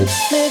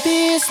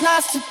it's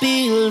nice to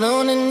be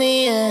alone in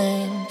the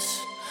end.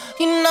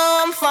 You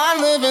know I'm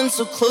fine living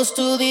so close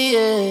to the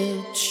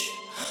edge.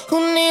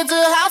 Who needs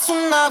a house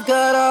when I've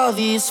got all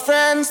these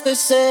friends? They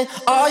say,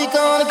 are you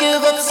gonna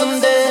give up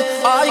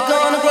someday? Are you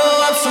gonna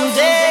grow up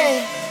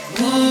someday?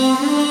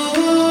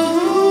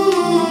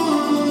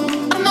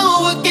 I know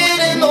we're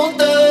getting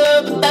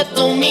older, but that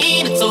don't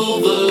mean it's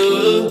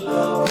over.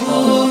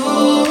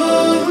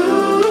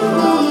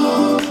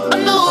 I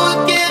know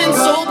we're getting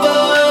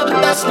sober,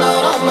 but that's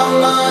not on my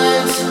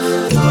mind.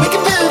 We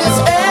can do this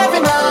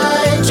every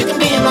night. You can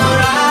be my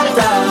ride or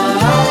die.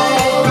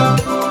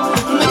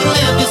 We can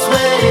live this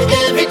way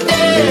every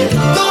day.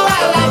 Go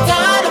out like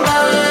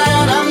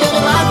dynamite. I'm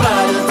living like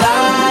ride or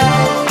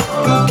die.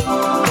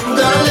 I'm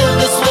gonna live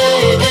this way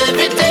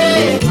every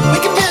day. We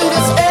can do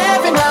this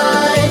every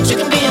night. You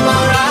can be my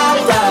ride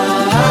or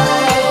die.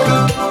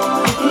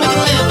 We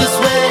can live this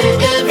way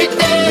every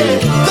day.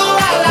 Go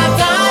out like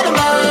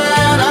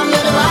dynamite. I'm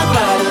living like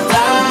ride or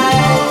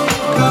die.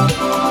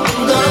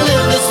 I'm gonna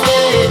live this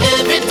way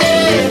every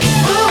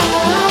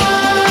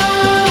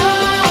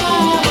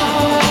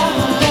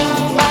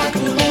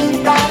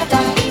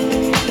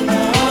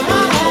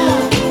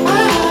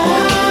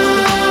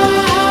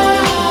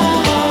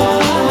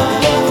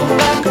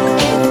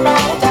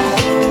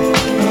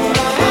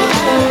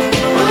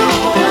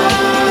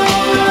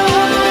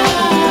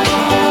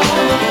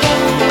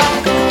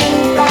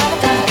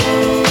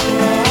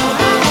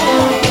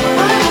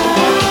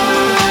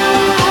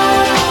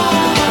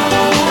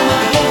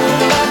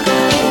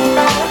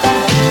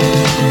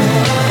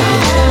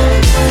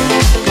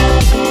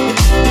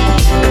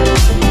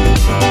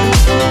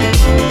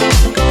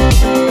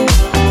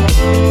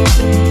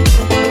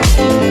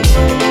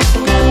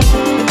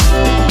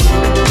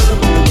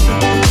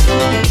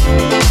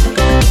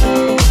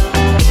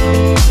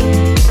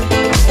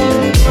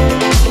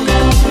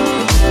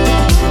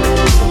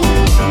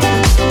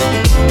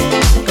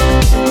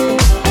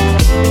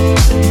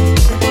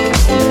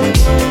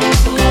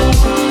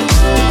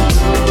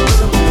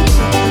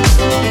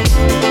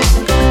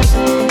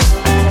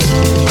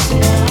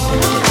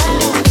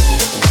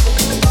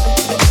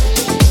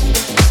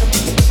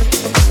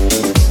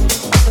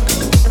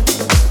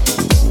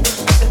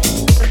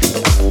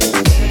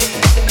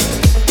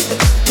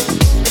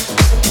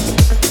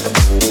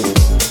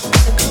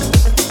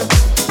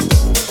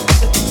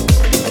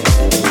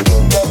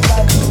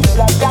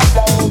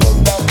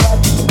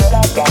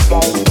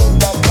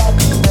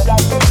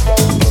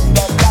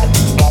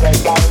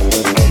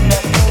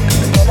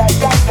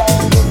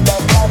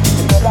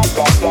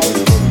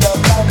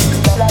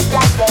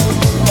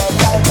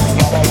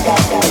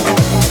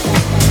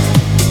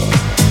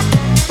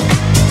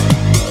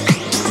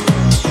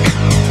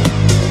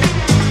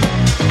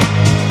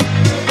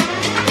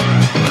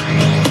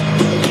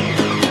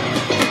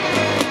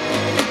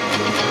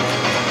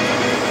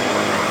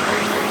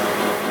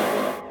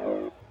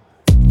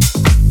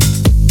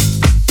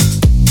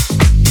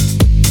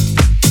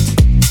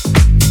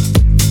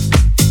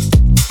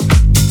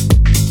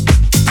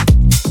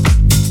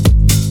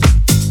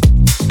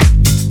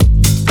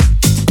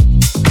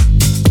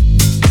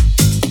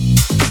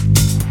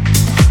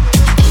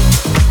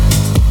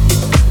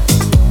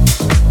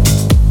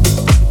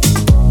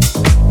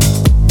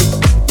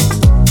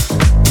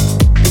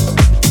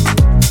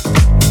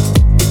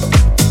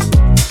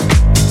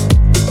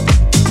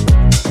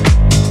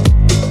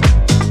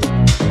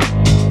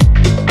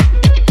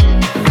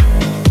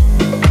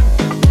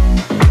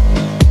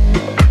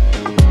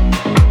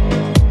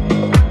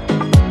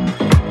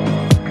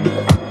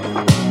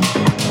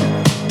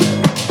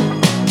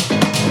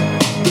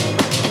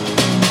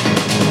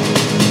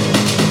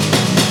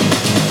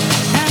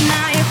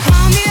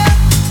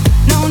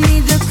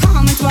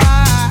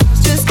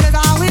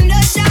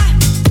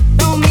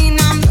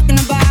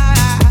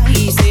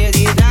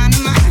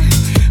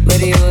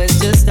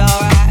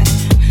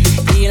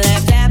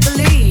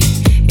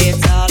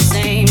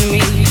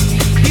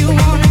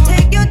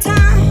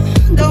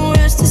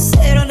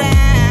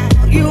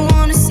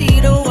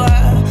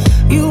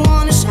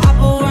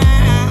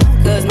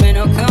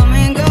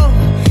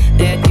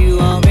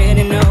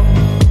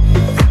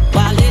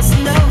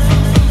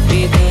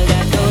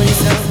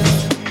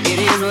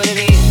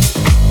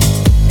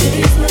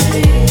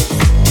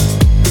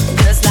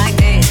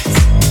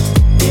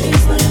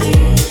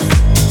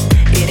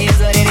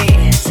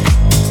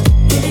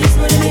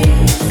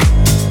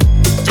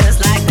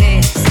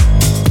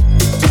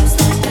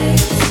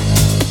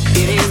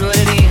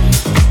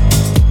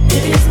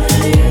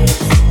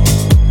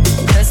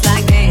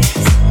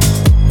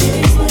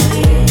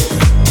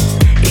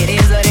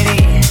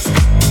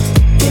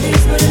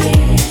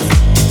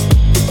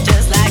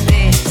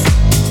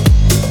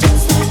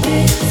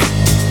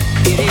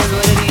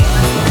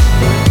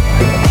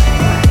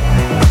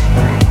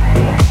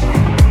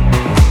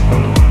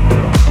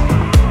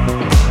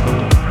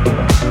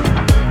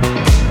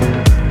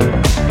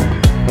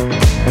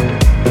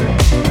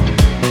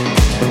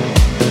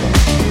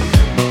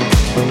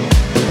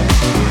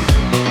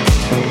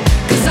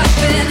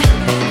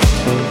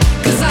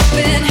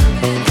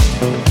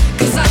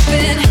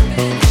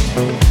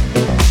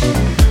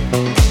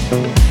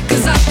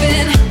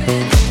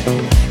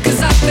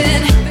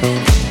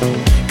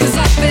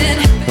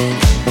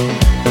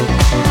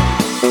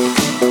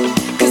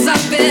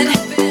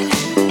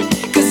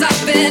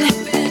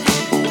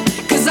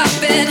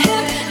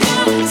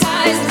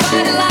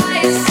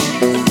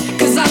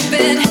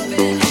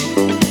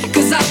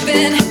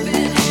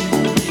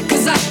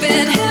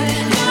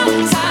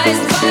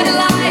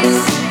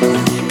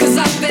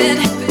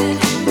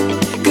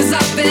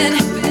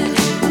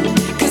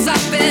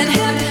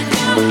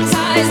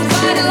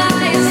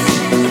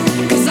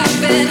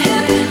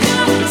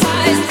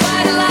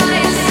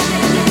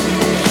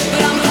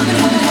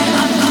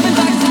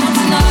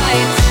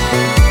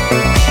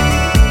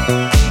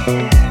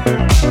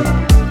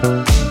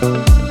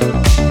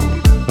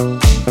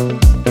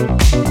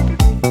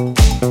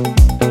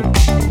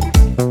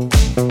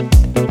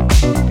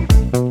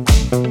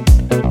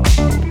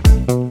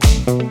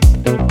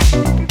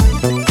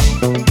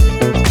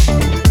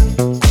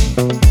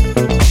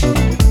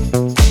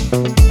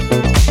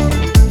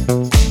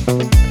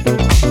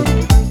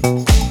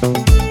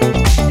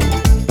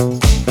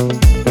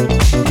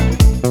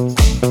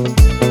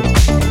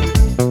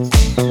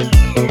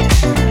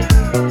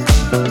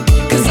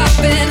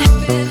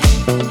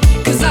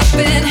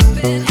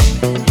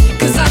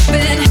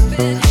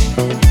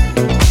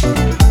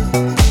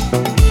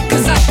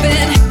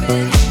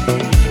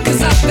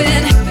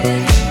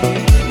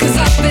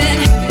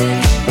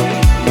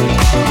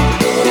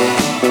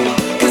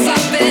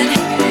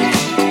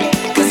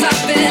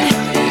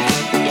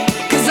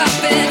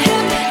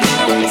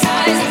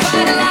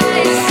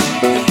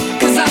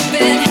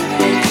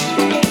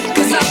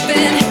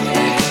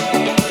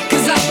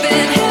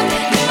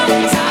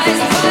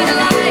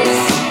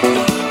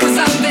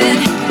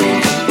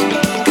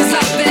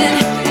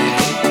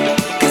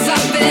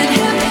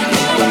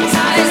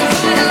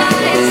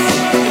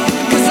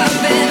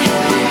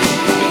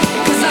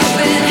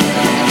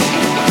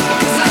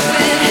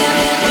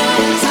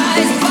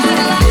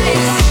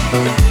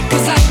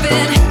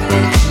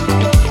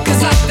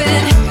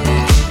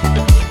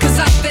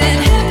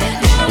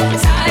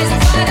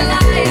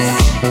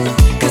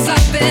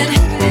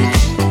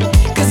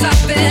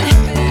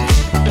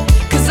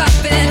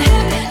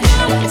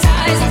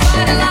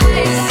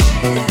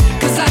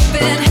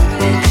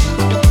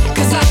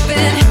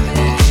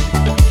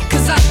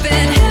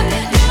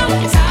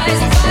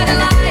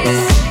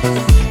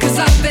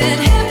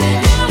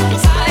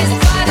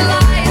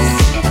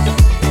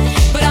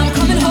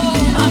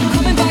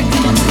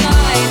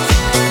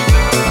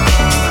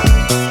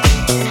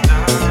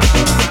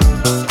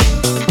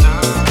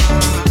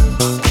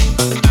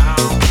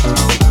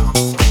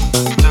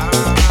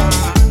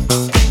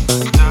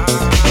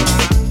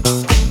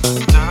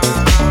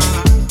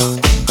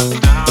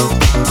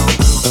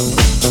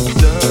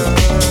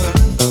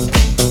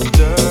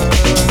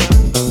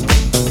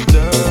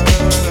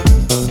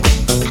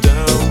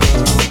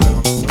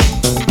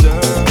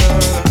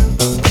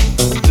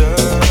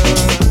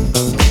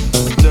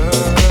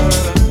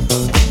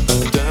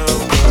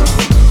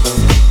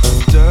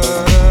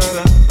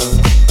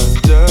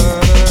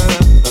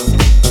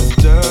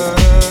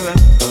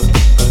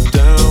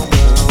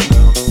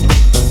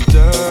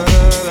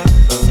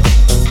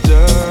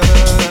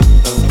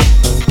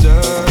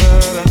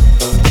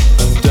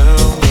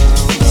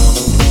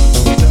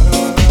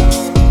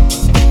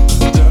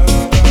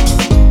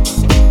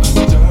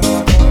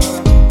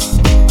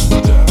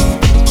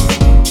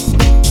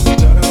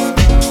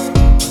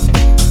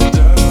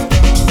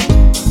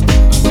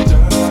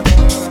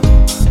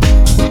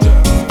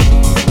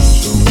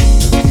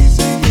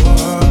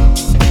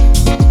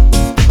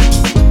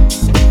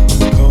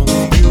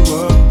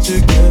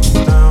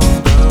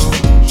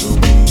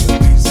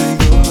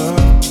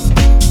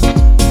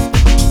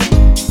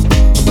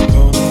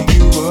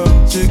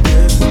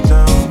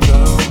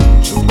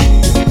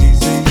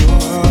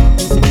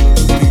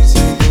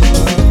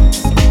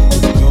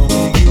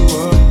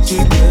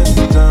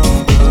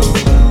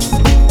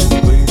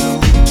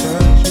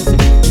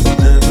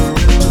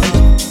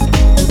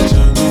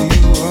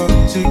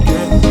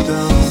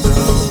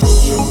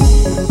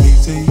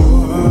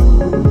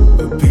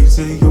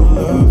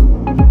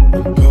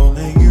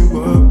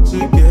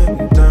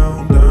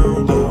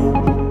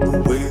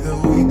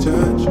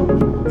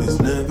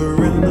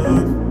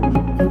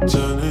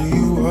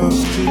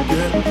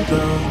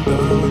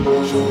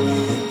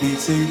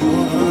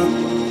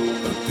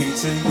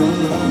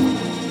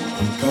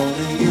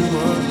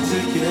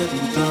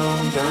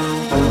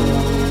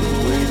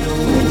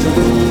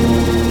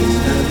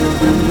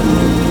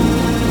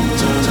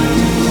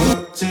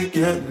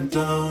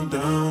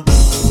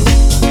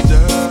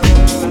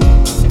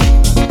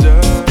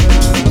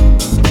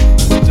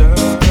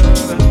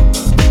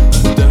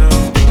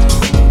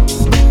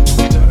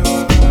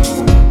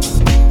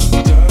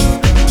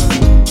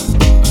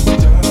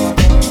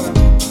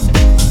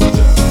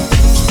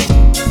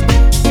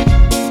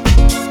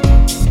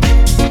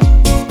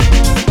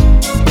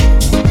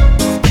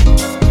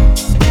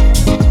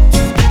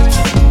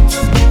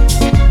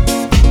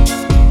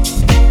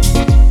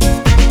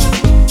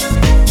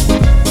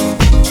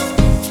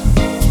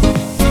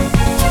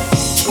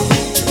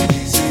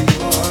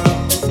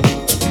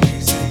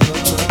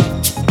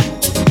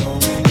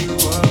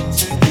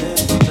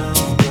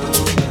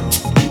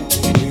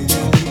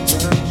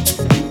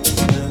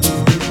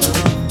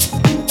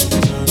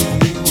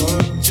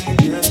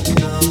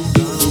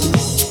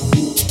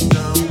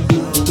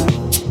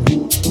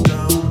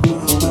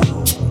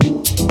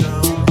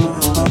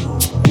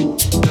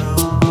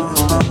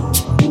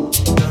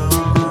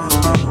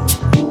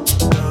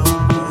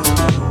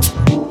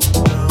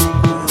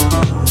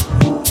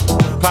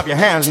Clap your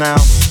hands now.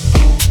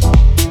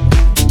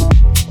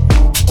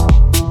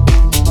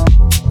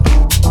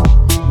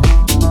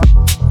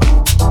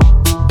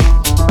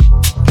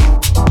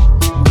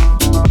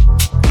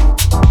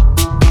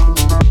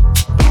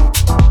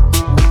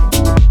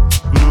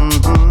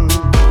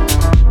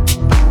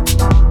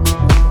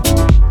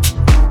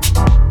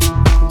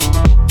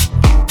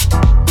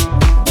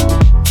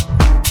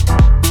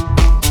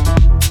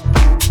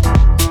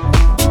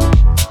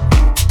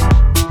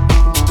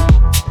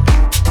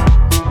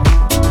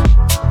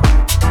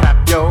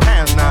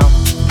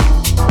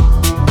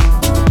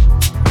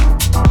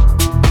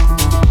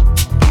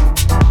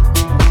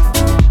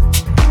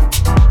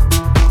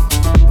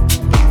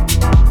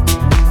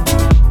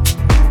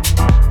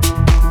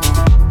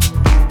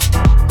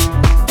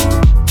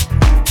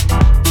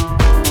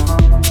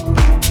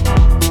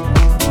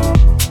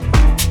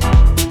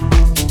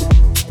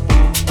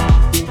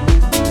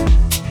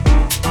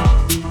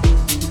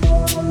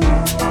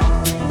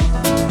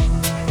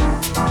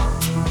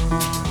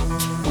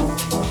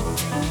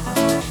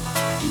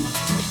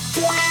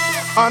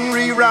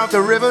 Unreroute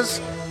the rivers,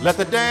 let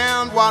the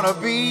damned water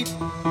beat.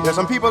 There's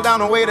some people down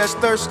the way that's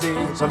thirsty,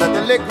 so let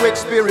the liquid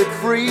spirit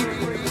free.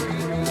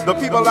 The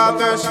people are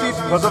thirsty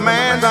because of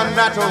man's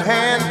unnatural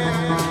hand.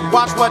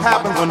 Watch what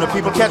happens when the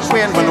people catch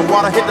wind, when the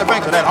water hit the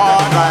banks of that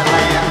hard, dry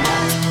land.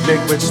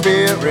 Liquid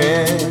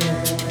spirit,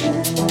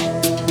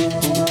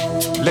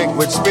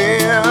 liquid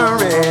spirit,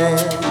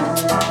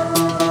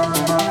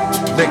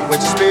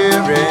 liquid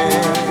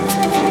spirit,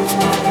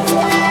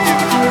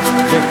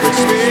 liquid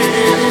spirit.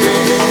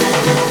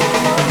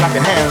 Clap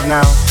your hands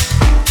now.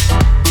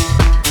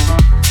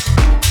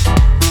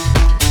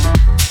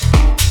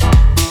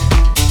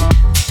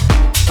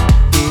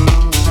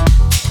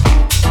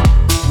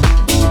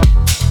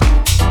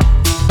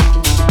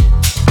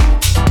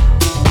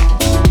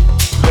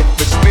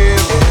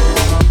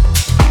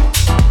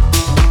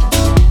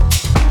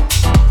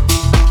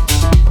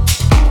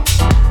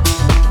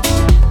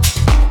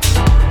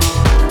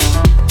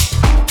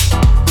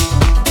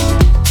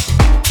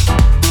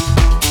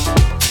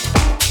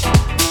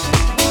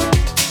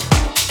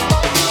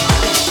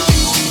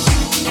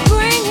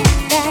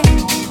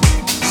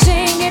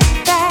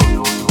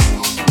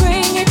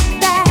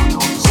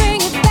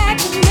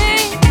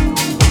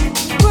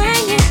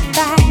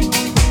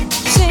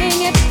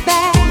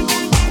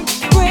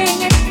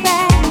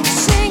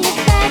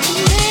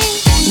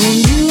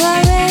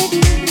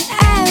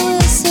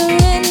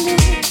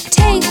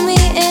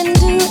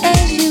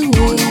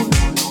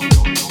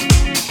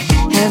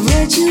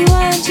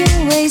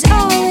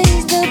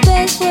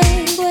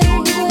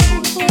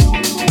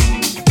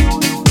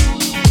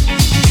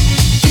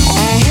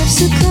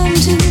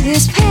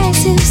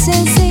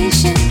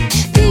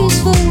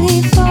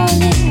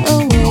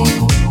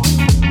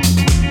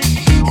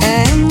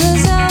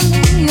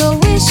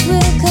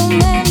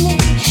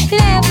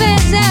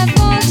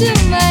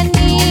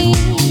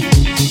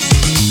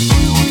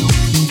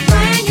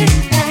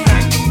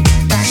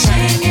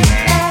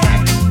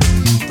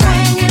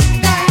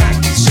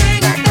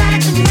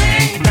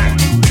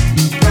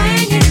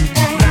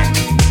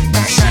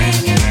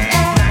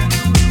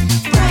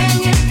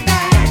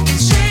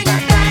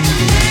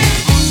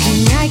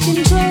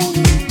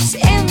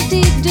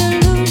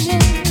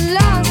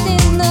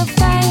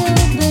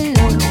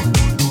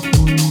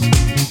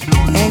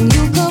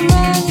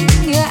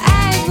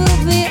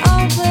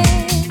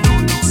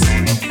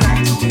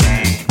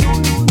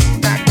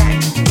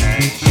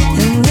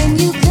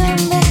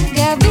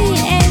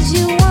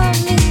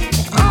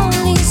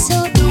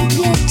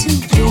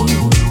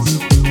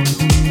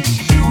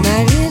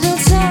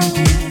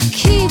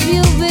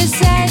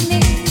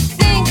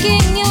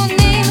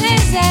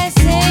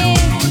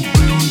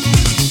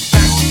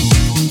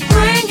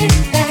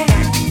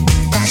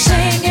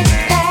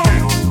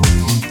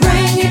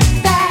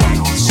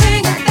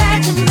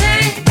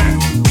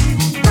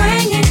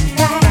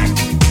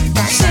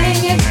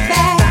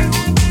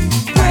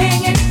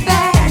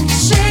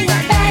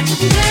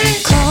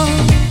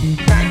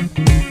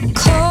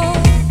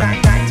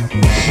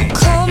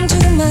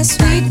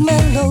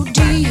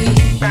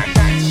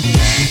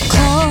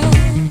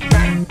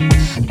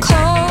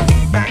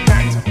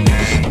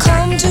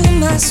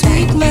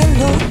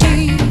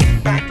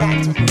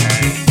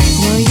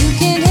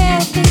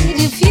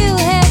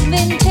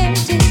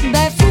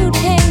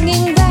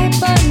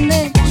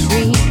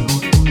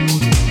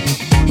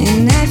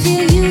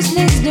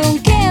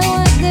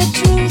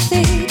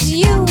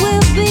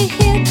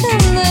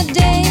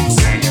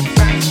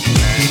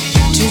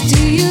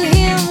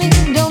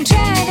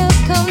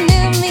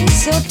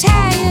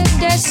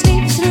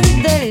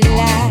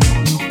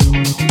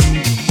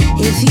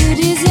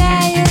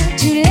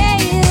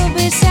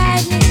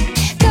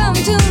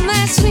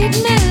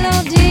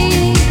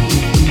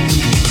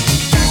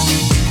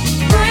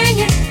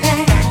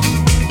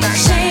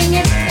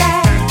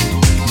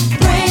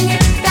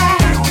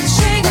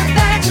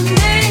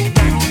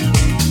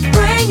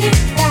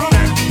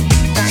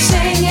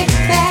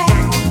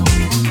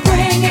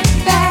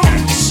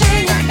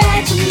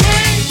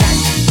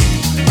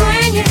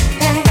 Bring it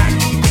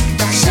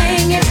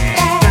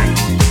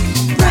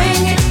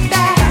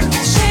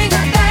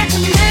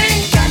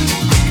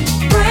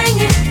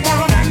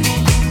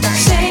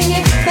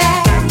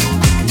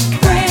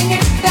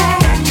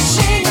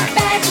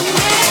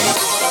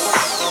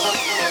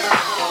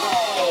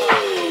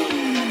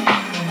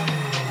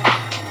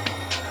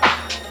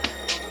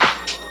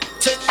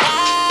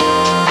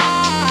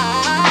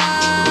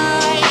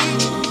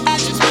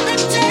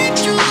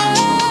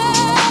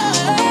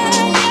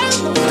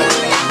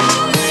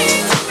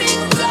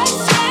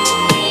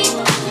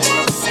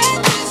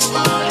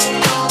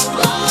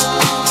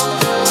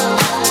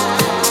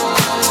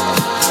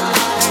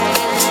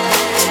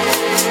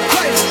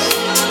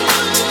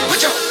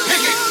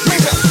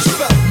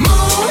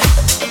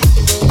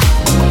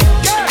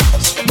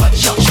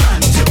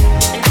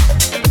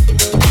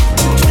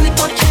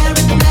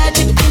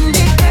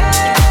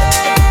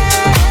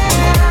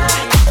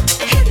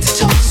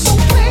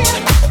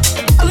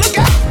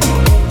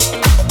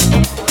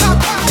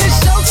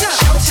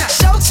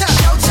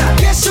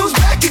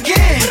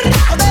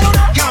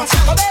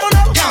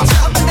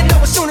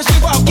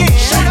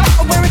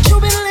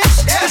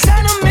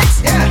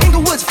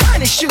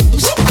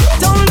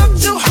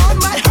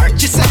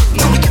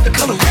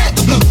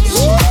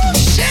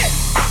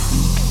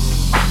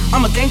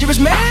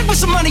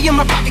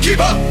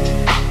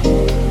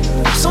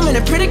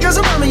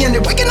money and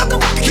they're waking up the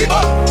rocket. Keep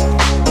up.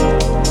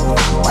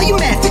 Why you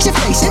mad? Fix your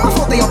face. Ain't my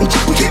fault they all be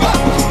jumping. Keep up.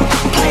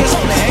 Players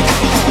on the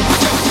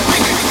put your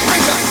pinky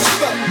rings up.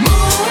 Keep up.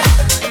 Move.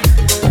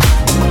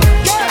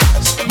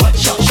 Girls, what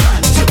y'all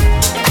trying to do?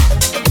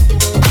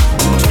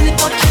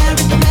 24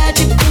 karat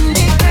magic in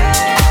the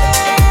air.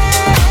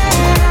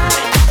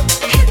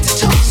 Head to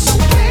toe so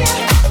clear.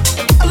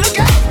 Look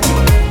out.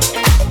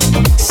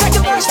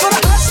 Second verse for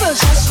the hustlers,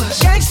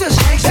 gangsters,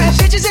 bad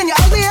bitches and your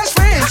ugly ass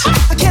friends.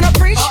 I cannot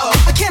preach,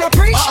 I cannot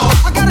preach.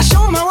 I gotta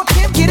show 'em how a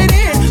pimp get it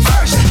in.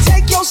 First,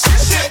 take your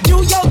sip,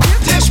 do your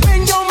dip,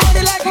 spend your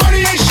money like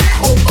money ain't shit.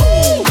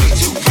 Ooh, we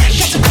too fresh.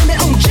 Got to blame it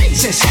on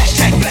Jesus.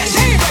 Hashtag blessed.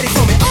 They ain't ready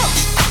for me.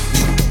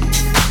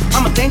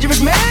 I'm a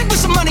dangerous man with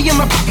some money in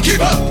my pocket.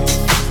 Keep up.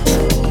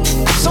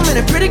 So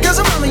many pretty girls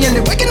around me and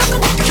they're waking up the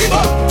rocket. Keep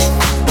up.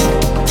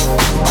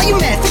 Why you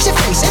mad? Fix your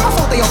face. Ain't my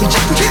fault they all be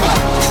jumping. Keep up.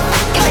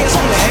 Players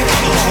on the head.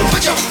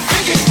 Put your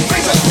pinky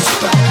rings up.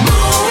 Keep up.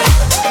 Move.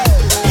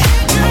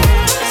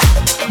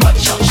 What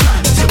y'all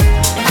trying to do?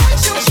 What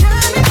you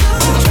trying to do?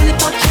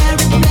 24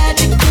 karat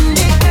magic in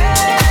the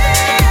air.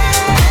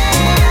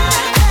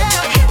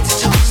 Head to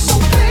toe so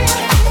clear.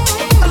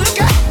 Look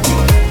out.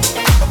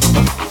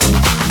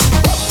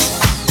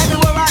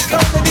 Everywhere I go,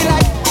 they be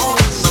like, oh,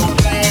 so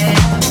bad.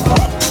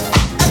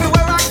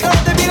 Everywhere I go,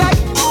 they be like,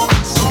 oh,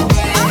 so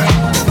bad.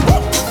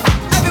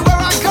 Everywhere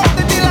I go,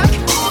 they be like,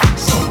 oh,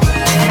 so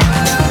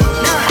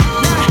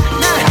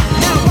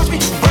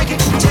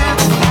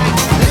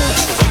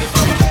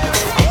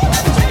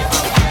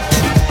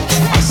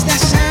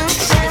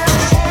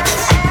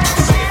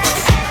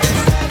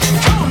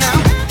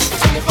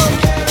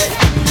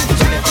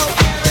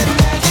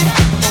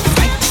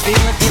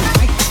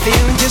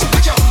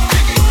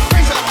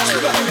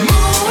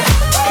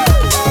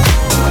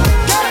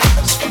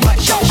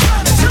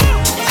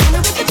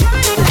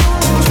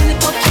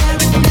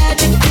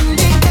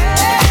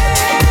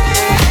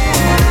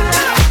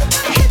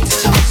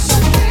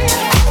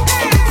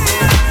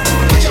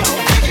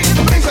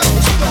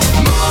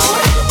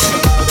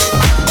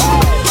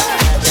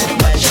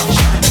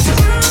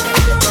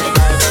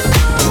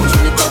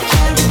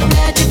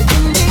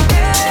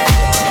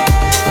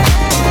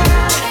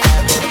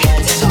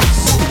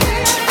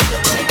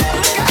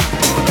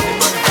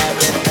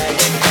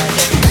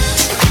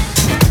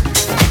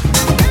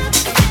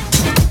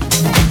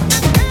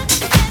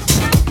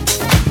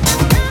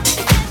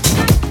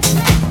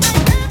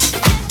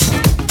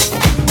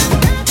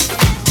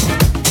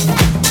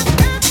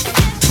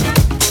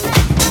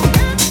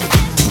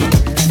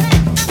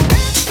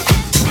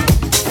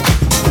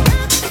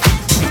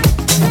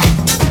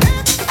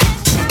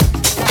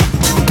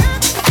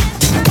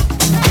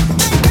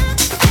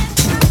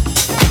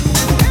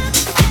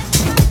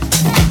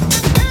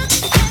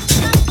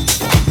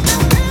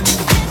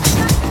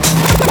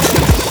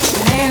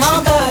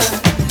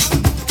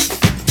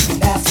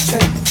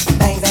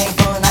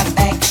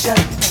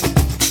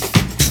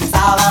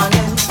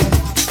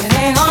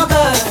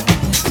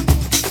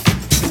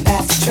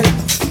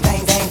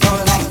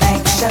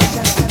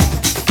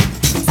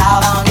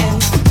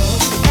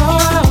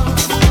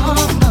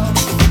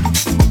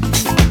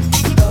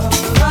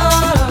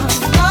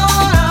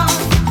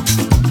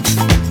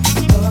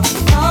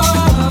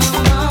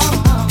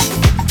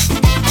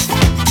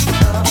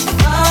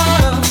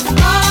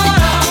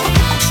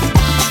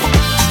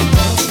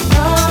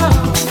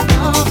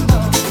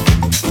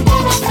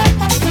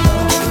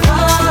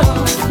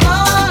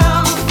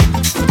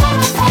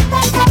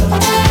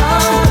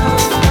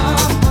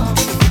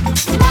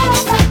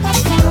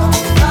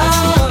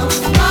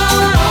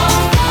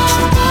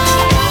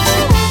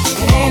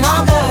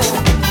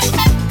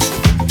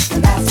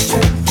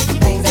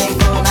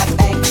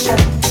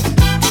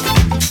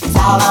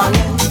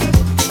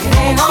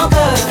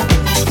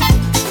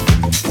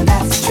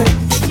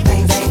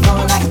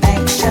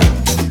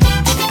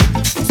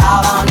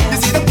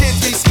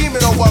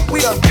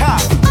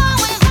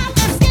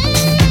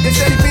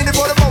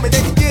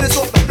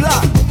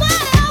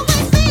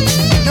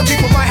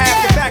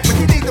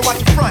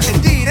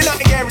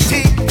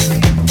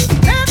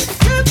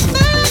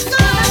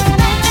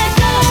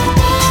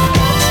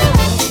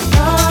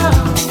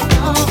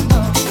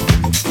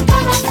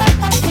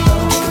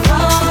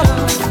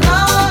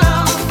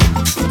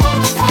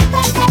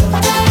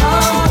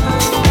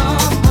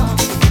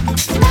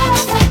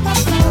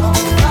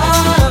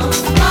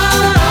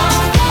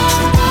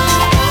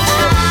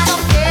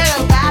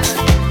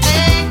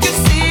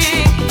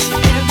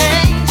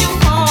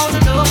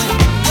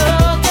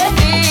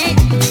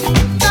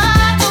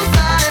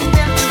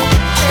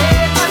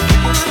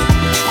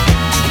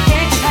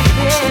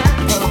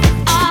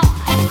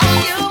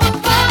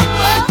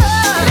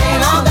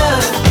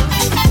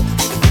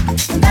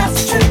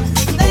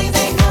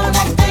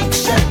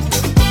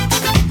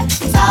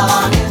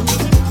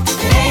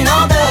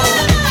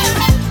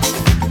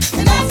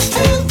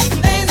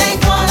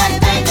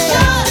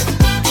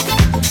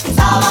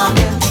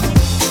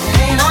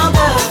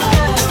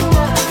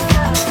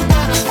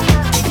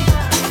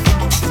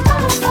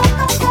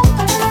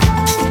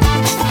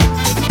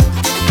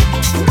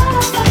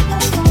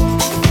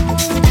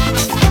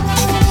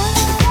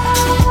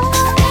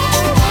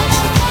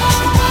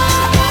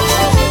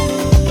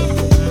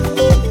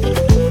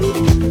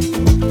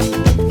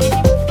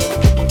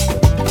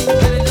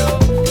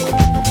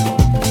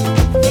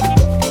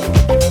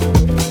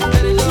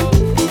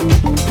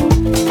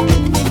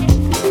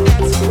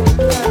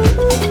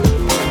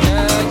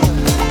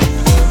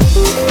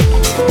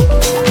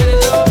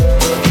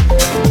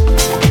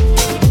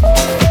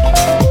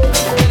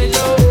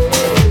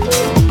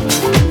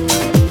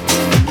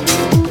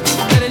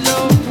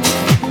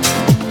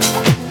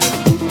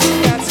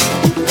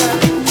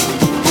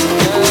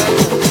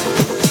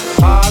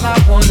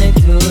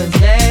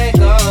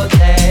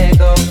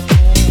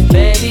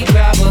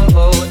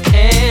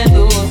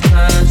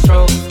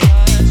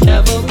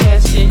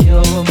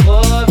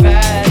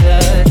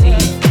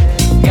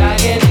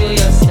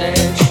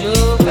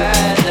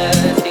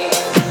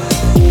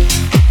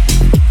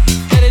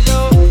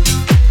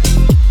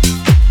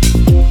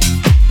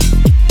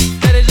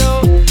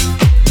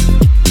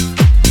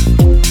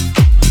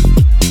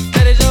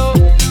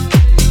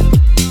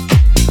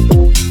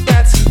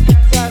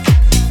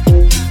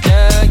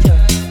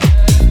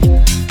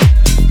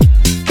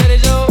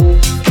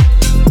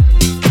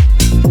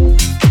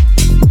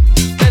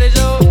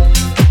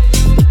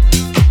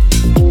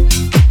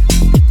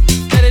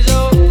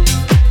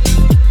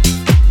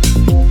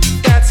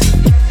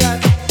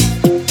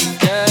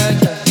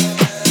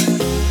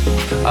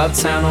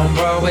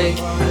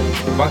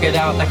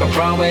a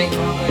Broadway.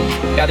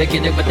 Gotta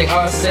get it what they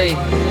all say.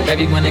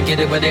 Baby wanna get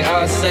it what they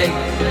all say.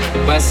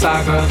 West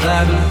side girls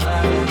love me,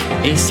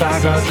 east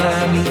side girls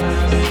love me,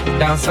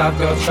 down south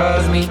girls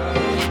trust me.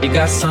 You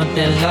got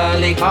something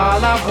lovely.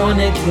 All I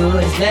wanna do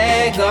is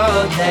let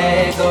go,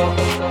 let go.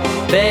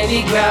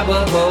 Baby, grab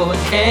a hold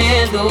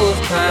and lose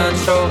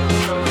control.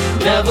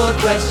 Never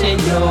question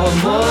your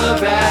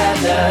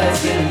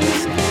morality.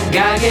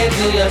 Gotta get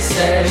through your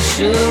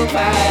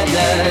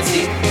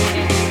sexuality.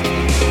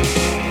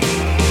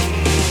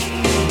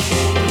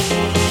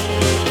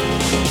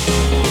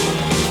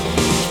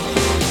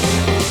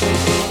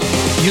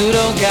 You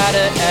don't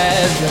gotta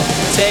ever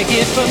take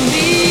it from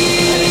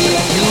me.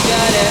 You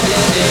gotta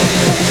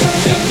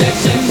live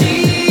next to me.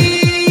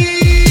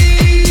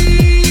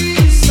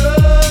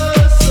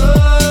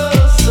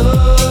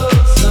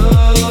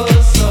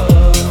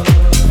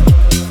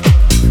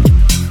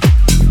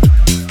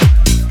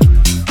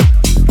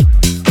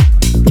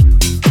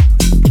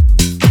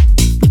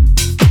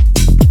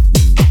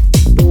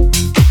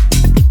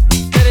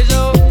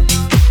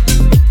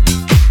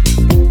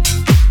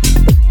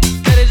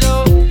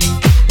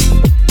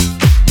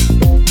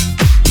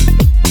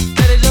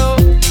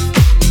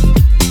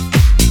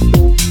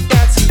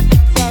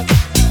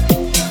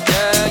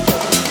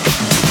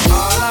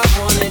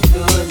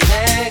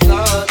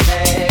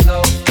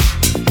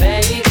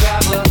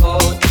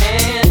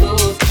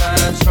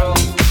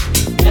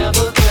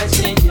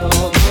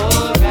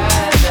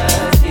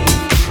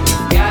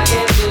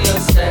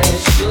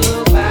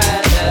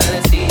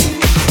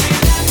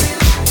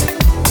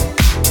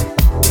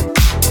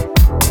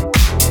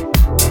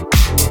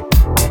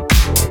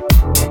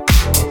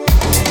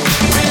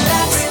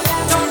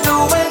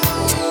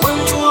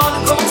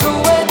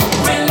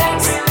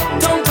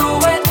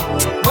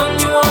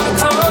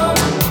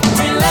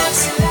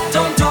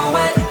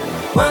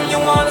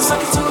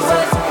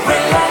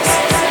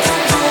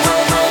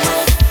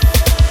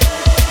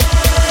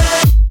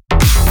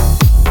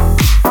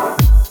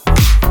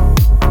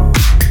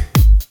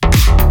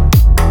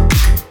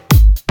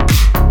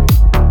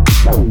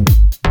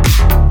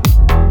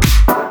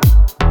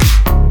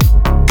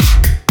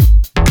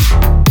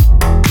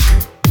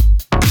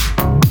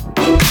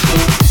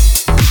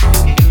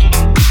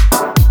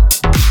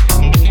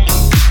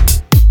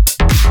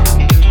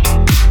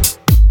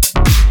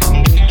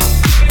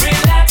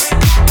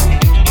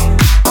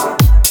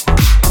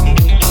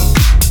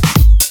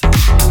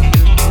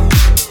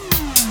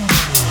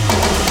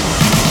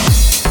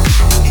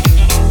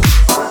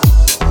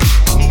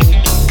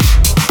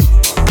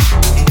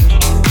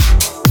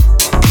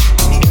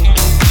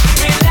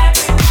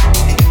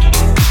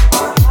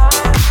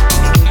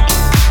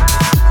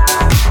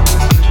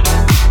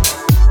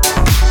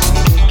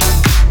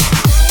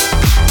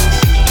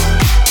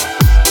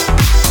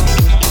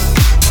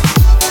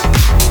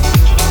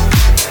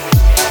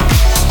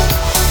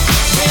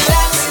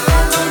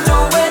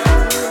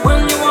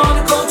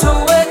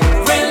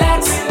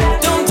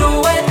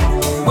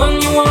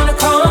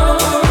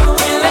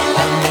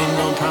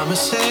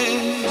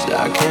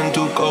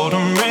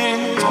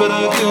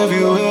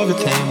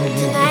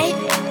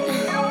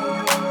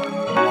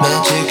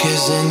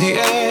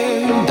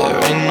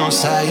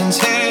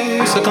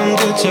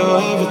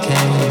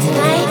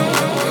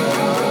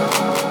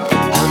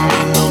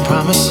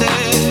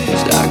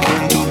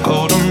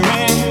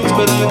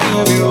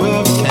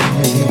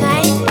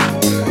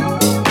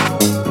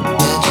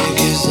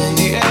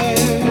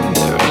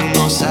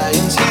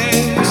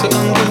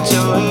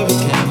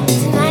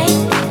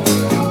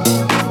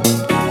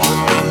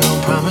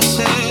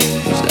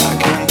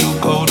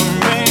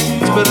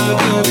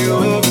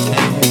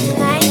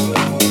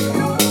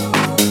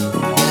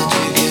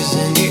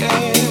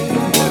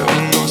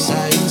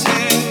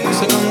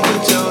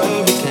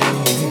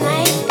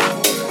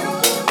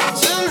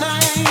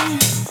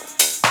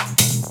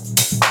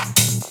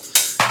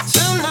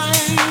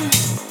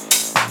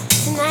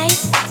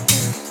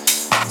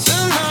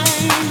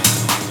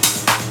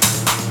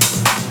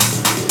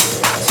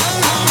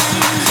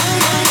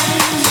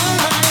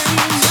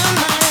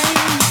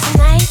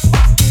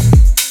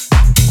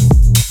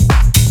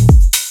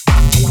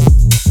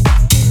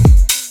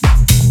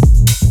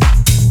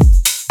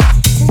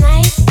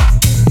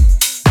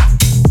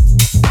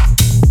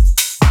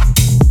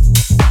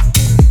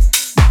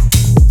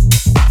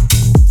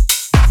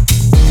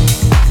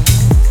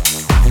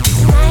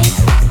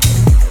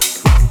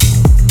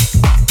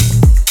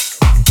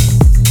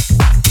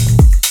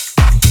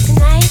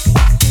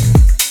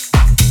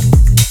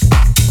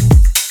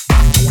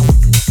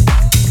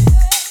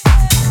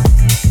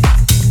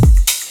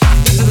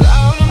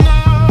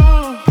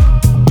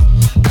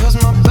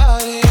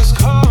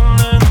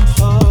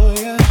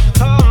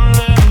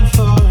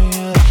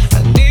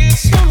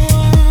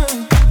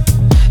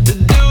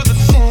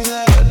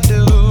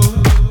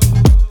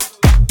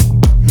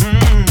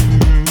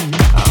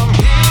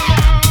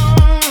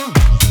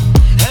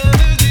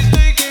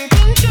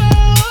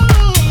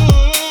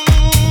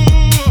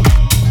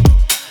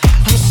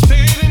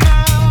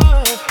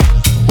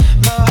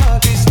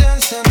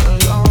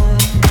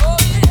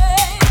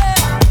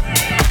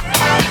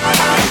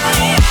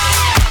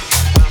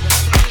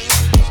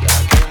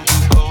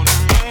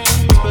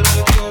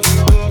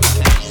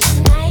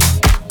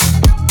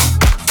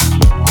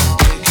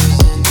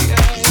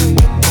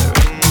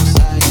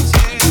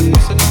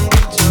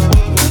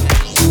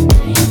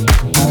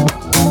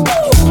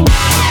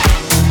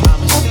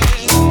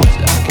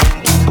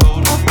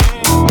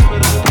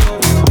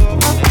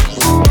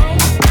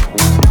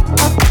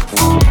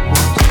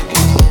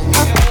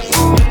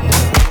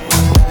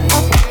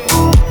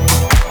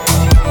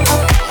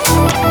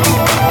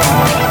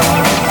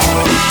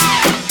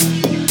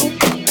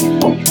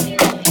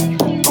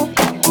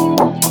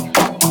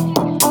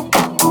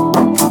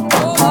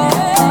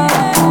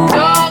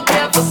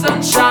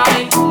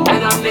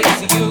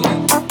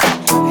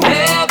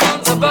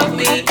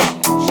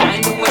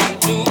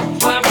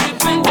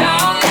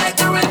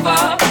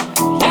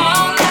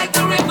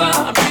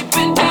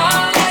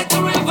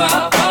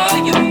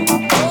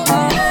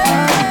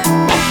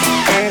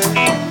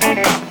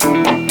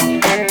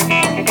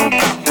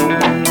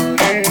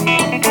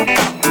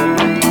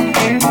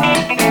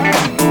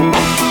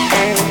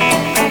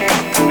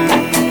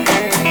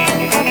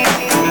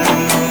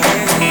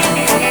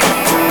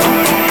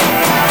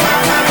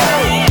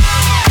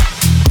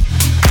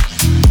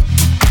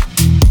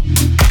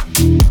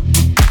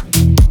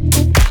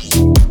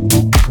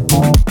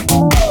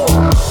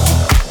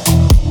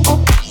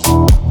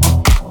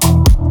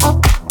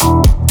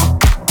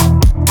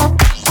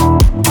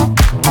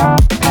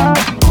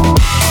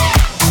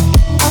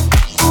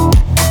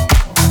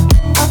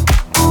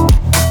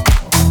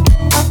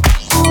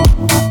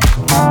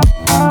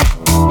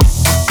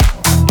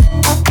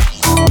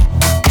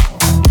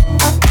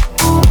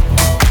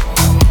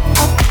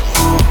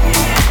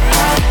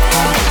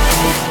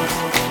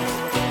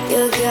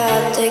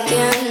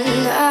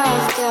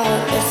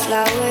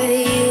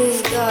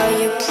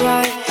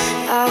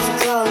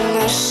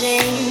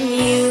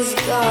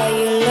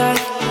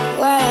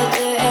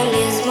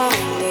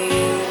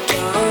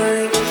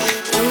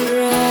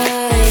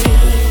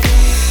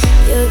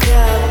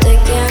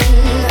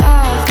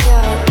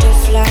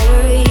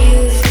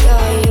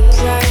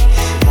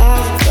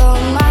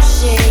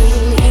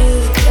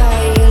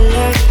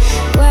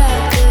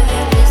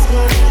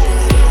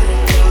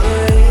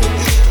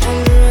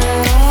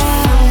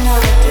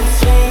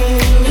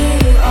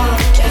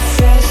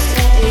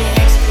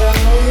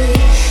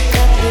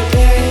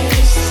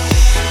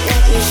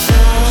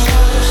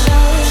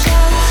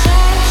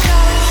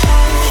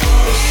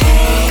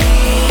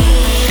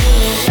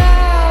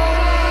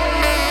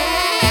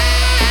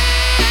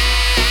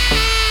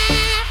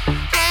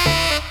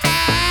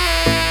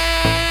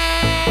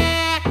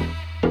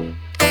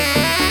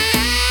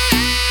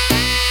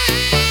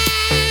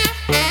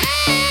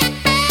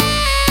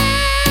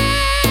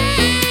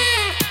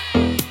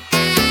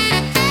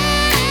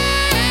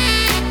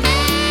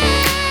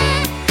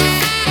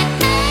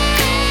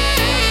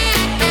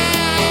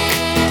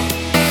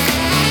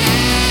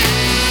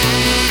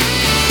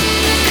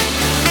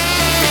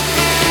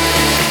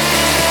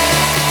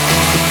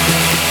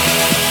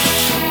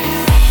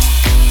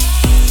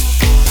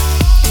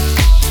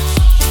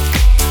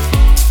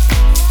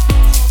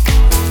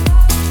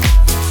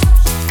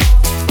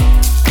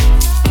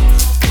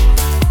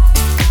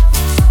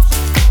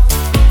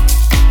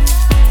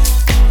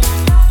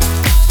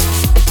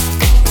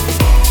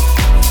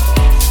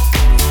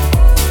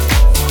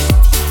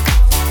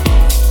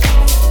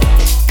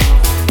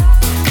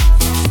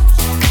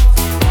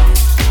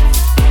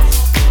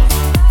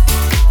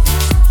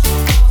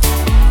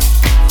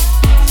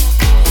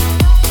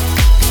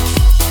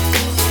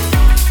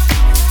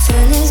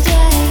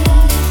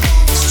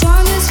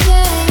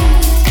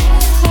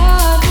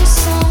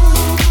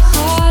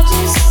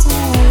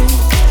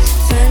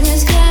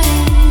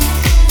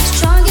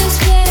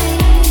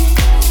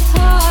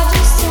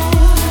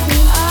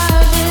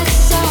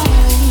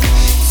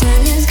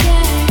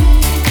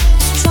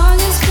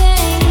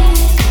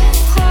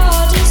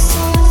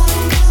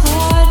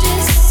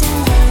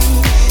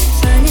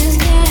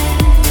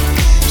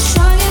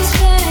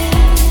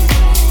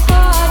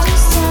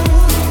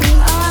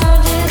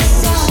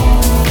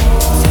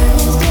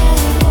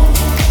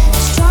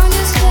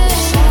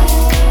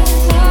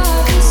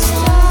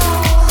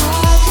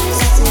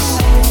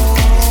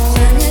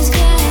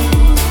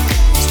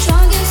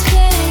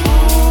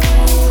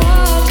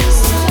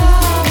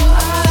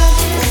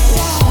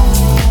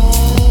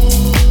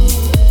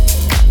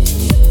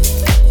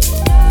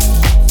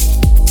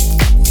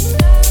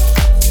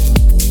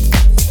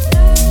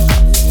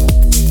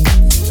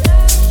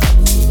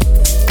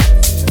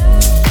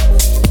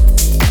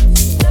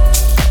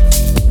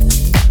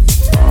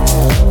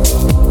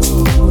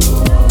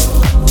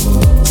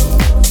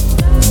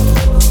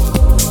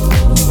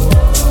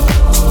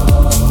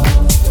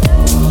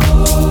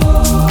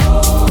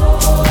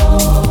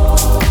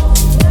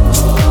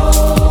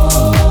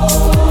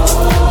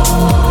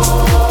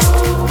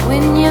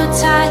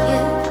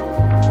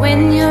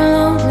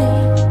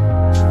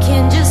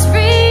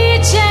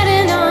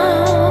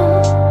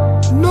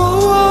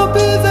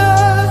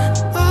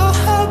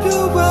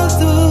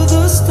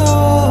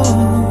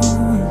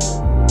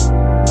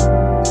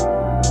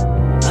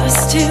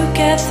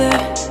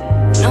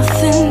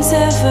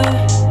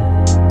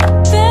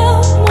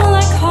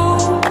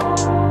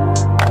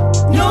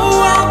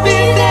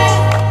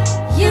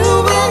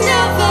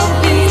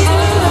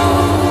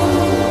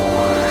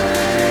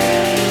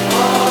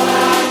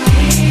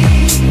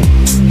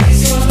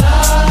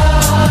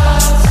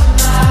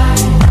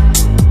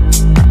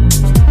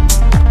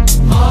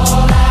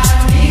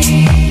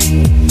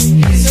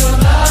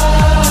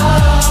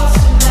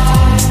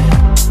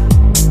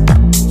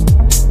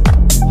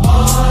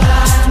 All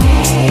I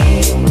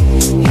need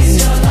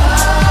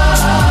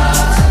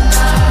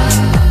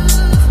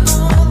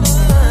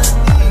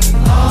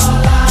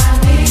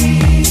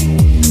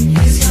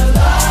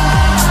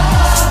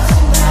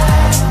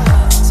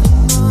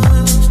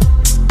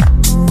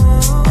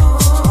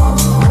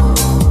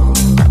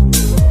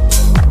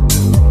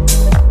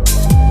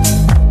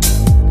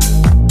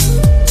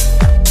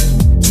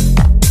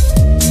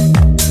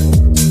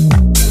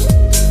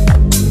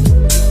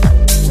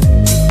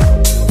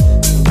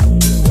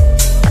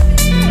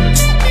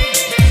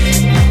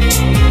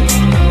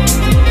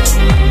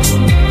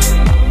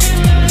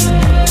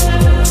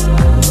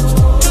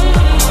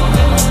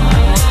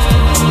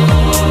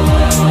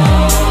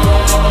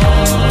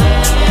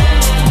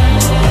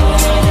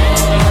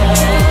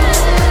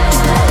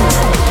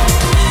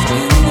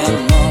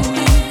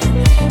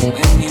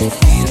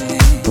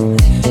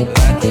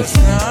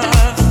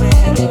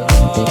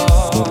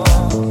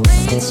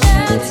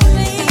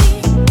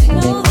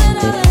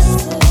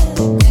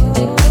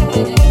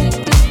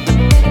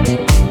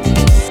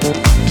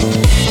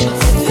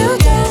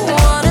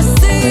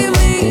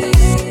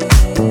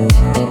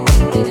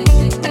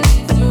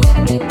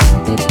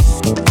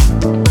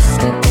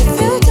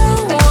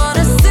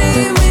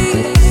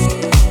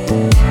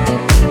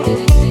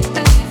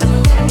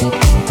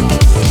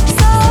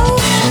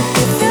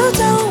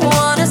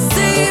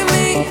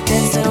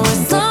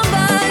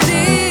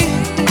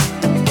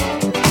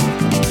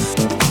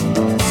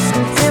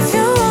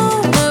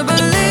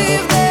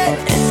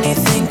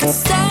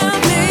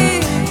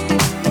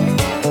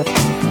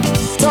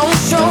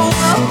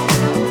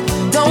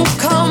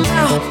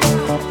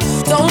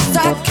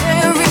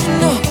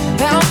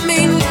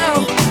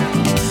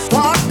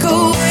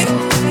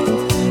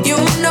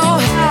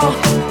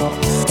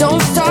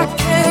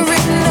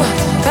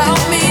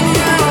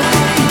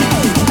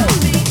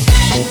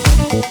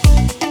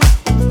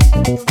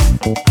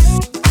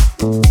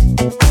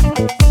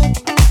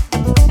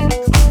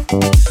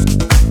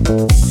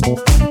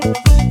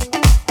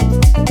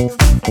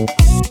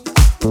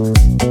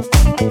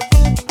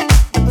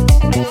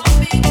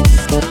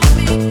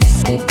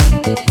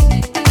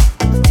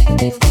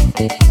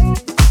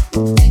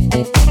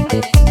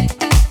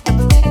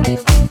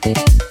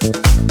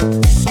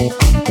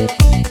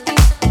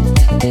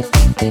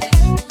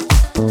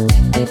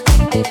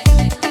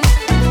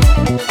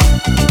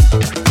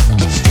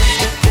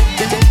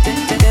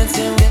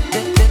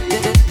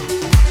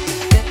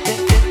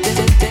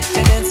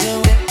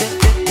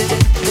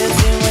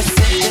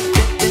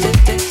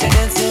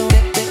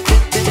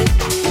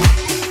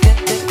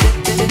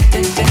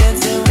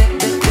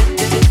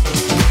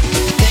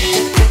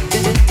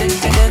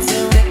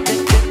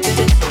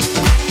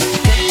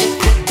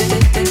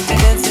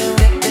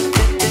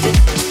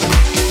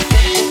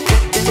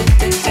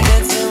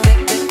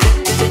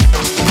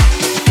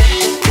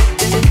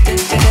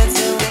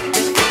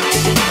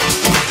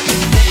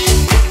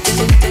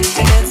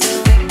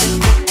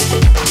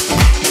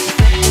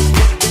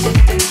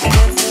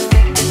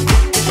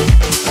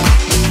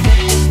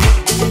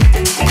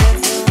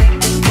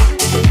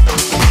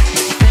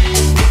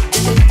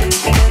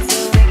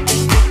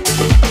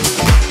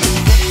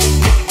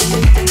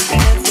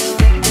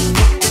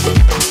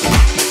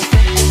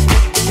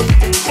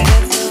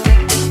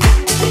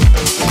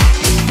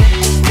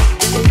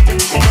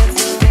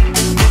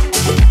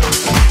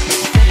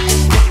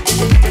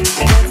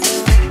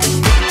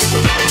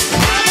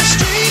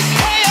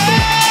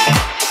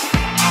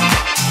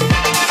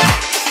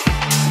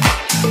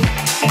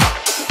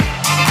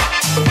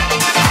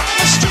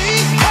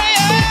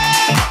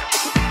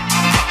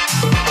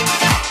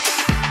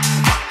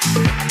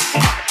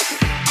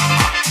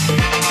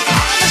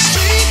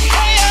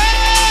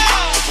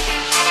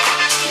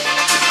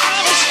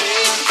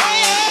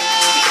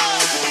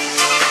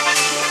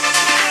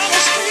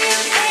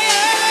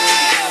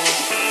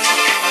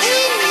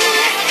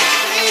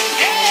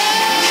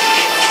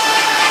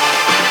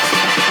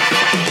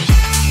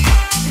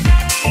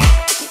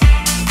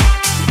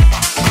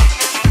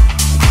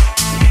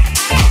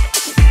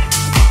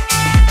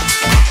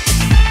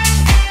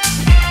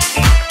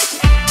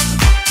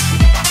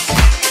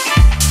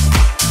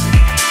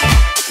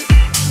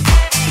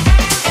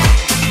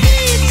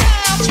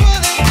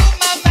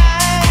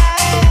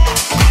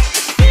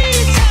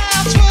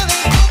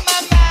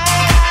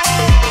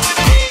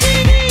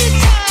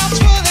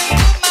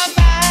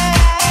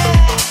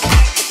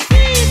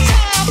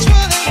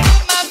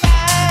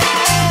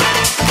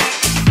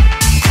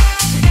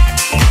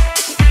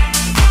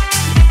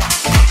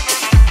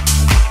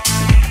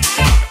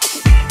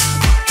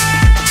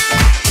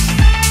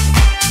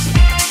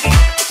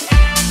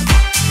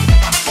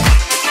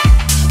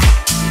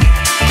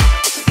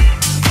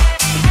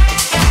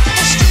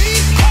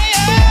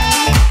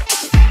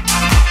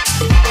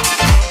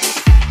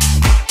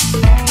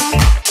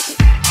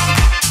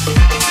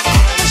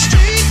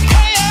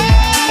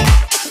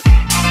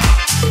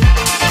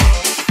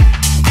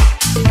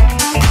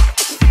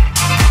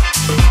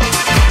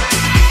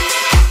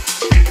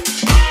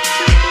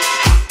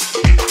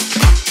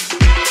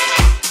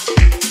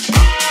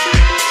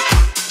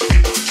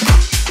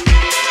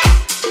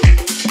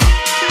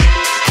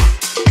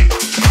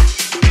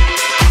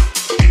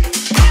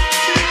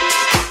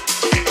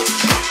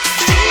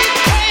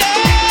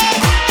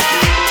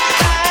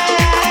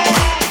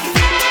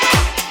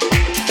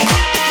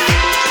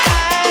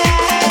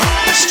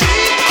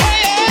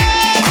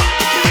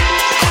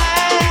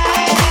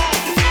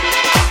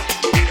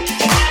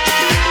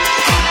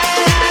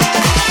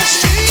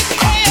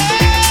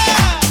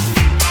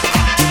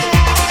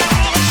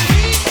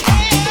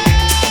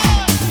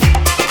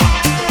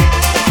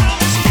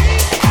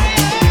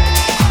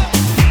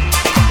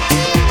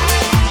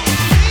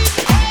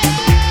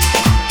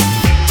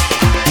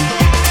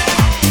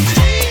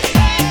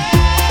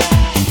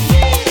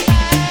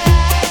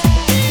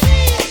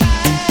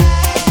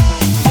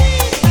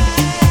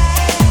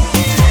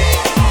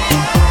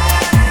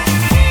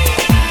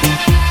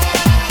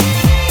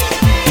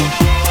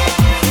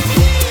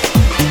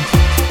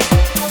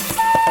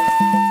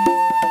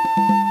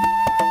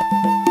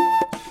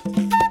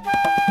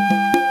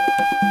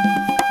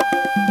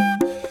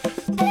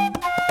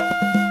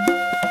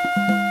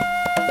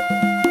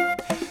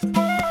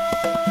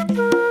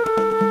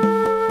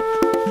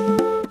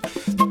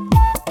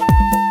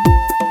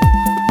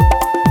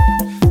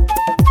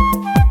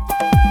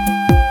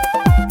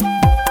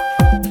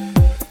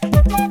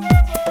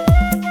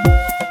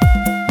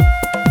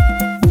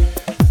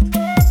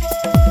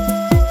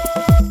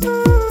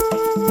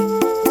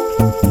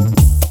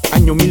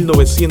año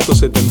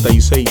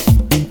 1976,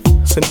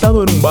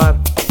 sentado en un bar,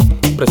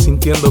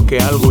 presintiendo que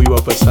algo iba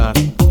a pasar.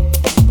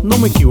 No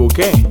me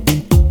equivoqué,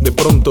 de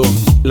pronto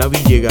la vi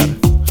llegar.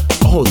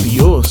 Oh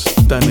Dios,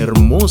 tan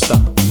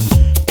hermosa,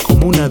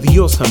 como una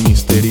diosa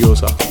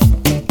misteriosa.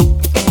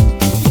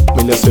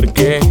 Me le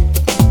acerqué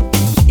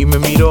y me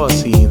miró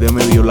así de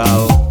medio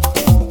lado.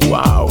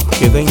 Wow,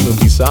 quedé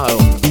hipnotizado.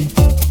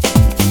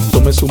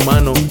 Tomé su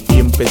mano y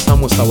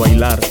empezamos a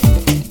bailar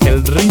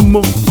el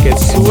ritmo que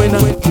suena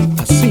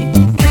así.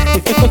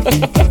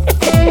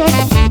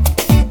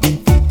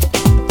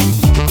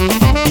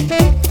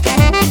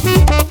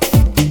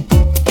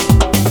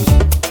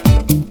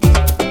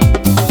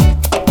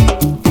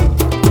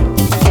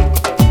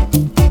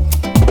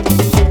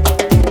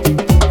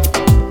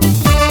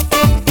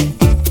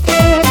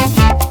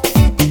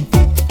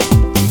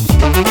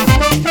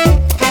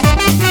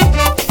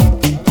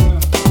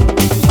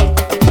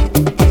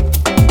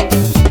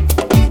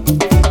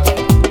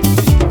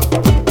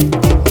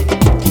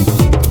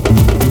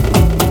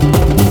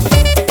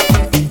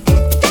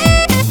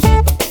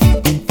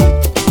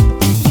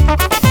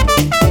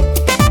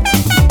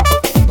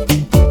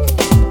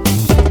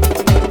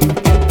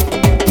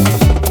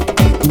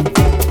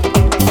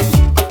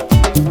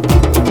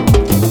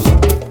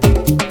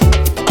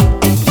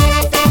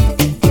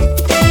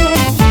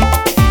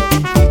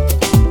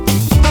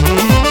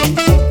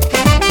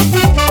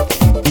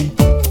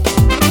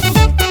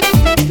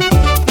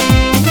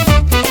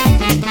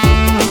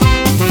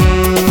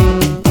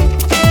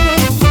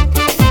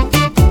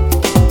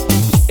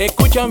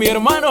 Escucha mi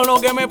hermano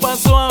lo que me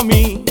pasó a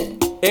mí,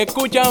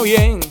 escucha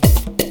bien.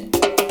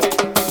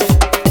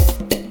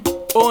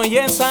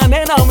 Oye, esa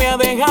nena me ha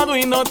dejado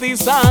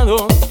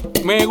hipnotizado.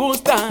 Me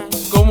gusta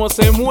cómo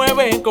se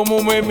mueve,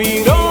 cómo me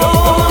miró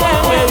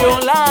de medio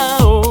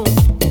lado.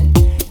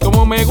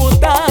 Como me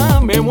gusta,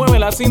 me mueve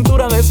la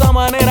cintura de esa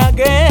manera,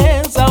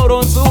 que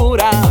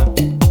sabrosura.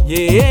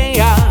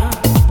 Yeah.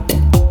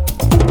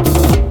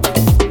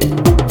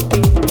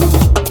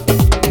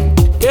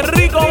 Qué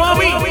rico,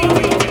 mami.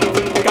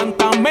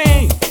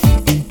 Cántame,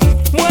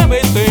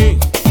 muévete,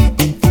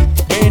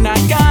 ven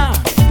acá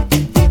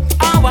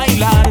a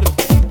bailar.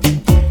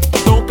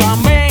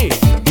 Tócame,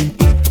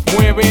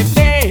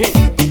 muévete,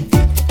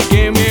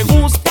 que me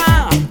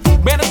gusta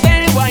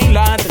verte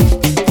bailar.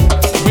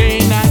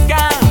 Ven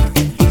acá,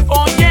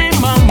 oye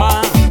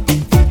mamá,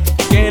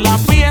 que la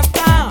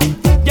fiesta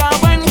ya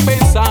va a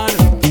empezar.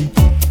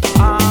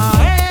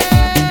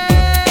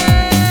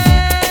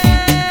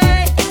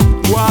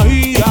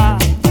 Guajira.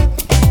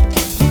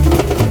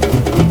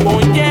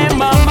 Oye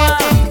mamá,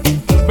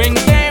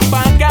 vente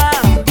pa' acá,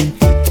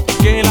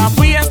 que la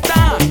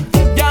fiesta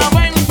ya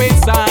va a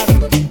empezar.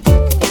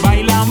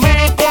 Báilame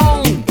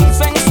con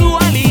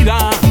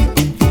sensualidad,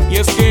 y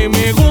es que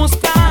me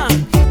gusta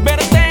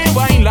verte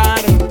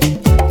bailar.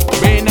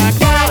 Ven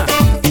acá,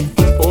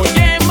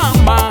 oye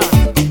mamá,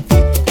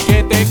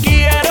 que te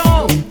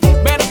quiero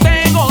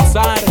verte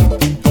gozar.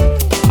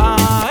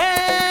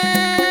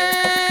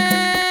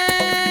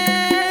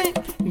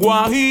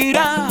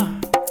 Guajira.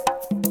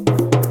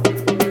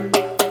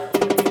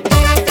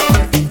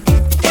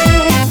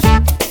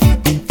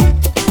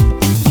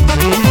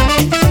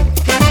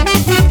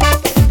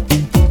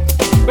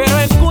 Pero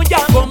escucha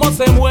cómo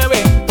se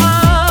mueve,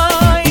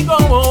 ay,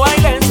 cómo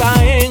baila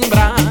esa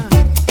hembra.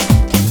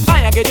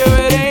 Vaya que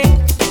chévere.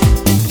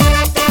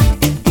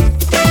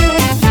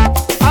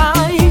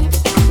 Ay,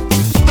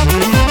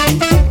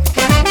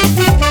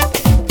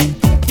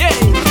 yeah.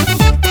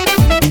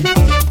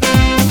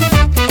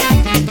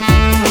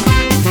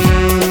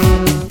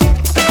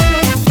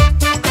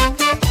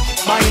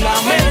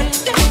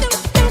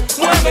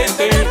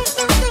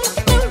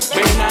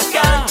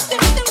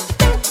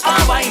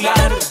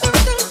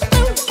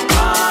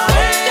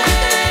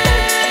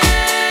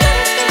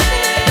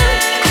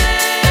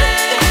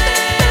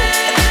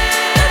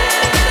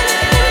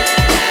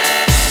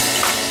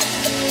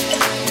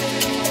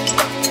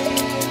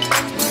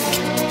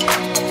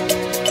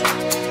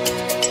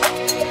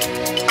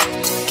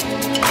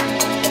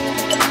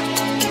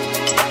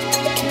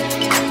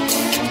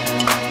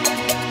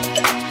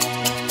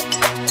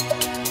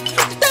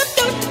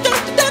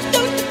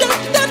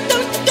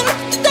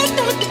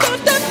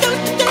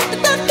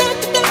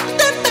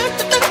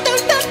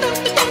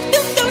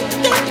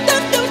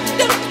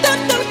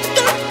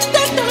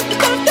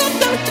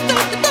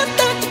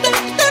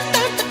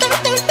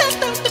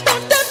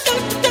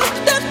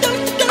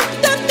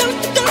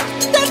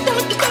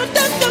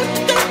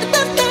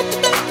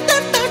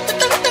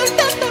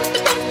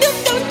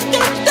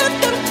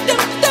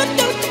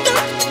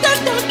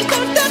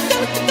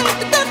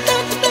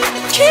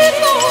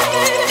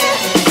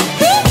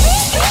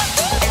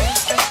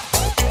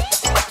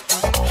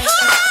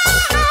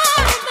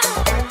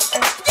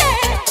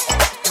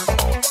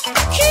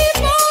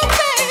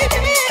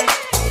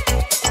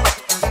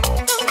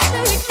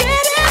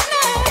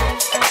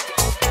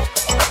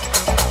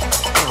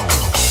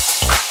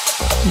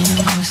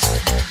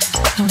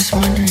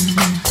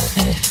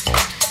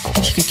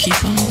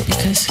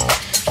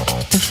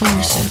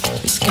 force.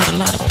 It's got a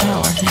lot of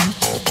power. And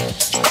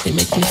it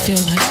makes me feel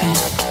like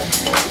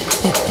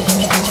it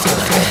makes me feel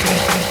like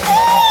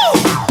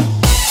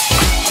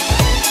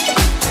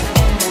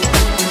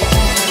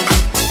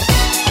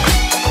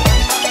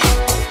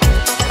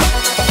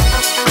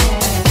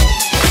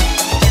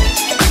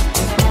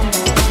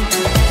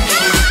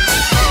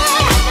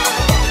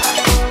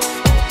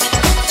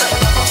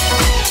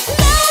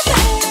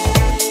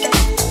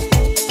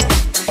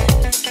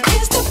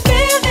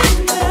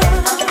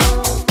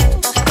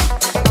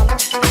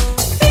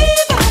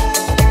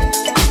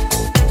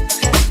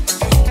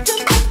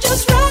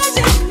just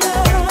rising.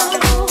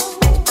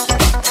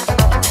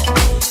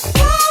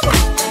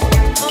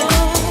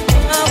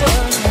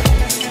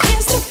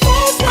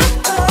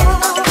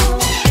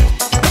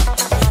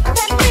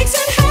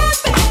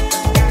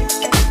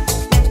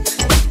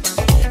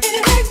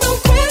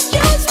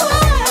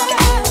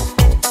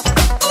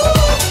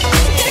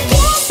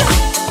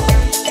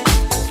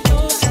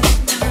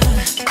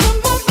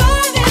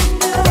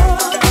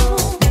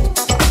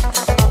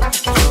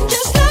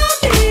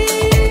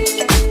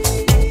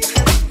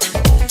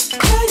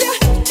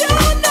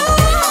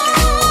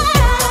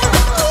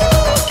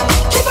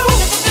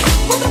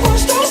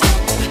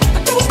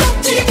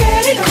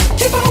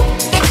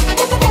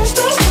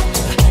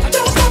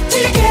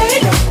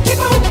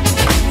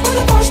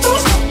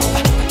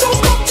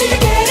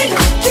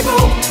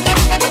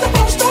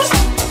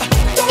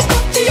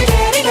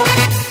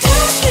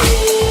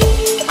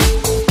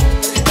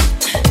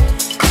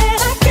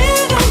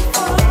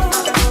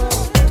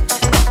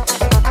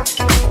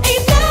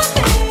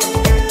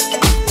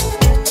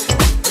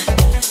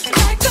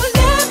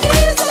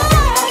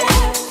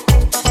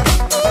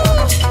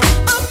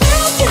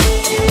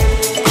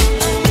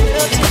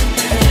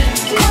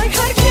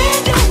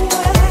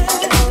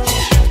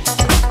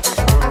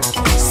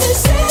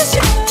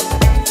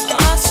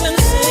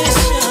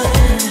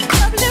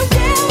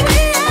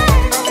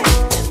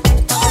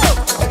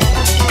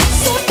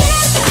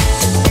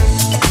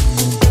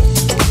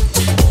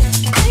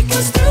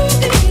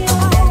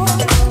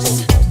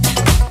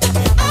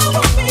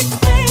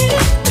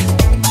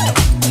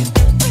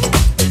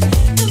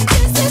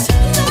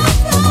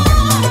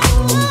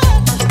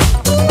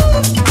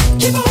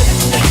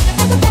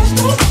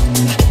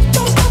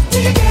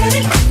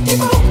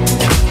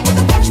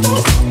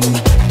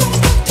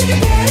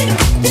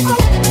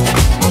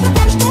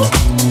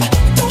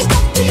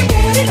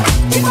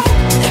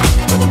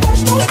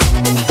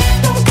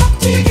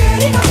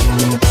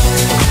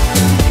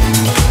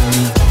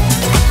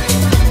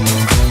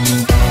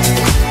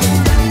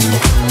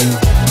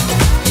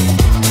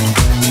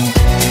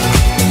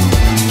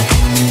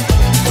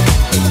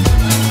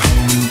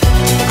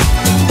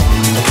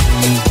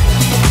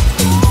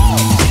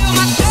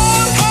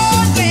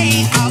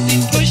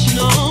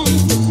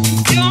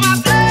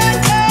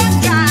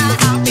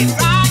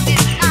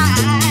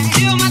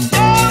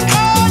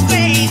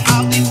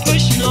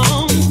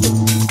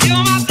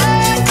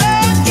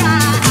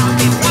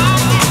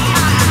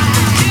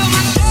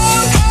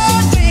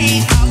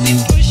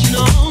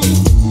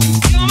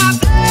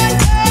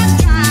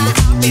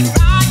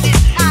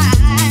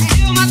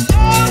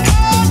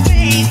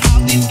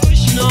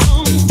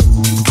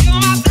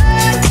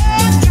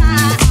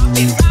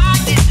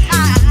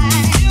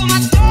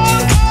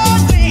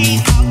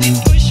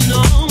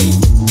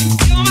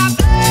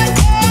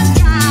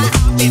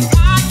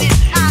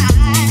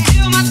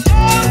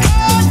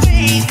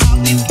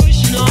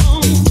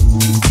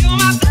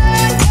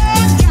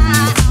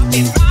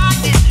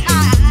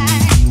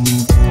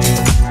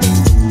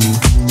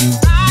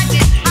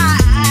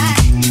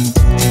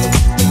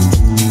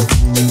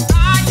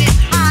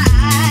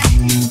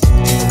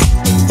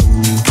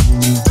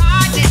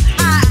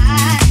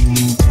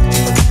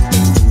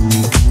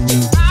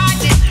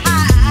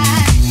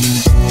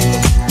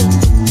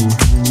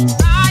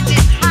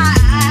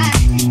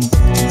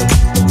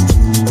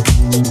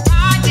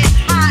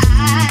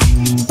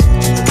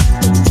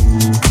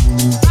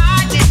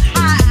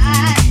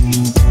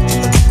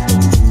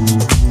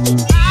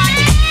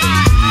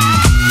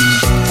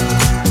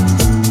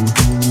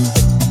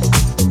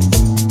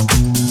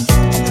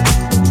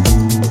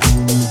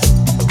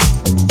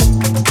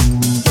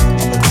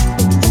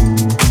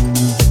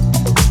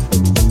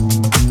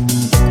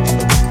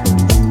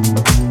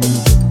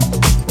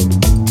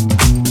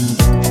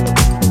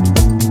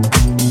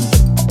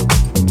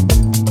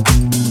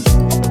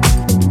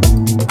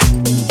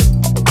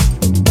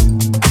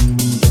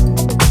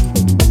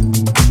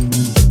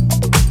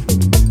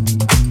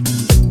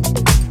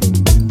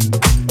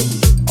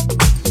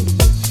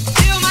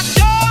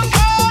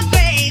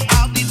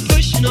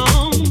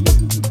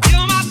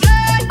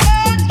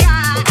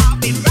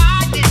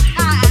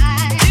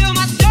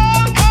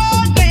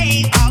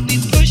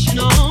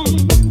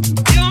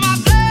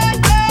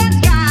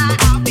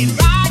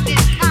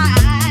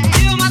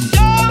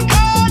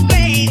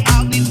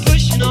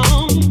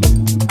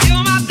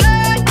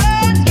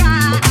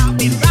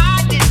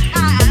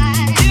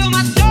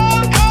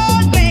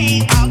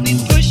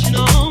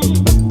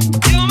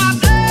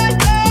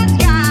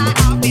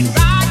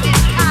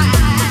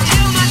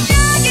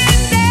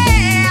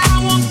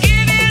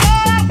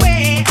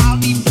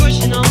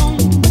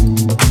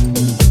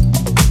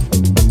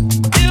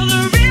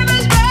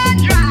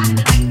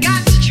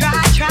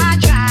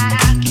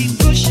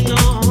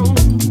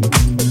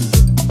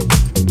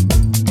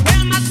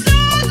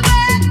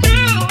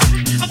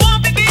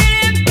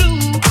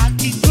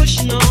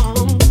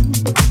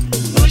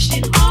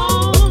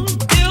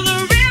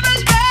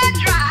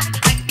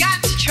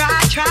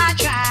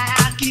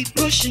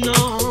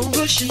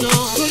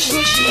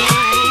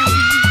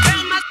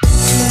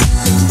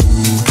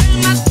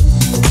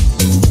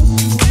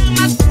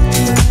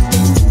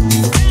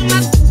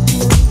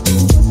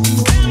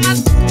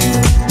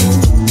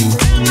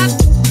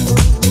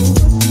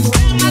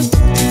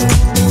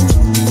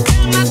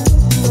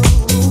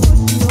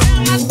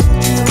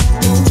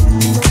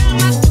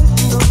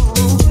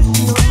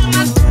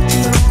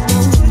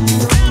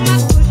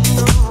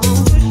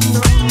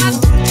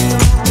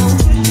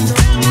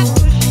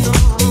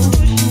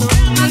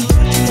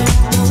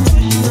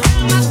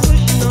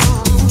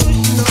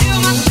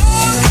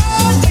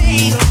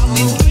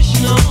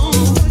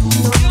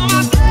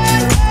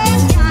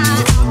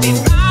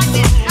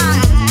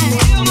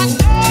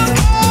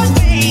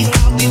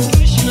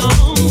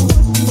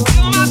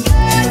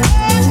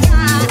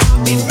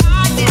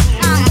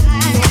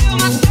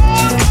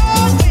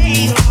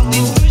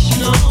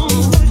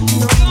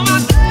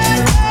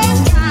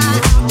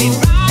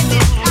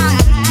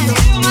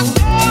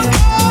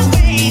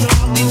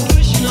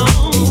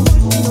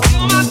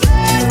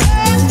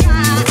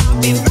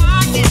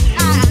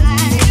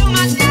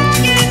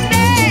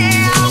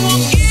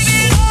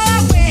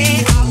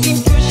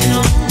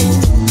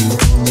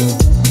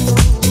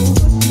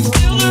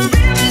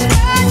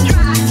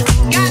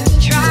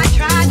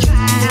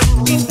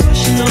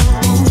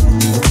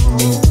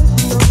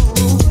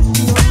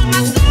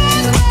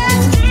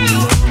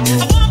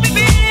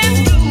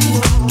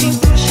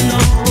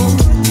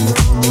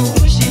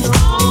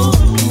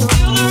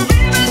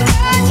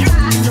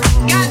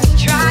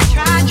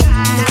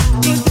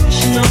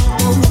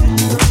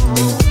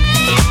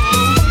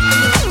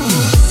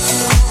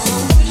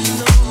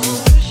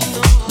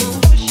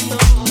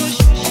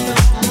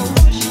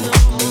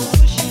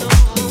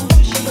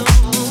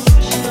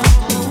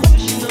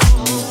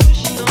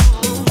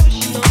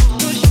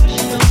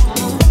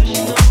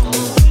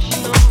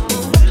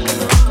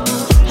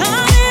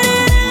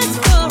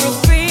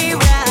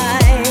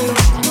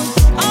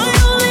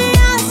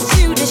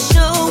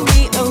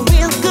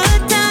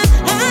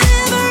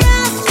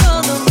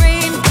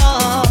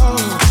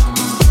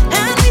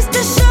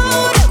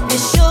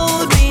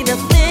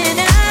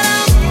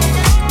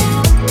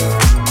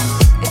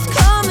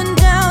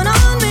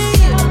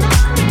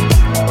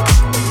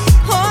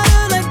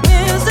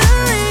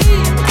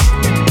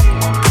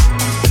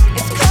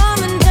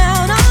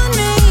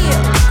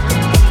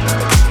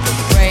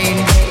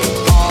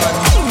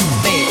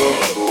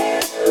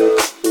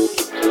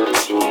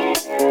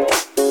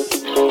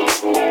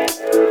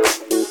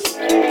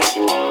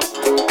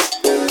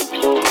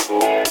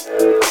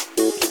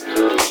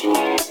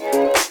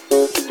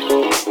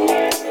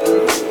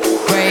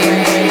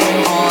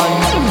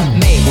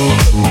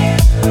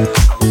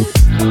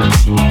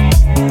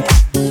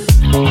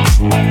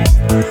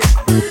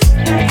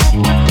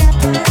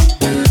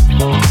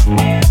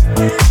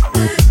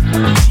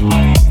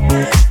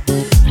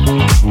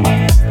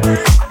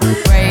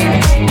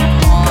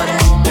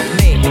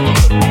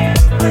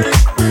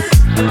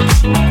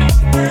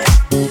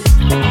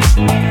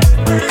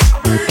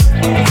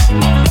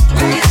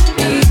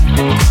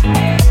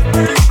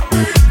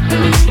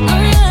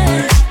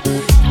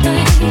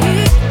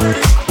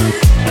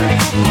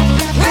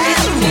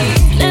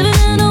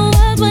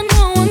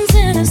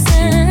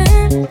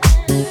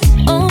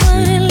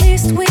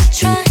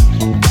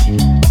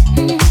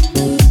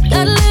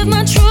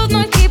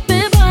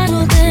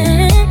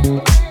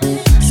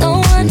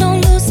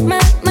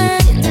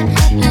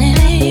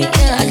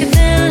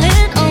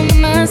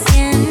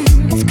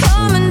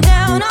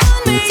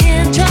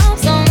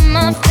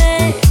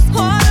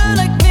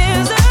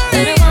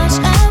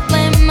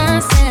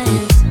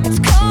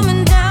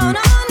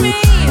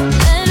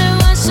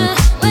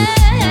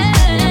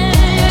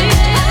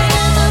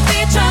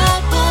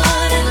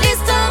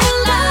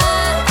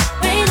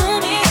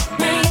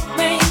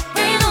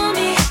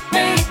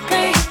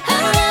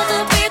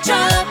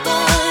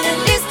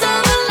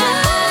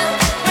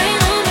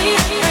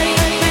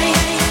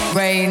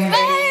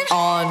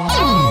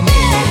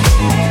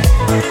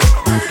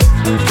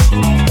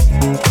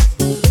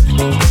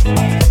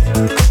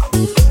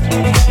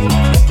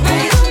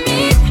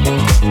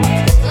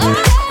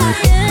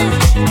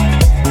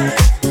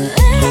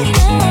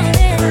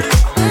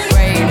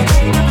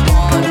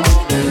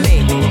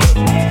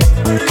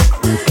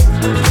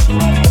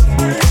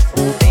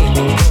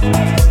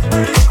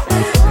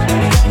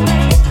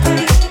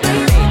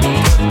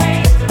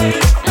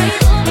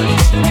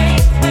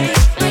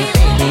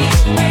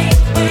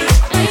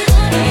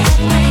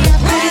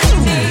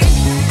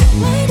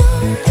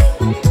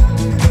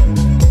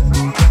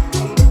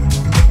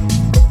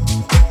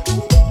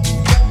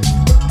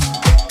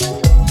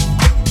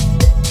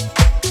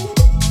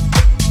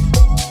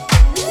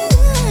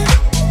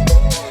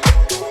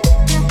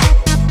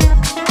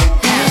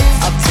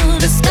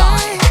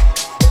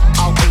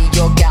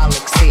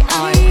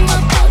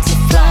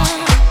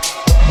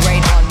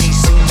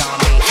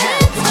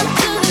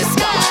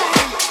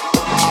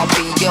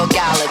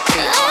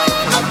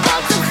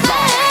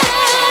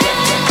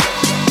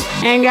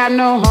 Ain't got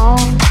no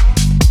home,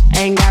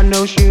 ain't got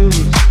no shoes,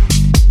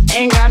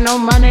 ain't got no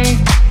money,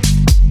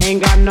 ain't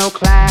got no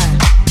class,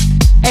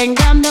 ain't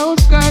got no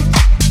skirts,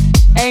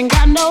 ain't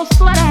got no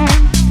sweater,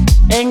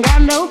 ain't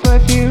got no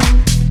perfume,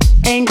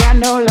 ain't got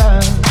no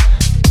love,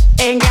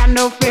 ain't got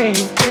no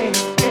faith.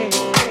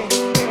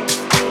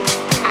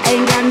 I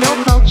ain't got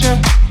no culture,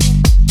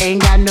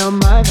 ain't got no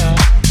mother,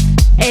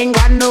 ain't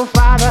got no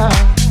father,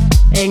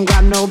 ain't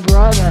got no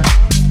brother,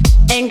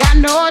 ain't got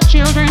no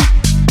children,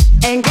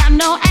 ain't got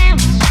no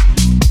aunts,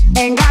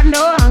 ain't got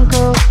no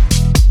uncle,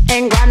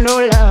 ain't got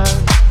no love,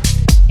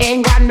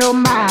 ain't got no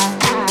mind.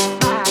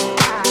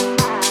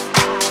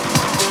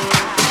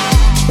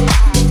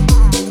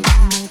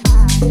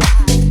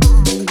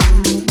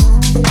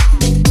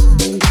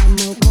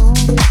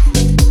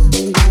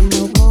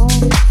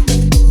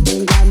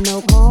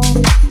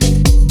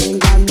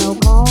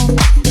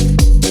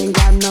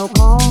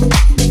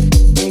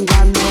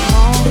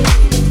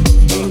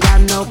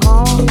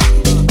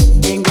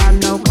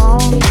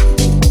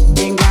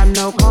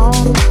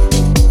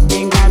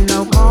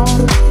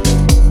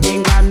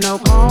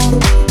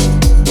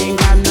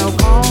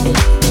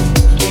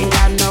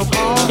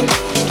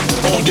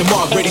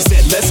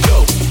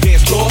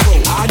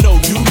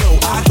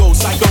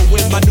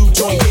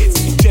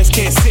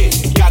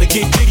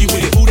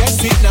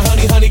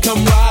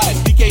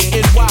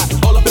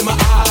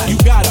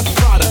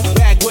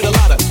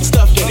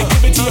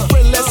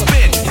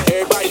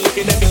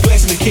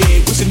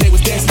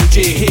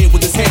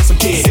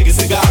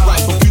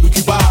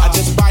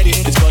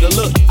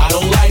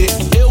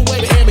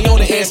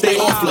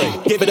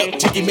 Give it up,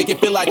 Jiggy, make it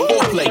feel like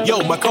foreplay.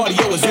 Yo, my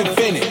cardio is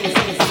infinite.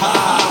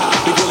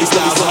 Ha! Big Willie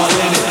style's all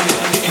in it.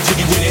 Getting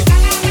jiggy with it.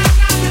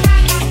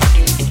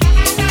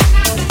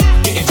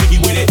 Getting jiggy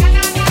with it.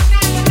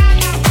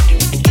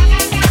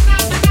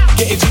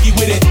 Getting jiggy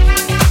with it.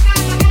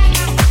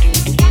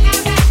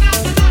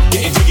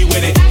 Getting jiggy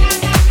with it.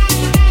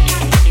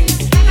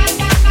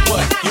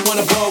 What? You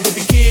wanna ball with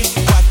the kid?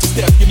 Watch your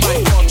step, you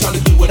might fall trying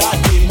to do what I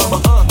did. Mama,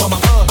 I'ma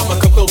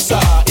come closer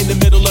in the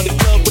middle of the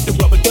club with the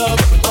rubber dub.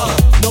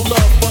 No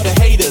love for the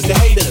haters.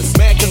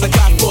 Mad cause I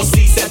got 4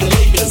 seats at the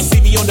Lakers.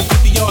 See me on the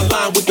 50-yard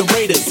line with the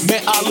Raiders.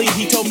 Met Ali,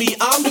 he told me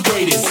I'm the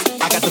greatest.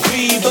 I got the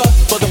fever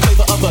for the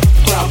flavor of a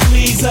crowd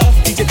pleaser.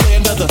 DJ play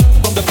another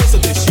from the face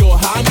of this, your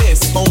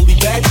highness. Only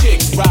bad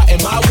chicks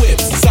riding my whip.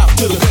 South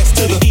to the west,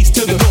 to the east,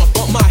 to the north.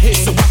 Bump my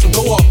hits so watch them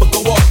go off.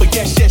 But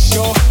yes,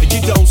 sure,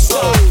 you don't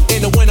slow.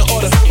 In the winter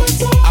order,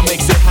 I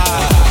makes it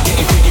high.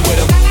 Getting jiggy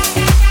with 'em.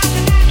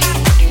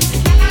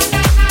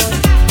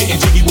 Getting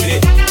jiggy with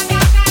it.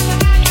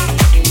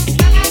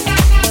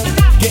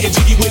 Getting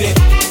jiggy with it.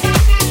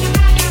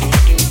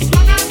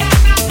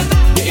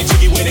 Getting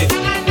jiggy with it.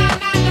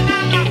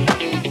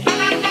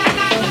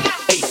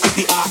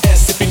 850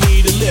 IS if you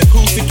need a lift.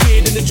 Who's the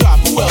kid in the drop?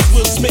 Who else?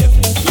 Will Smith.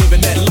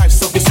 Living that life,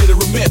 so consider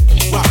a myth.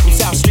 Rock from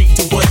South Street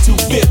to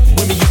 125th.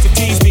 Women used to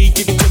tease me,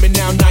 give it to me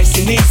now nice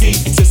and easy.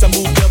 Since I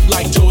moved up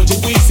like George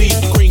and Weezy,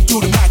 cream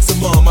through the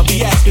maximum. I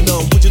be asking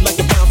them, would you like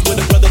to bounce with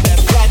a brother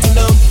that's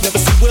platinum? Never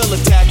see Will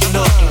attacking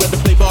them. Rather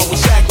play ball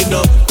with Shaq and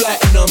them,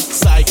 platinum,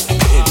 psych.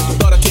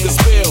 Thought I took a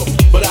spill,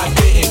 but I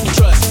didn't.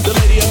 Trust the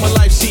lady of my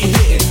life, she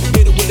hitting.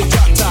 Hit it with a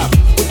drop top,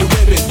 with the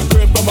ribbon.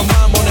 Crib from my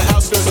mom on the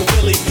outskirts of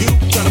Philly. You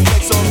tryna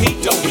flex on me?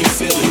 Don't be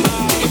silly.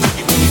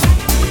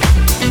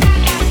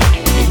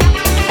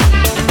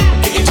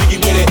 Getting jiggy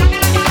with it.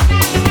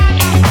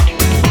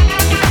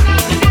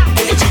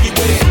 Getting jiggy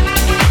with it.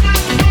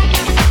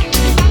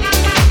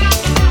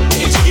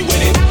 Getting jiggy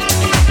with it.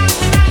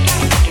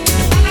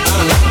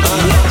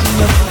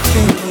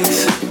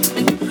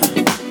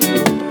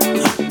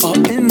 All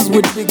ends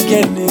with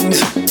beginnings.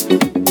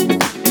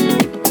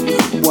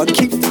 What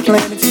keeps the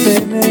planet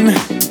spinning?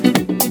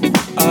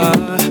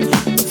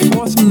 The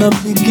force from the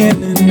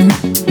beginning.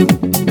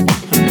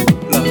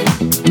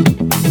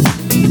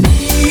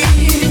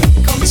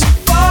 We've come too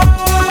far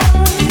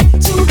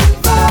to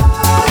give up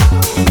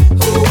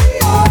who we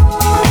are.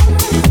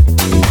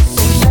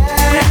 So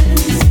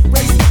let's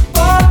raise the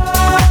bar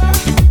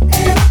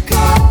and our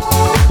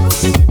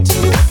cause to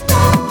the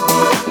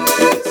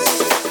stars.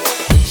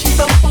 She's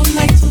up all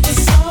night to the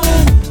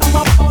sun. I'm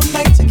up all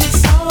night to get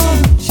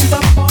some. She's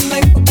up all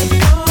night for the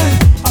fun.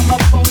 I'm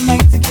up all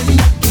night to get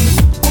lucky.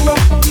 We're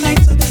up all night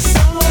to the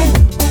sun.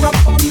 We're up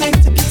all night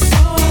to get some.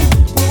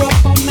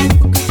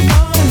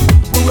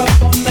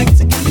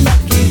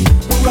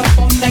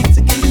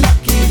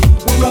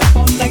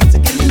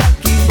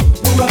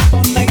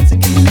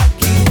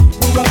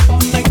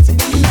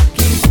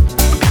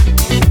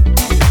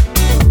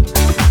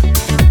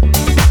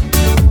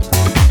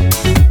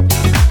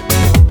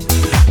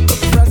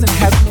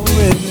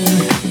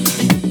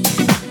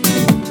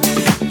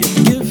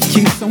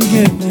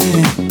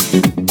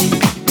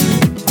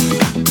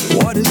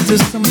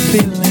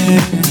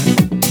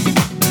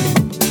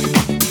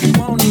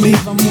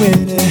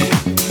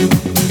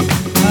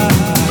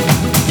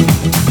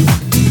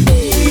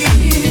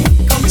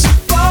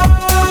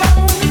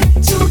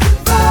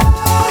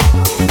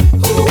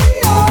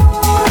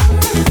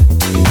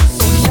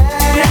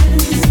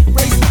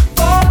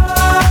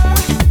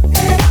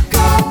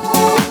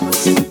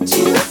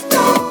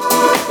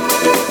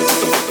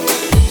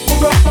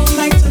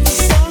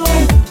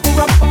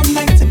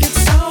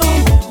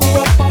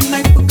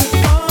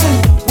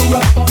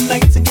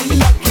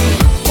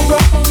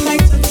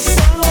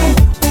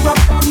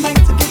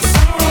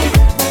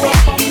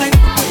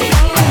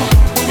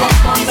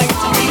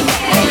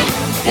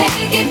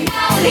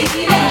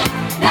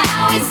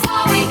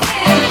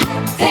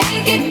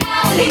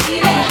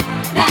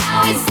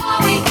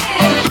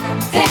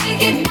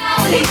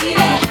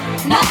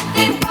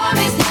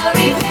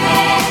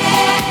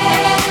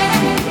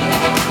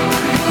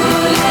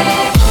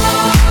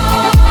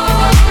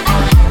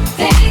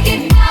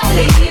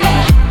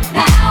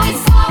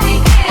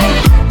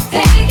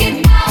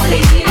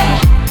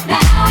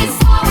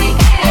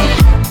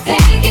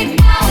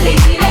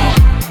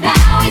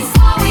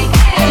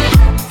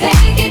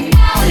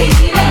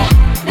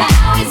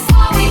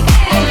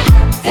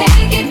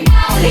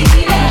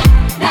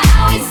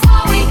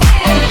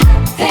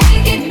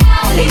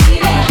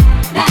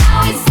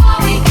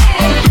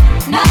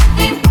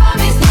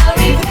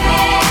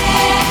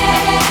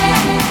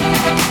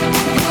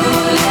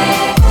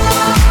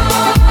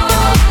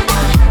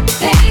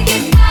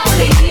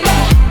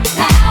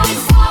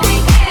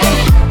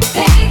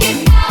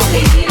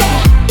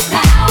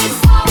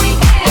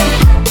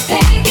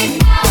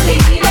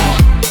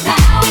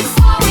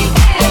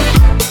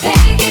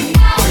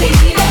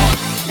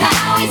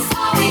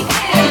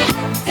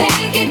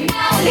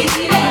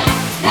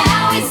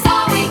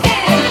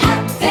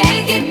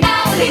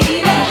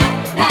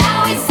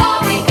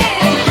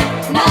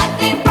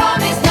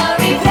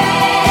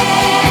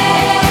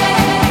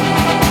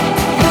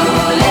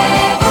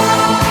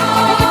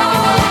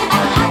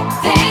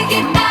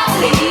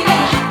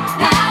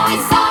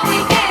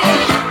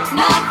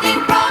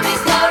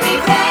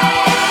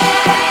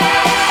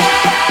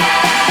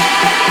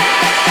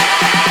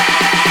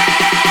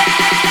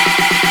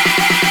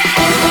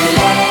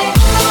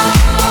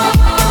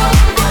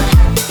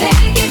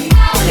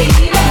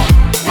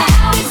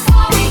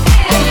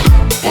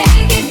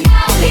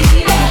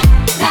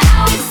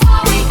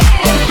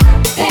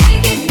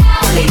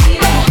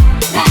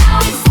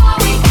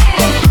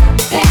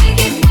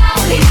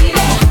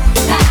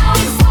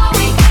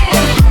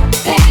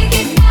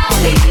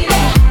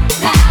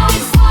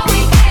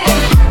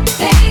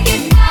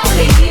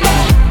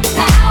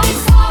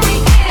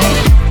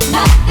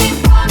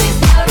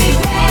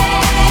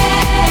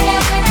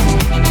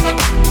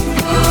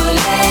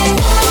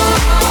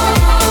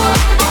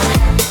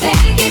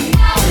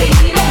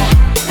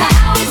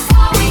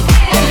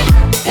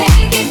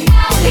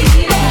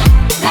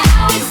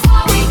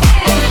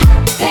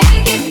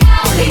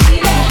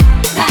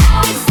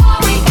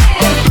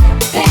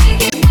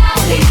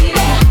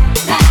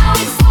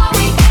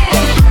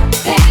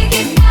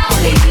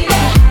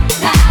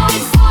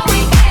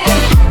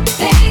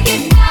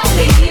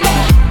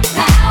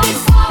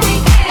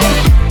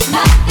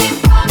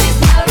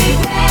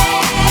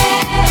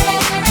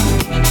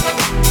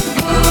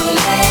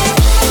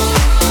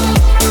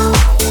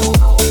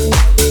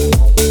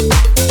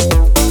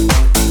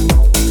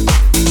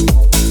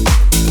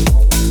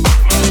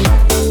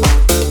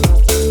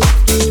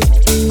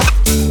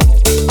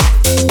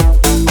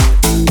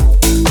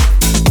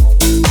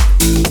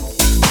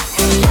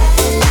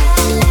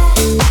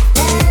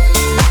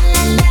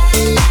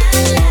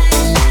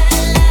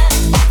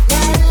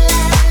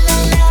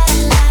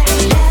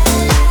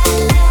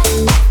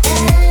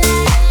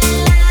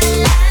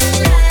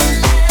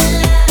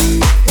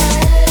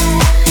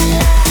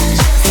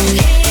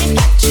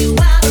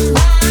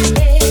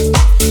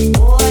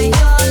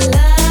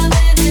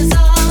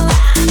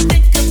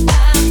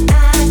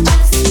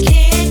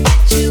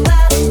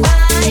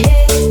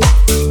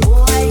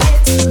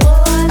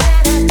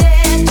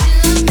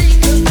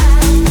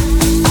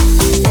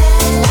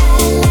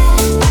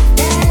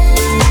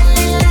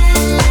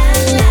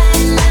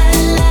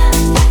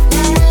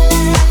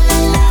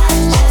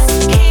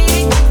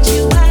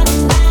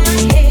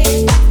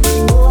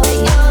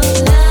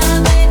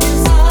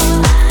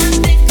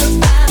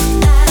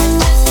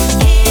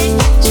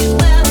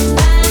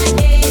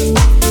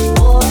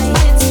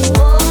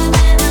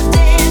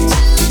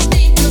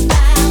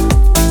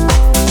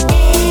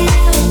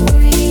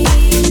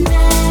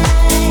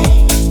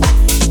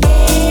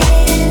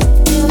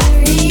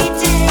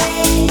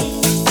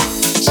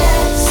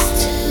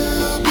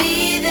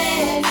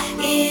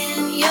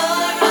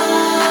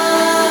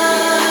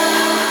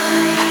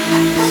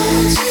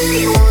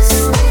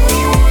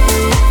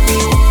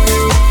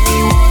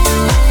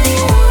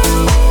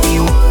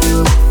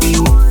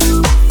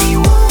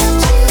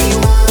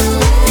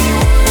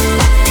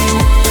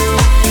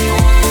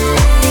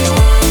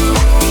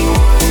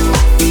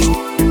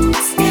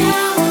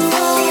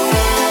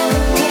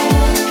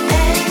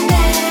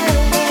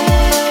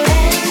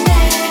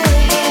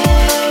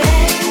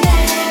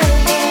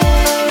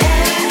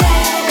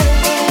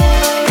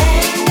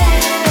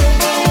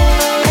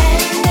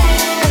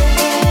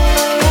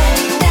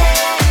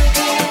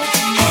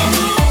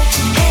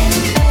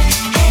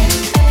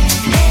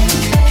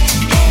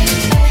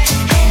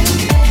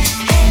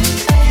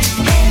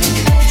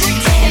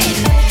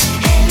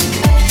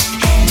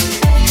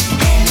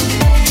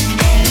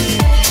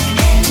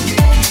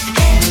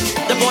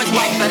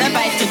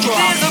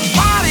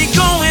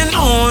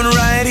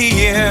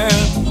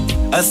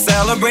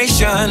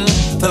 celebration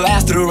to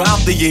last throughout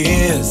the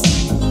years.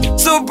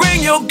 So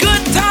bring your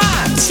good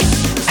times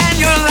and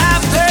your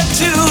laughter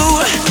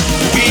too.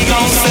 We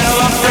gon'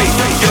 celebrate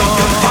your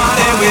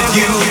party with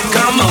you.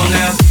 Come on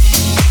now.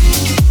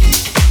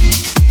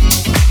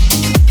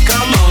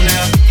 Come on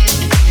now.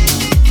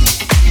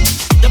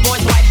 The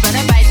boys wait for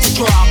the bass to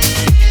drop.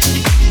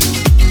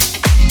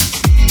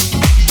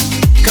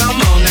 Come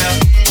on now.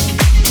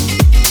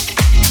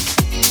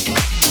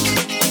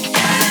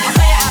 I'll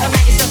tell you how to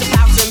make yourself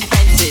 1,000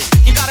 fences.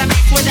 You gotta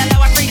mix with the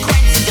lower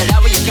frequencies. The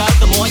lower you go,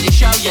 the more you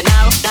show you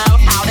know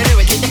how to do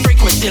it. Keep the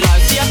frequency low.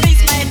 See a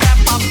beat's made up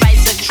of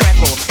bass and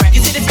treble.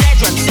 You see the snare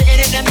drum sitting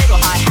in the middle,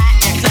 hi-hat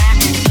and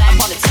clap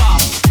on the top.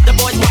 The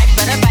boys wait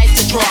for the bass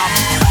to drop.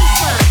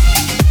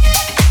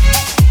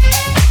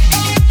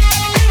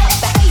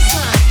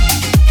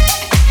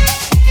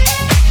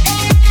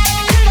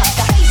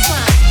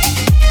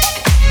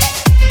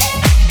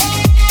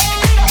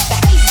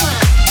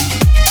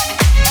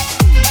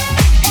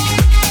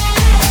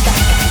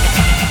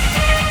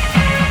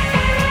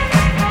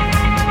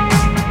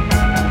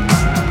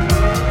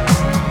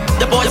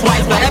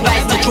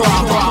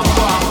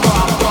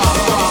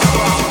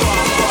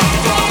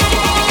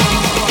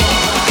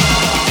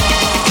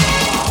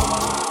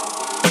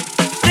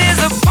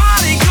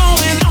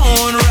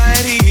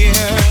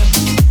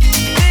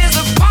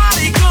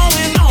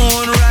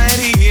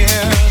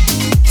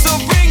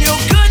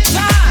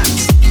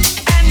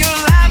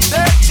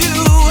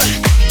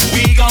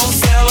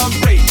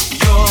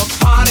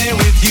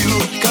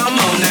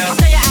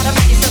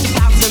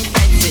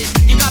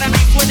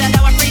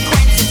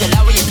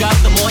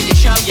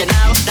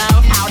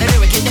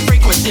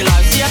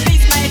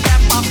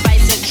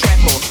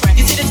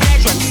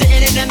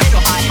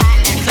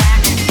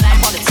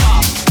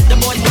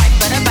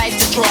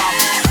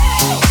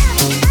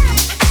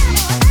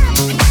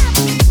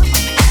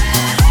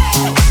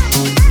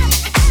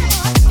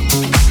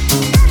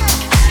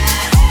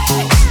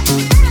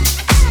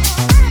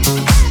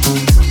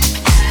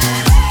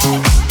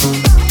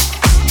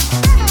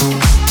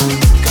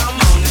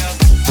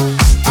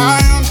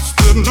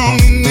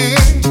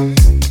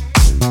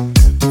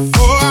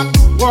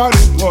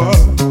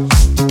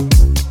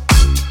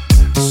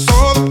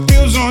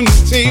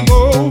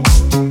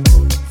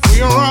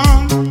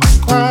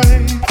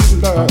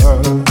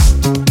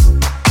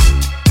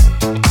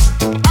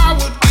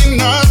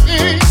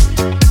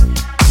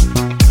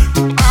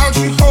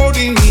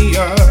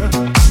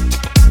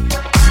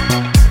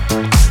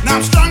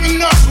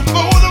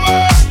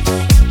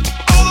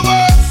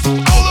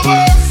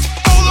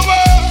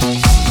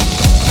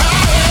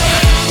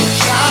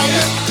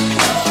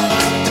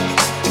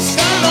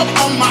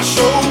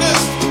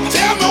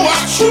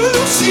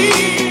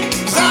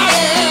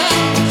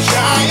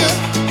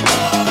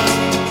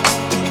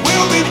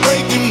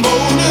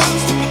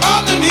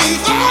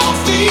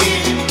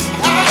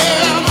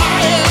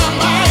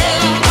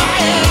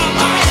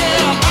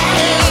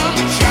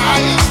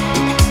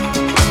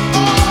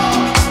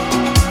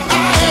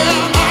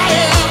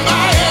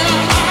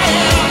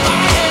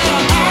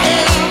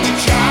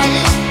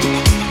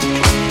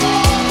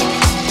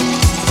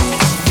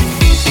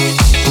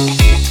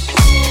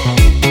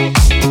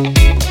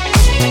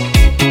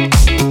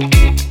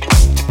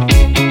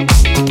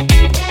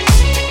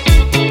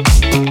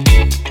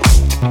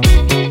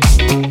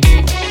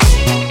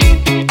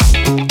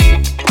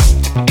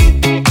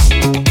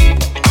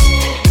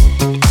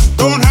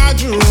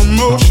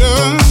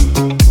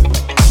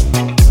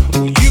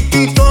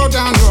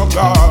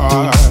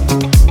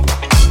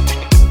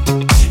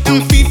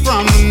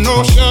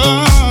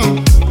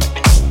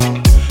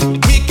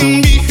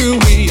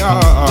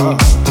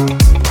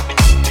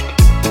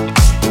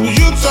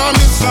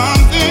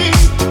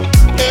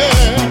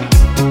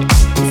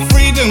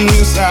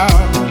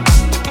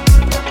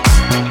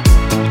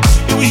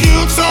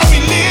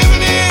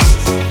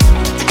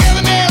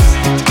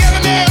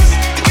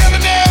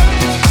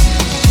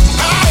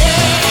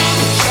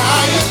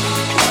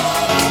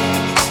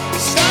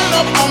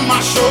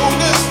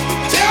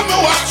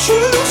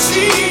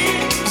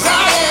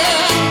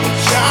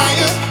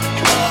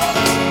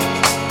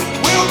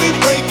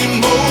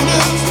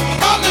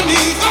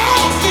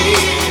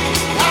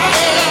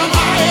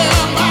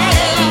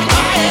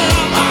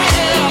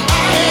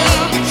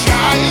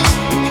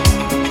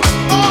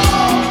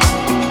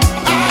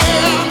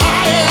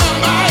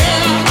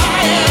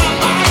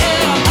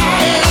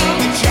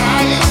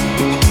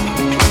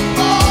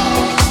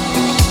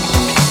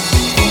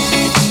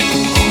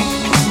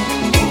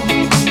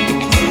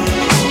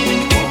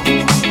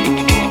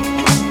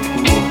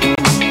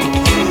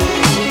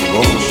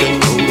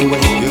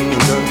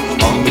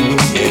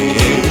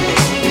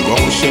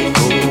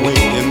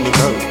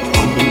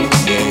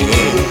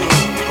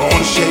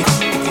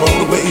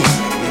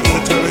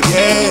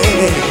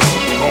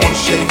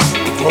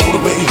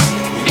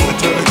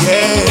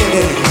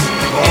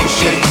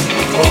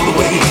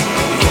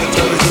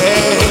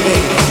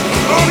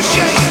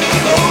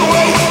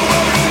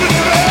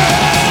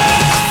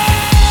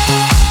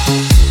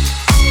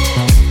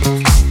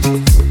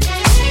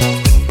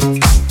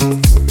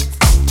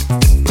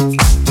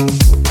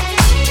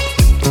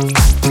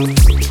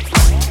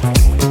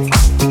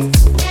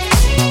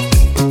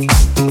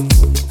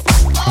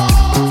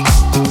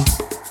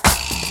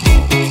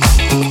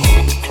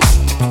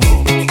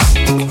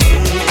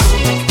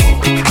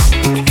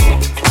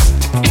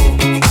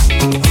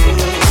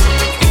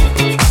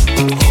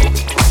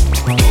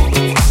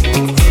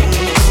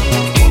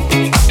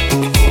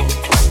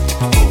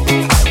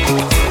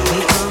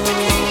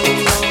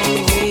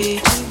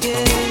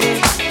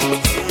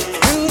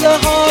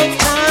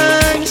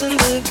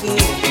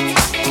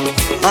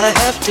 I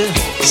have to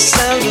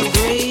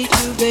celebrate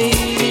you,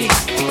 baby.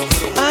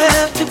 I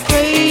have to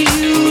praise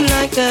you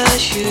like I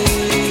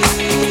should.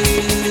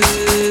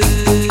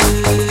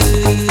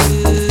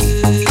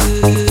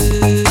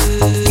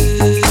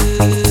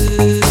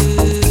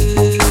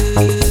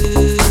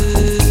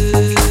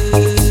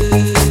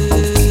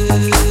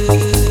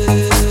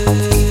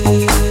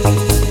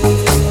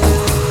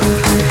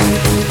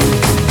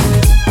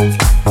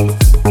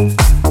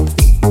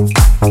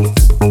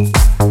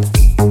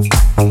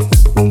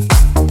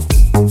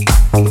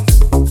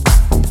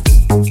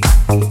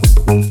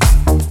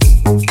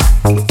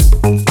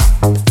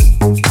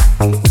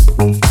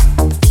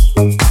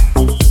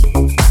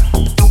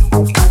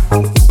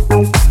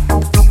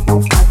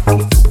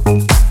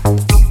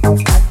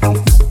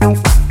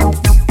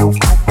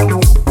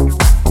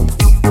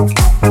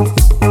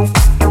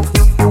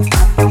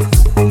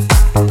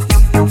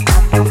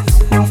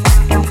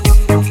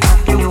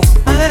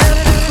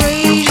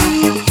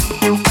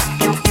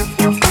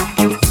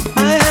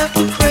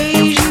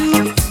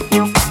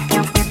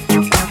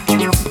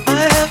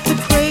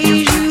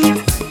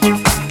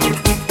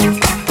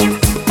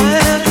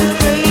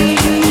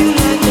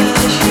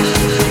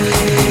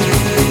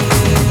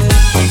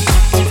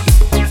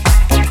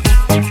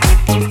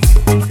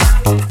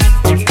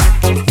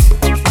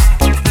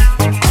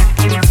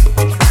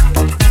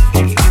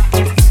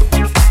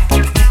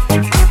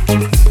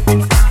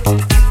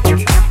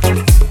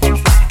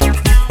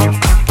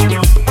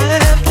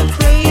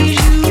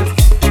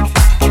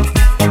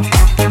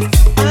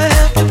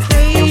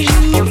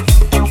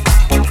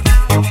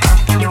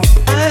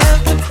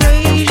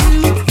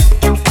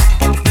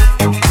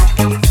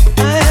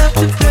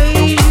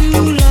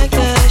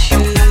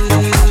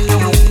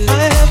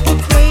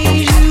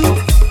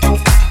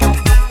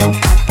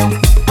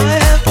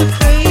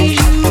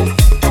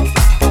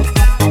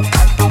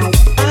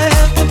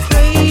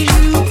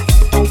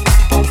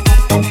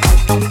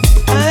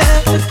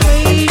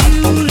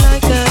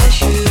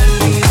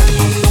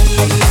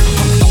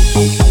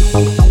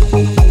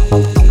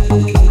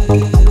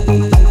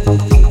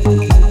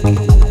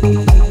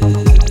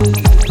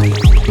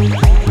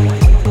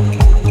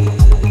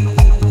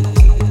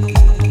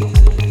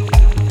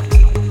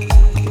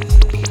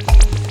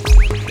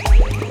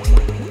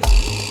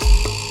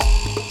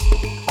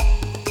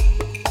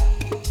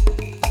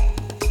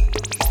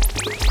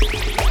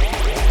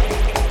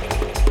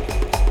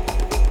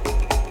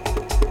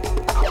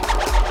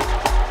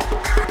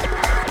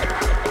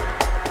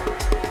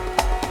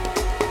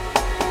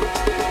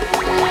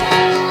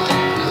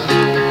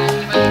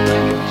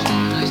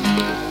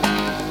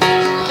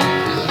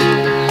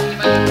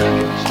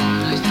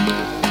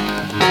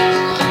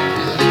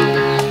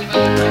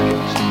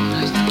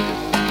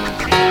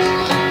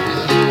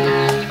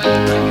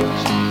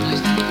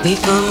 We've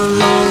come a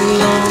long,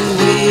 long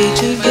way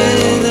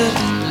together,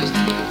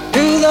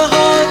 through the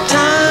hard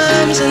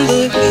times and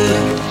the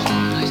good.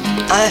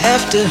 I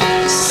have to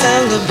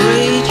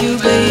celebrate you,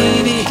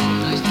 baby.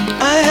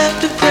 I have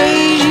to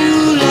praise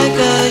you like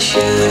I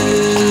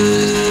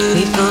should.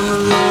 We've come a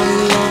long,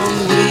 long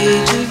way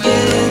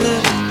together,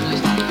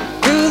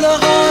 through the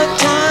hard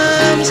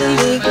times and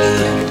the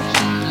good.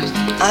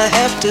 I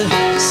have to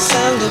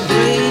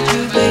celebrate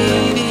you,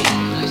 baby.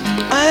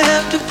 I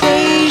have to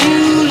praise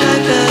you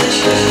like I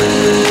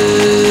should.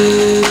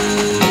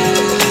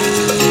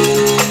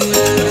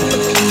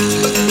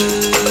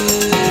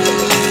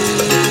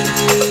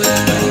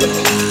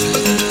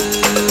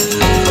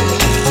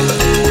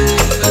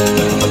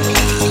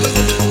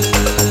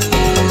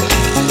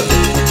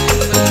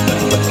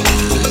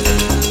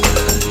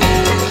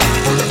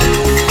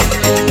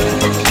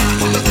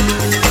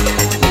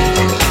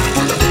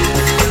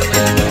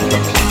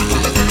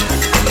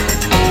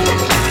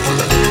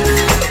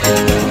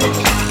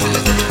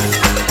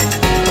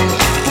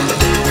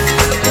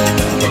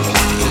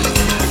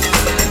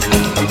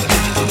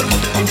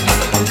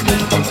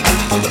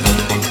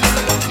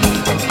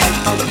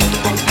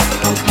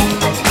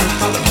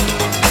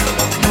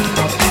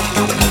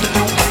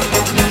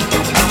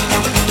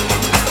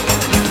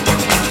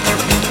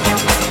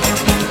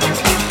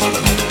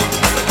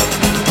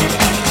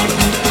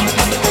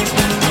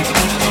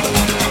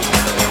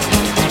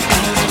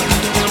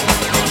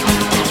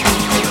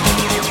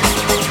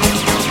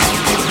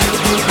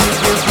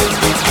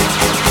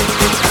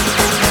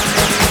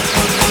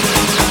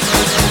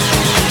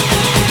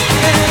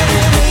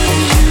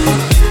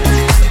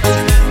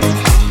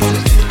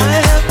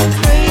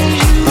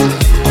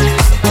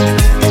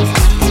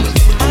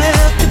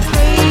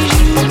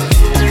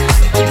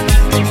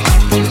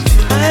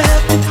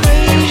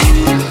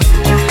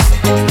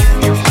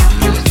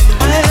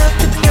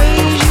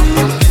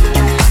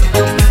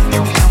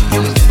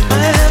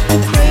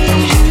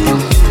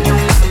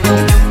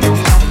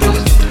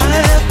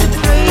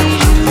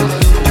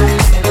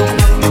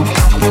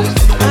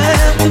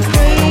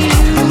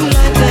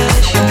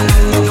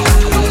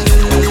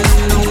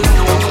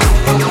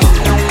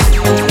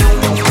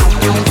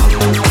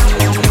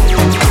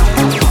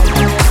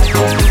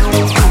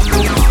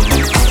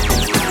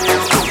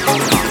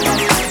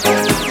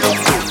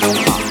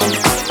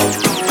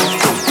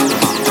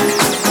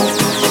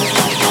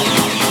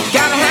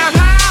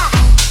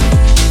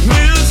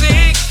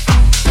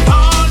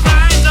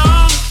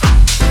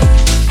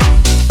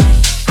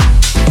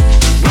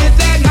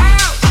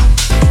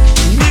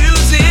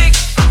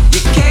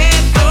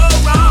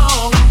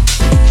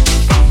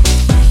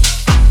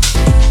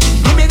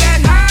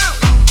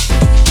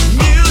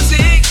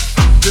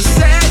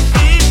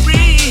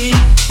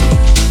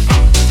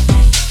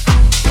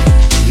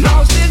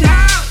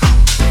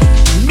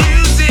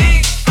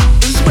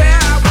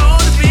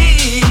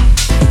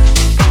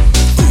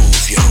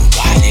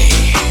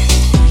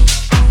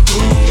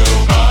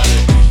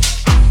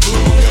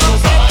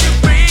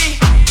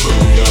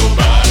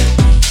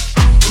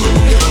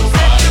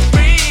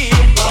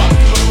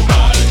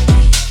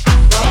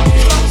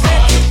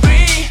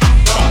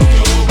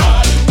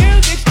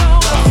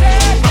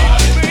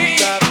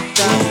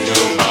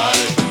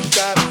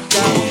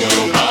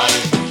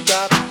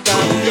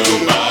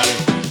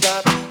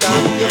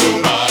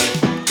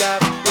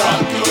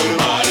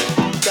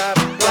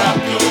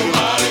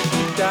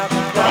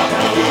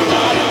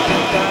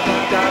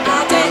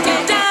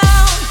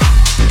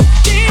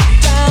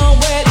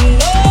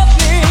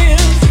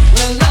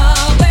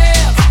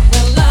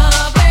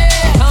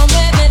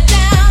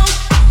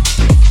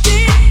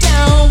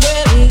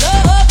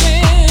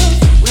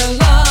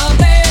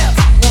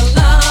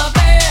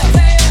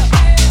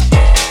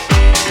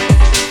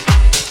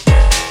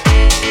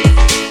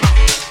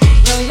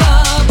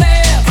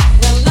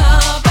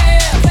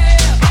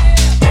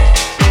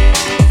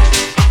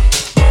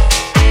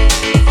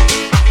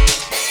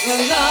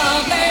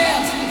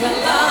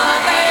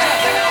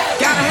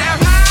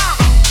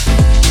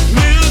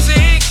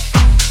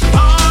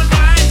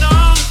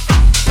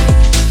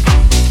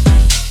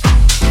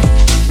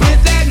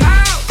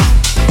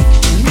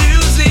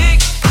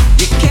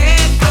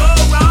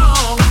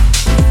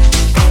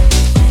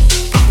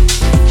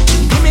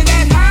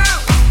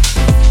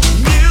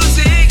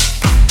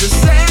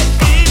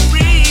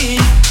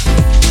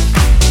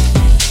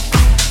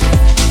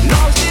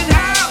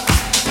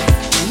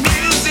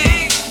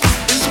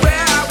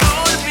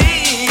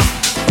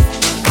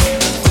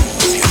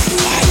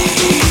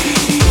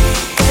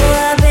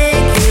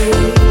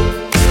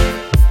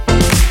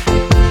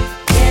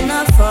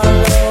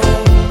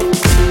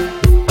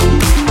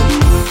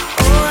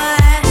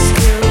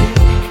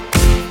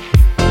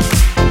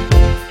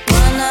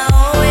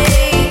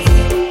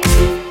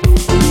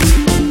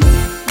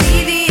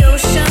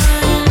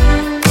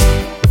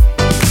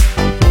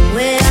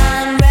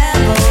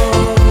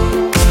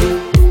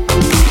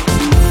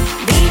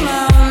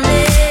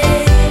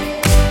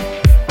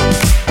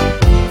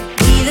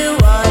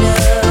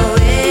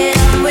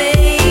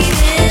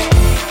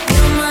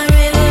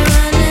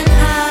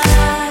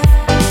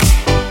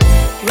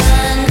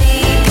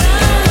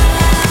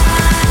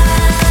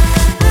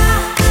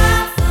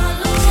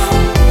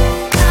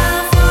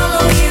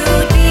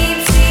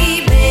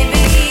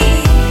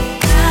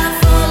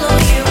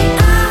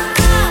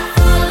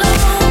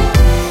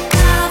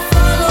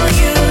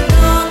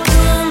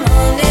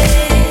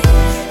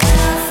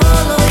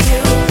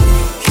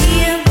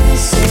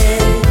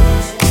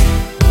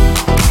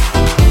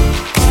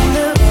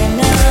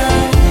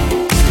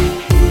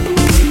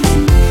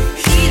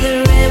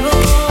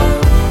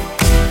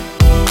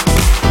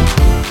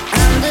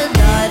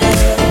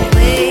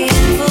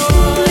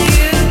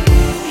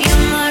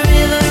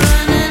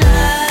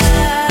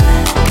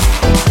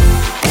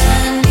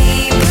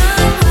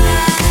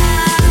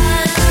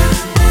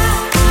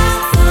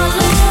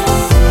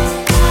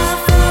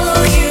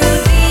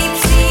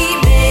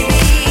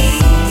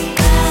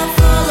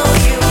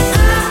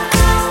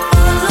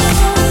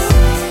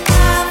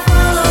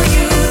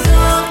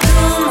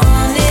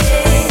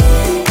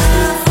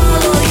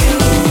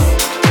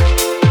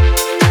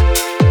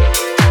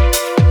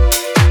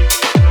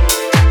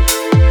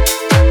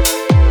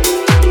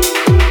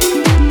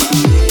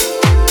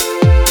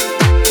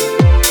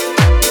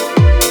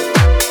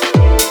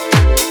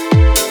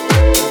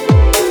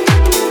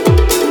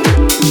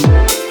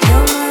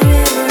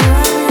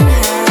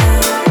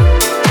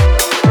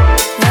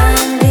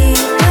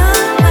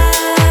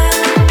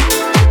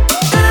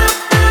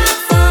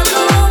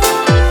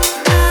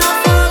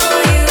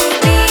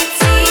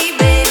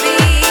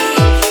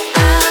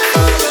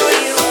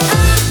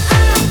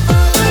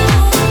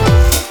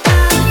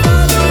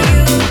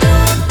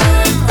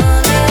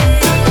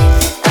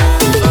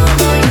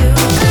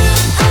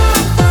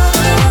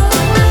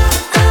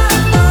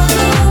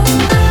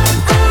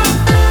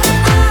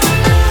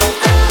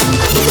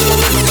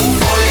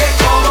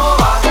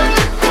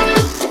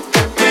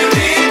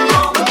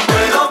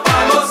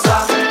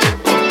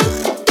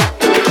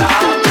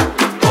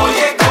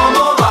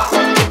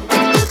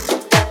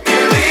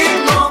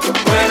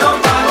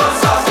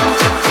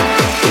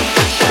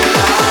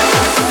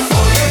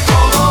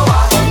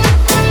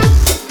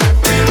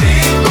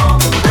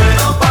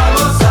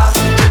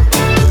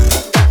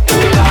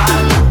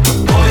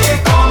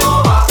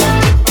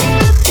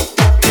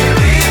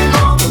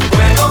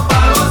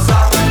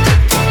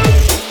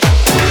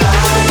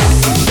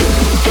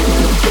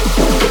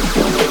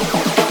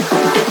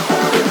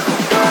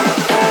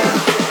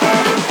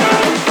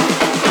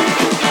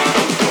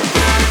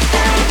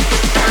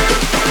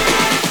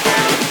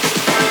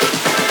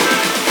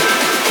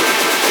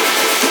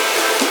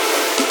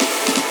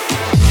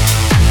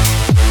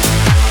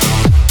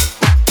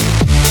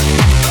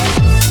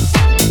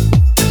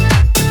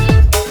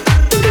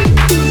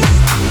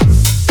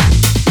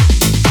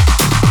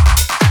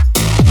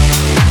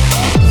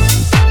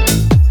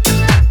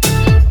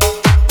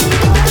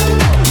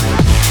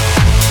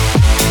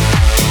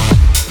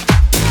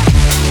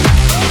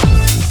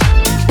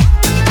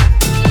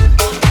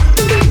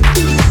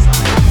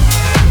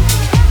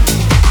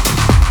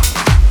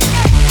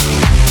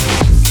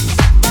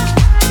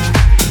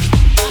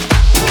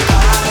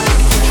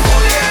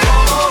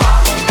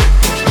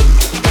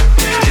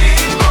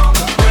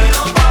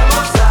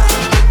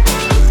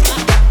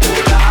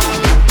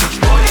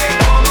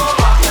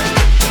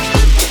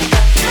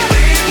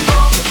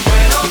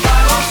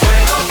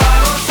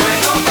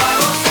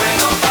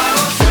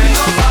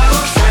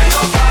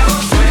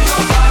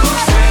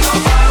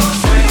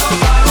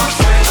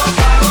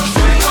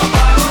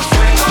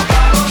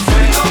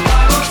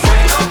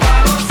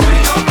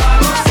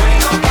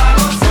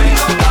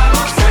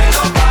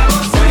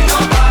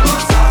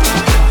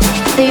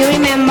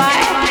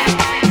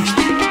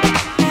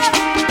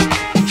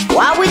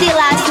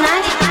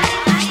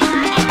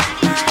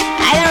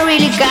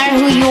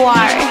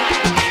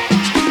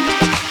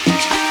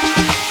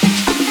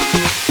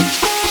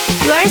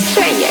 are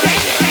strangers.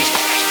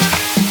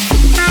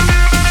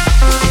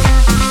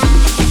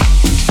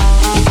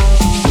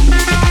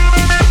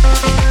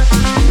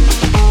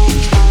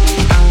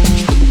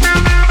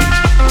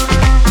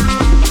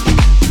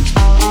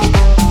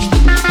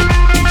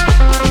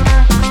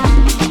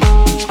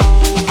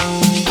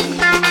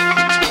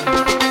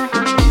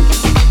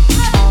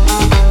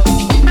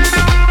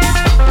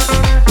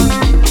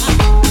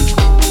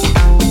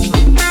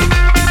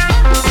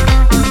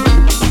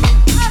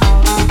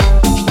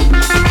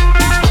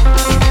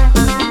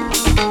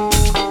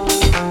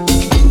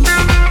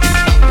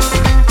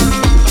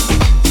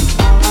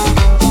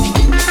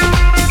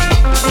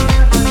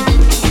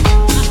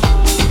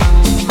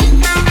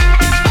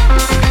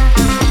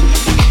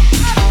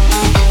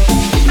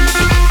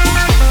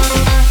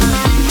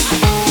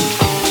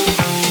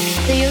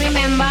 Do you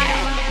remember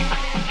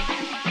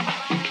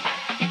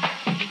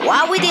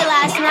what we did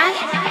last night?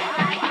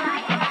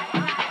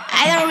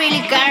 I don't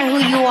really care who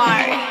you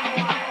are.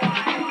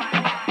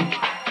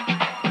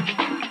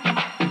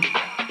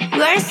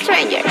 You are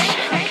strangers.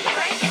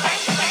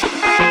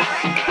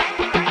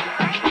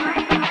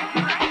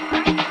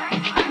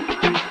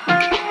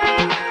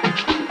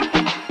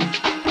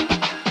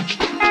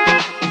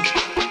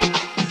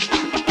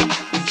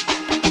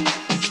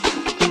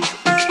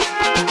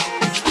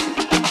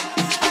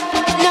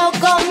 No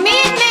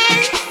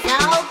commitments,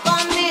 no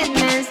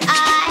commitments.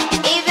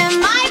 Even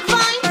my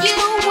phone you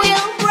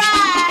will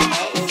cry.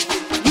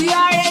 We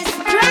are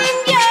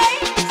strangers.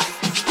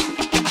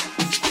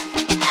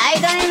 I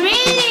don't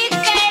really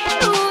care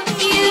who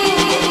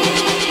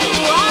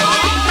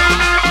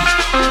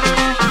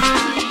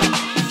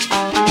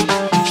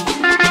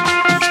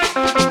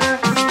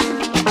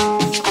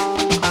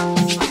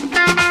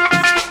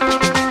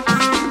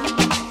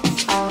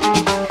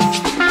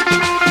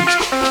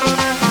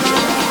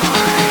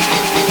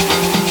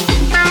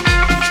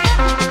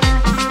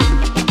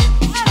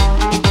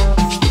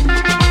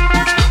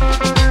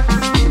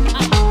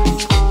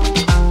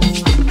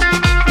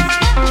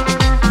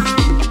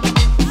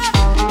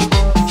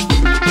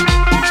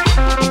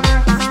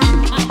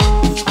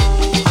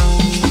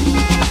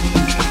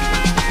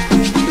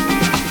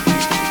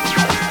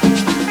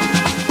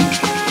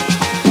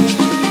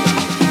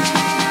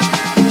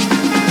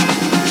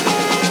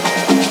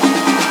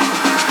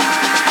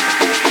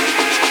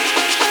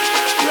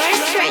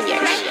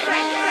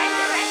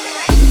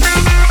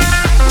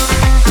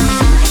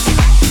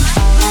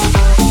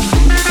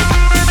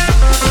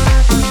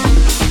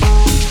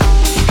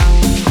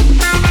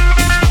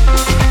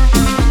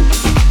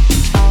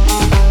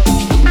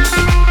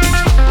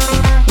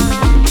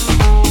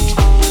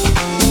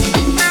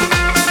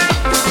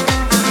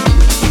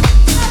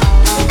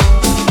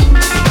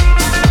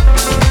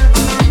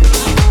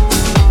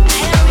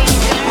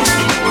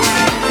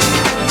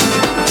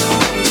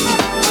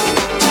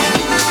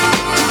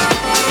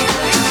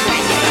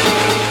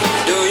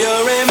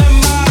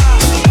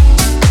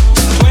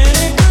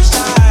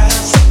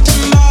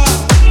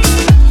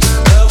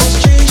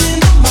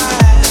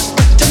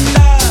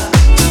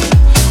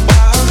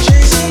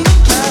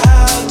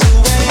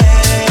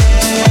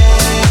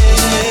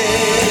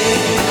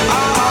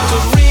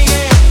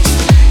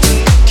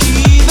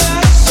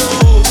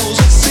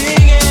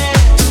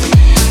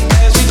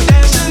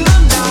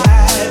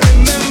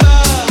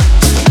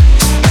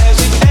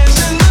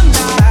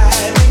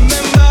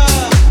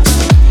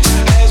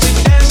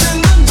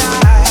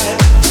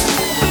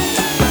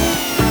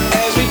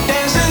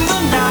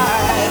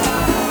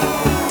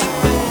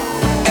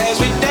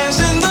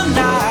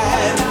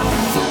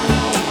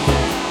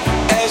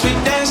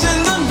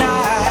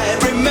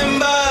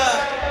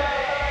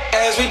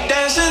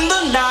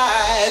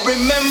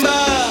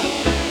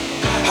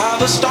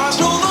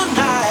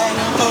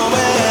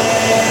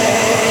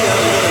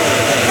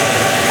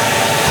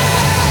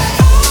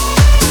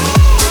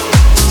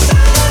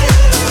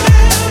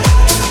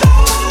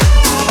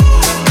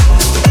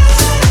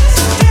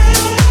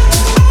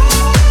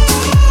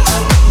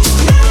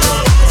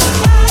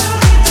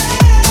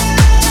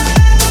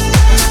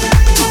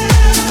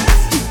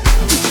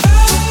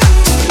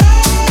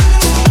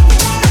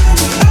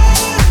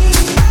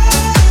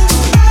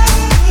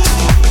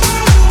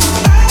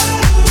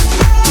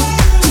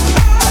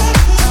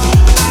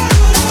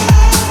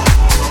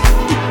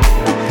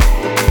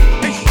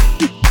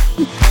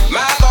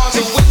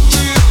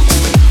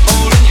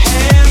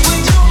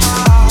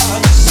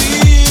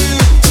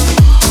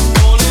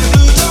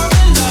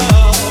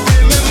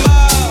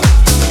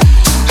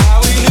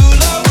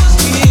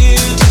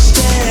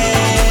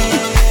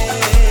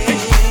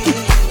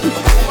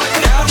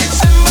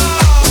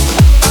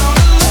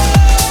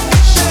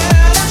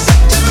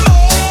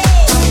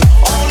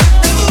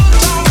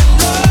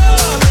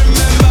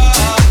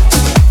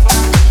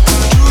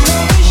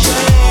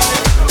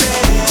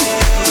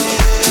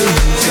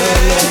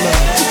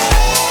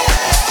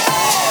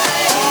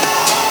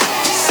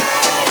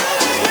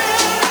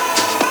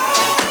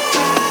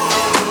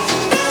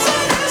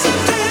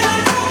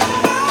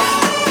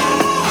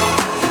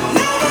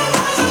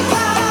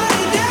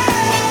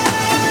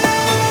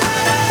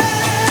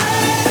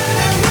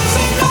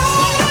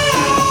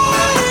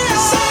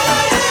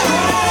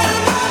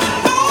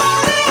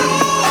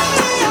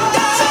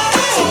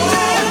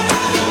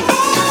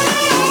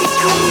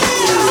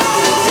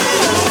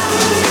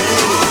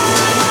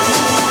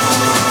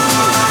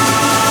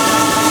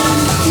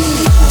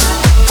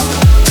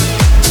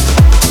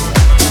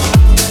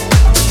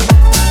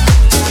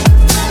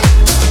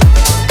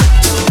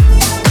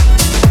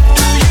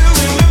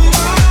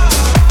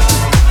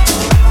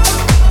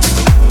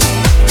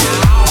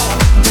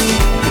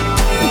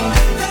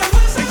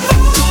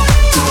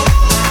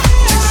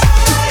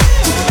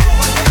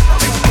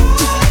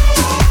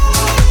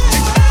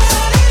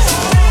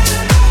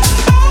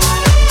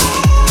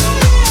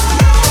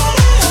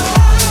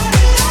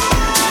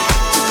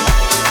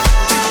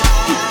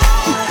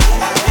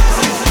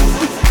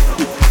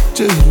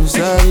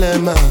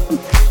Jerusalema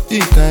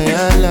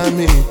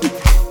ikayalami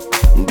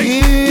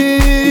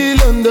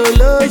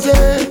ngilondoloze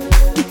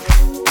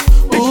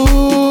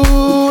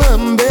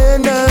uhambe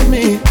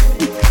nami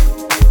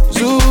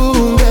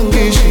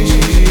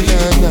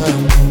zungangishilana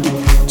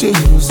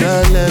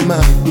Jerusalema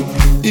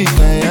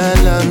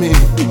ikayalami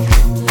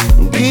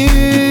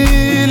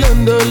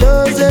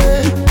ngilondoloze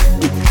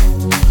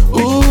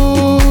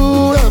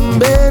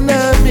uhambe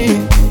nami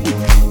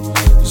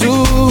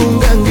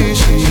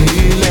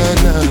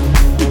zungangishilana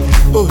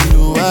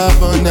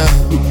Oluwabona,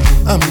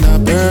 I'm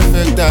not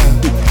perfect, I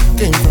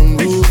came from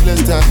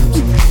ruthless times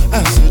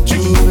as a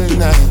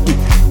juvenile.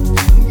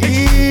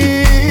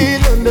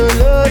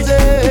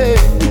 Ilondoloze,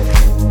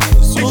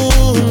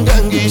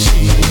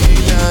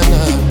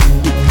 zungangishilana.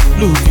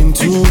 Look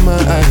into my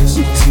eyes,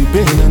 see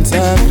pain and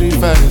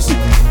sacrifice.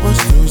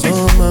 What's goes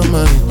on my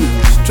mind,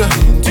 just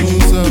trying to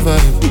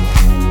survive.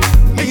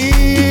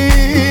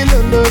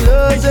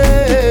 Ilondoloze,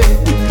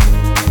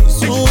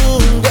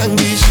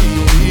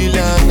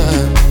 zungangishilana.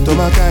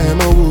 Tomaka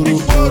ema wuru,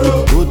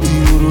 oti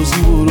wuru si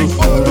wuru.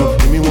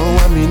 Emi won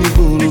wa mi ni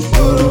goro,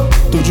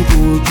 toju ko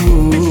oju o.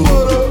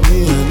 Ni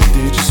ani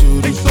teji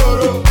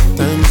soro,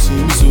 time si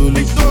mi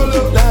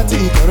solo. Lati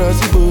koro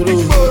si boro,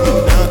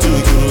 now to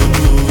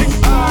ikorodu.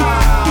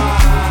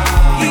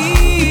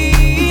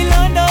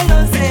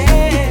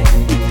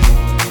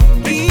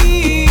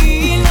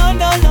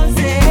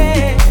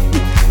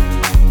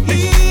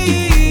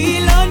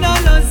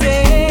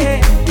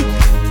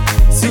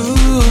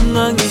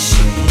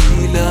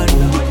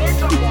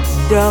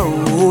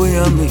 Dawo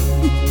yami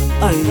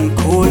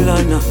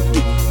ayikholana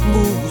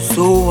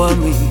buso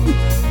wami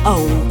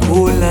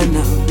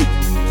awukholana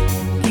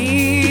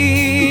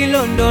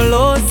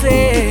ilondoloze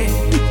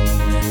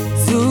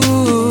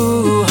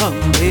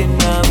zuhambe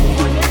nami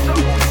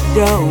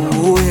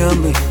dawo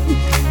yami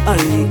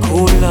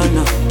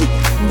ayikholana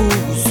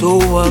buso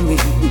wami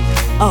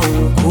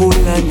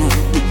awukholana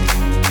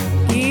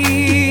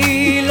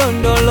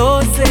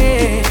ilondoloze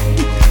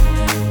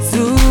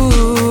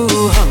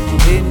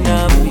zuhambe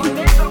nami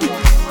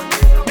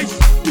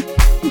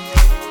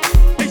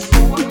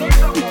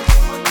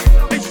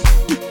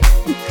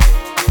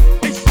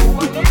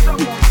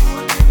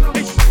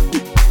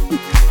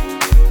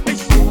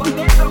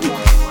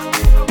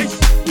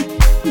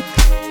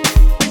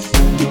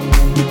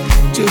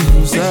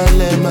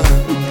Jerusalema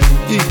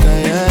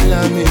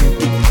ikayalami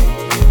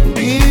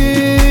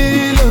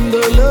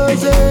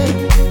ngilondoloze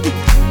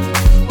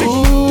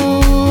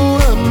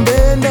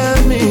uhambe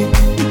nami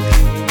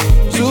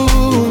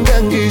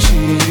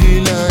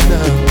zungangishilana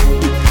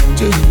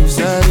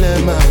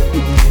Jerusalema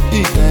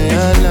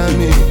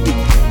ikayalami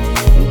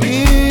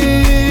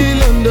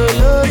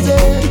ngilondoloze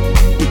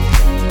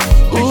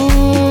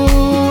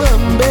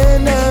uhambe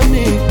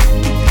nami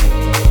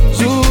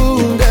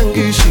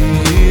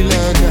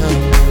zungangishilana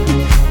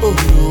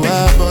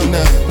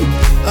Oluwabona,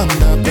 I'm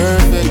not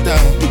perfect, I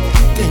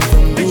came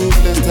from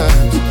ruthless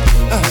times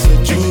as a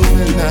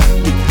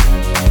juvenile.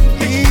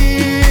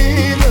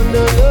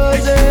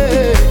 Ilondoloze,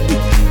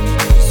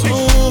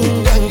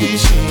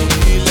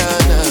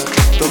 zungangishilana.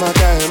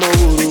 Tomaka ema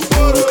wuru,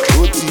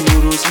 oti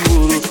wuru si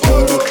wuru.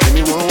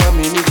 Emi won wa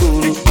mi ni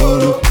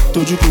goro,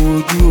 toju ko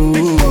oju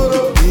o.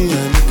 Ni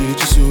ani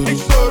teji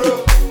soro,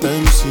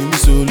 time si mi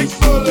solo.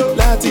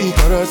 Lati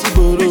koro si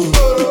boro,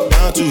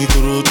 now to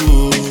ikorodu o.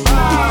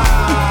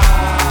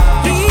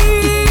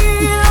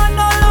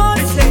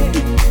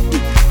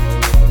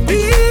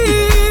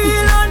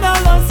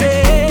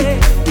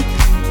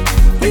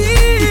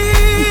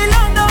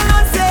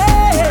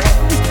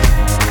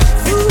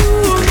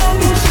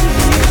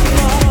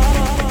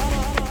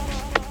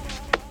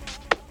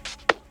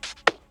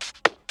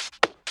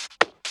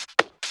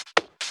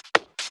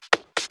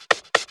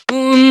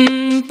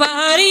 Un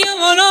pajarillo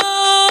voló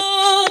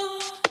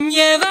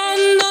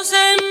llevándose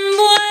en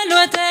vuelo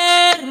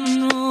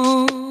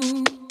eterno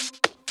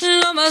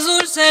lo más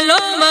dulce, lo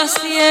más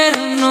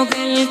tierno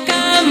que el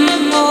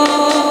campo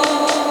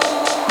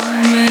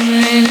me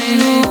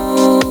regaló.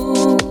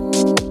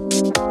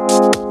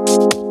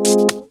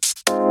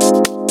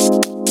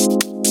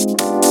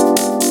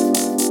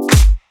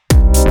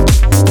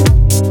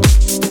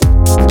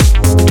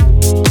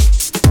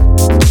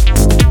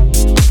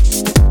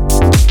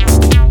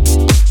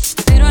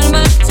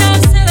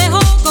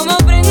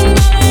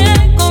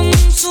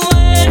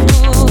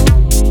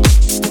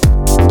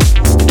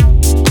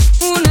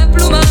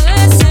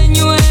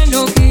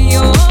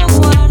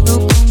 Guardo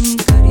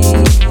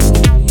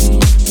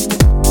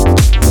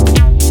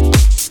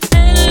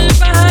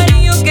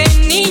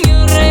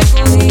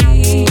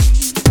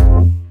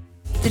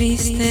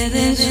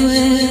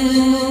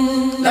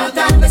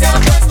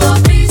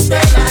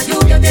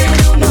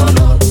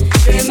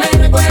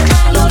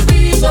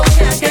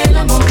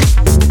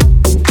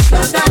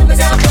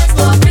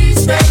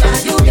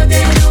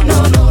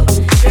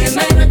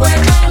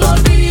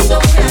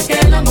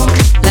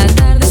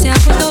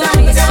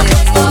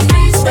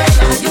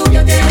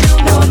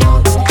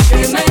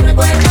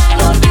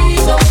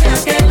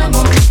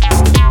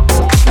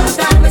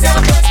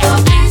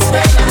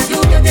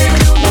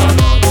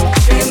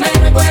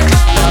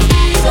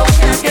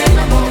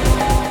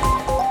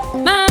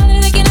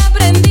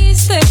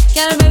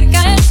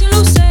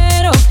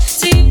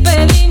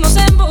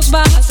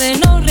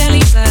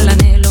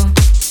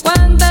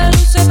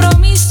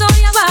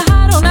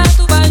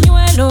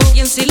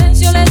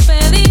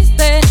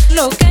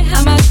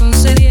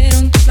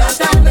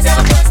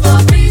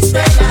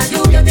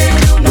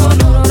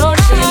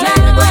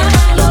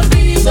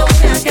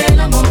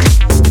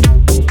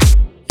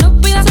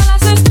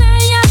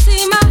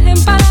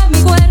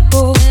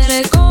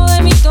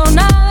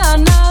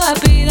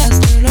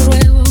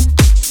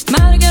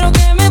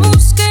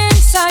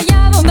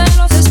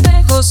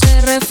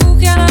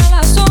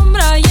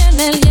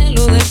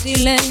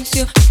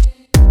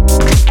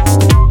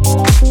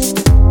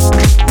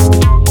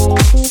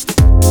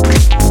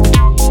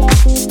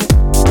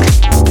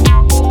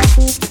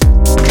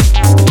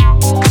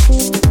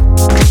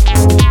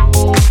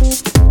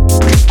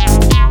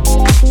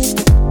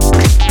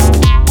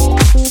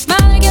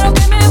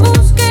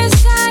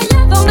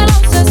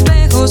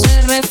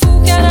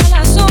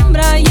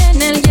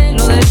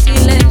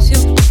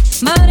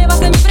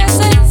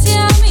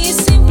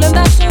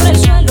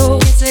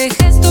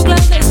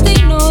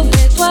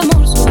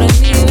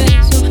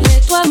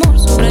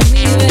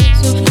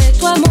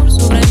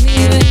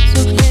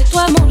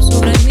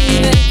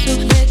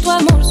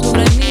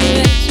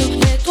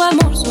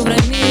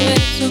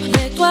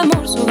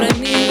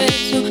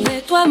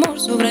amor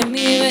sobre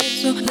mi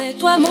beso, de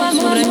tu amor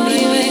sobre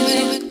mi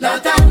beso. La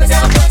tarde se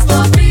ha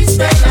puesto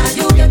triste, la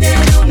lluvia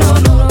tiene un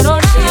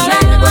olor que me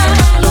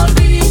recuerda al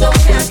olvido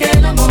de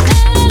aquel amor.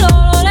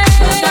 La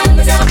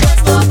tarde se ha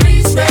puesto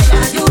triste,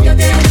 la lluvia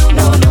tiene un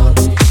olor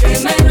que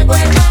me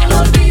recuerda al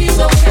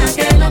olvido de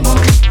aquel amor.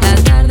 La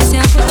tarde se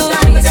ha puesto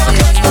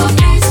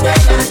triste,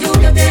 la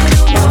lluvia tiene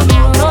un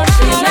olor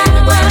que me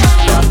recuerda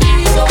al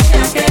olvido de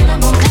aquel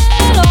amor.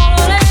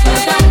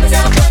 La tarde se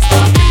ha puesto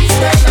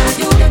triste, la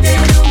lluvia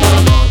tiene un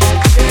olor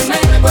que me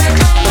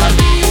recuerda al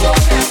olvido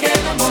de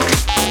aquel amor.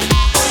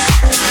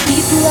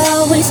 People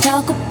always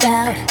talk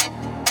about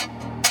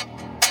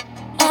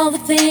all the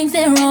things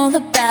they're all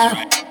about.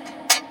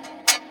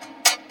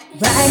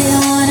 Write it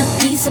on a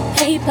piece of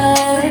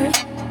paper.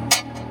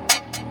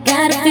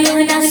 Got a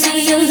feeling I'll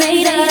see you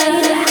later.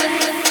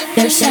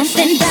 There's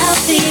something about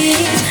this,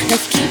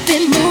 let's keep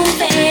it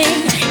moving.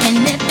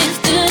 And if it's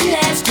good,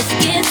 let's just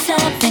get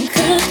something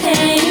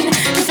cooking.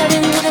 'Cause I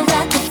really wanna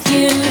rock with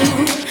you.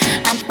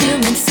 I'm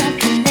feeling some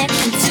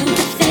connection to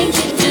the things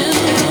you do.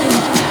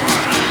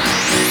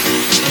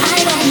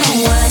 I don't know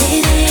what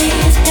it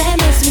is that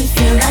makes me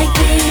feel like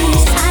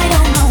this. I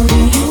don't know who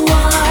you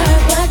are,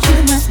 but you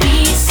must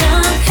be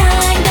some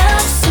kind of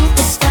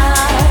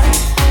superstar.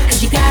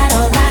 'Cause you got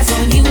all eyes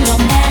on you no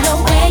matter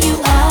where you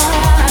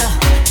are.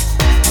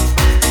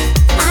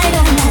 I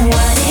don't know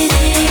what it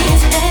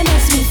is that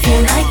makes me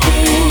feel like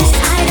this.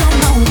 I don't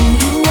know who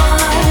you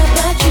are,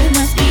 but you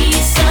must be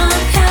some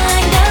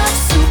kind of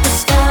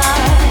superstar.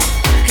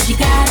 'Cause you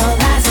got all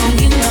eyes on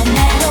you no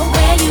matter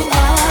where you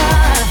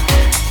are.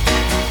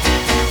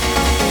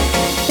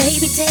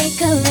 Baby, take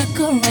a look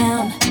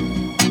around.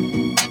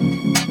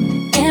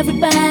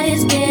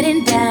 Everybody's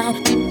getting down.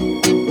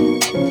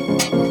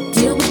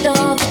 Deal with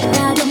all the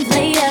problems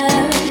later.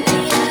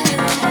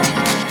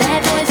 Bad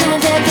boys on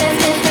their best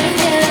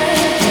behavior.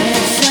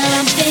 There's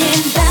something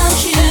about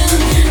you.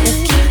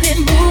 Let's keep it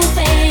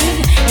moving.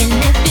 And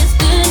if it's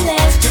good,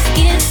 let's just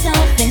get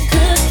something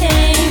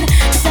cooking.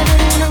 'Cause I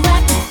really wanna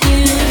rock with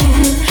you.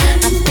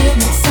 I'm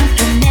feeling some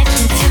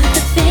connection to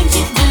the things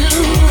you do.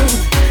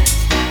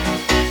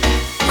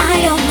 I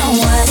don't know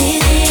what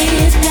it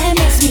is that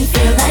makes me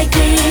feel like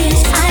this.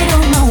 I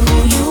don't know who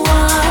you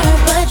are,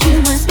 but you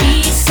must be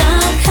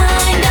some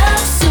kind of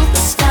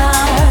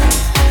superstar.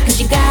 'Cause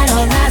you got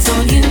all eyes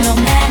on you no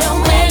matter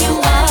where you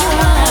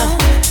are.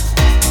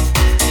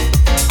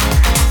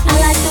 I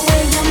like the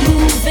way you're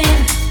moving.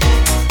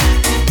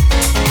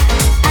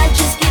 I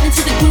just get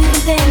into the groove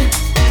and then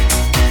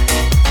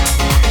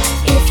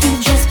if you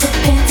just put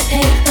pen to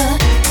paper,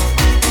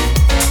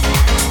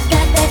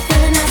 got that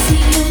feeling I'll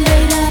see you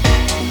later.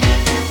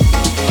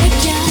 Hey,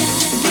 just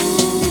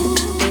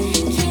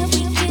can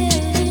we get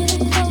a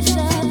little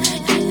closer?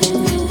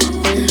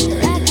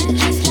 Like it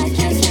just like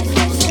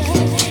closer.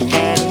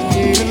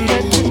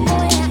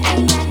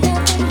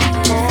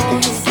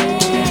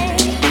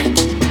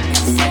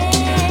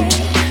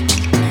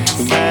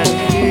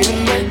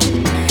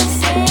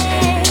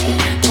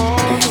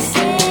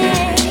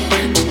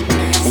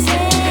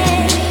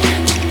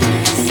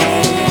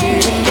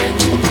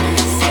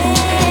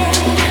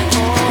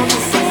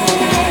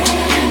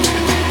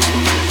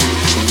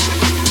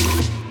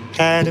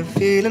 Had a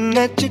feeling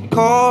that you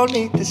called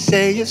me to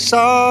say you're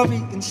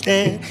sorry.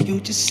 Instead, you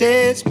just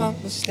said it's my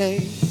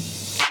mistake.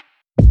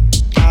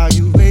 Are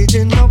you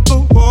waging up a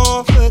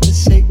war for the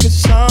sake of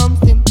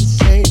something to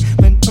say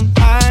when I'm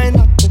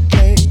not to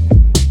blame?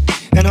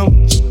 And I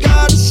what you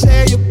gotta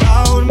say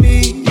about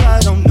me. I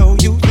don't know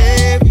you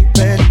very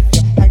well if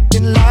you're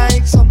acting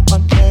like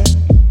someone else.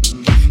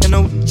 And I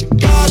what you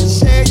gotta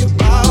say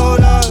about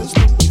us.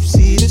 Don't you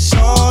see this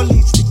all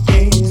leads to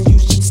games? You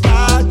should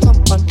start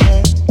someone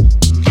else.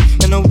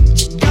 And I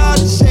what you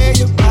gotta say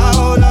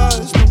about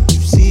us. Don't you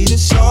see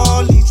this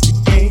all leads to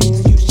games?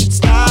 You should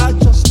start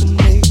trusting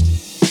me.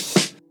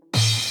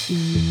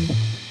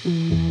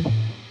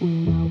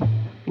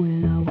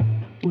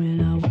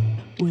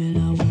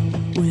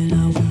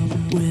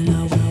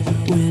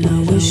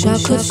 Wish I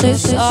could say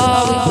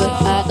sorry, but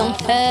I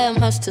don't have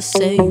much to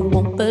say. You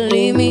won't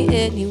believe me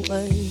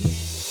anyway.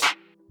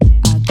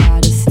 I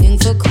got a thing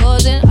for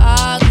causing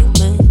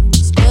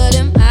arguments, but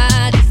in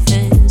my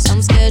defense,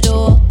 I'm scared to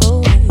walk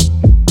away.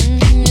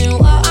 And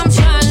what I'm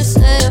trying to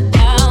say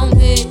about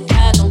me,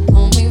 I don't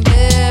know me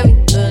very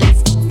well if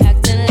I'm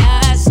acting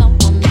like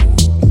someone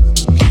else.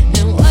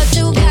 And what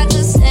you got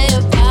to say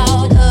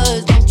about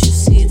us? Don't you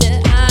see that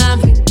I'm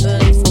real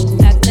if I'm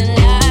acting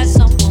like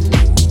someone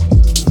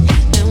else?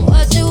 And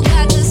what you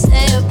got to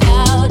say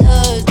about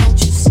us? Don't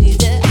you see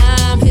that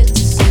I'm here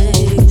to say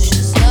you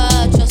should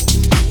start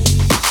trusting me?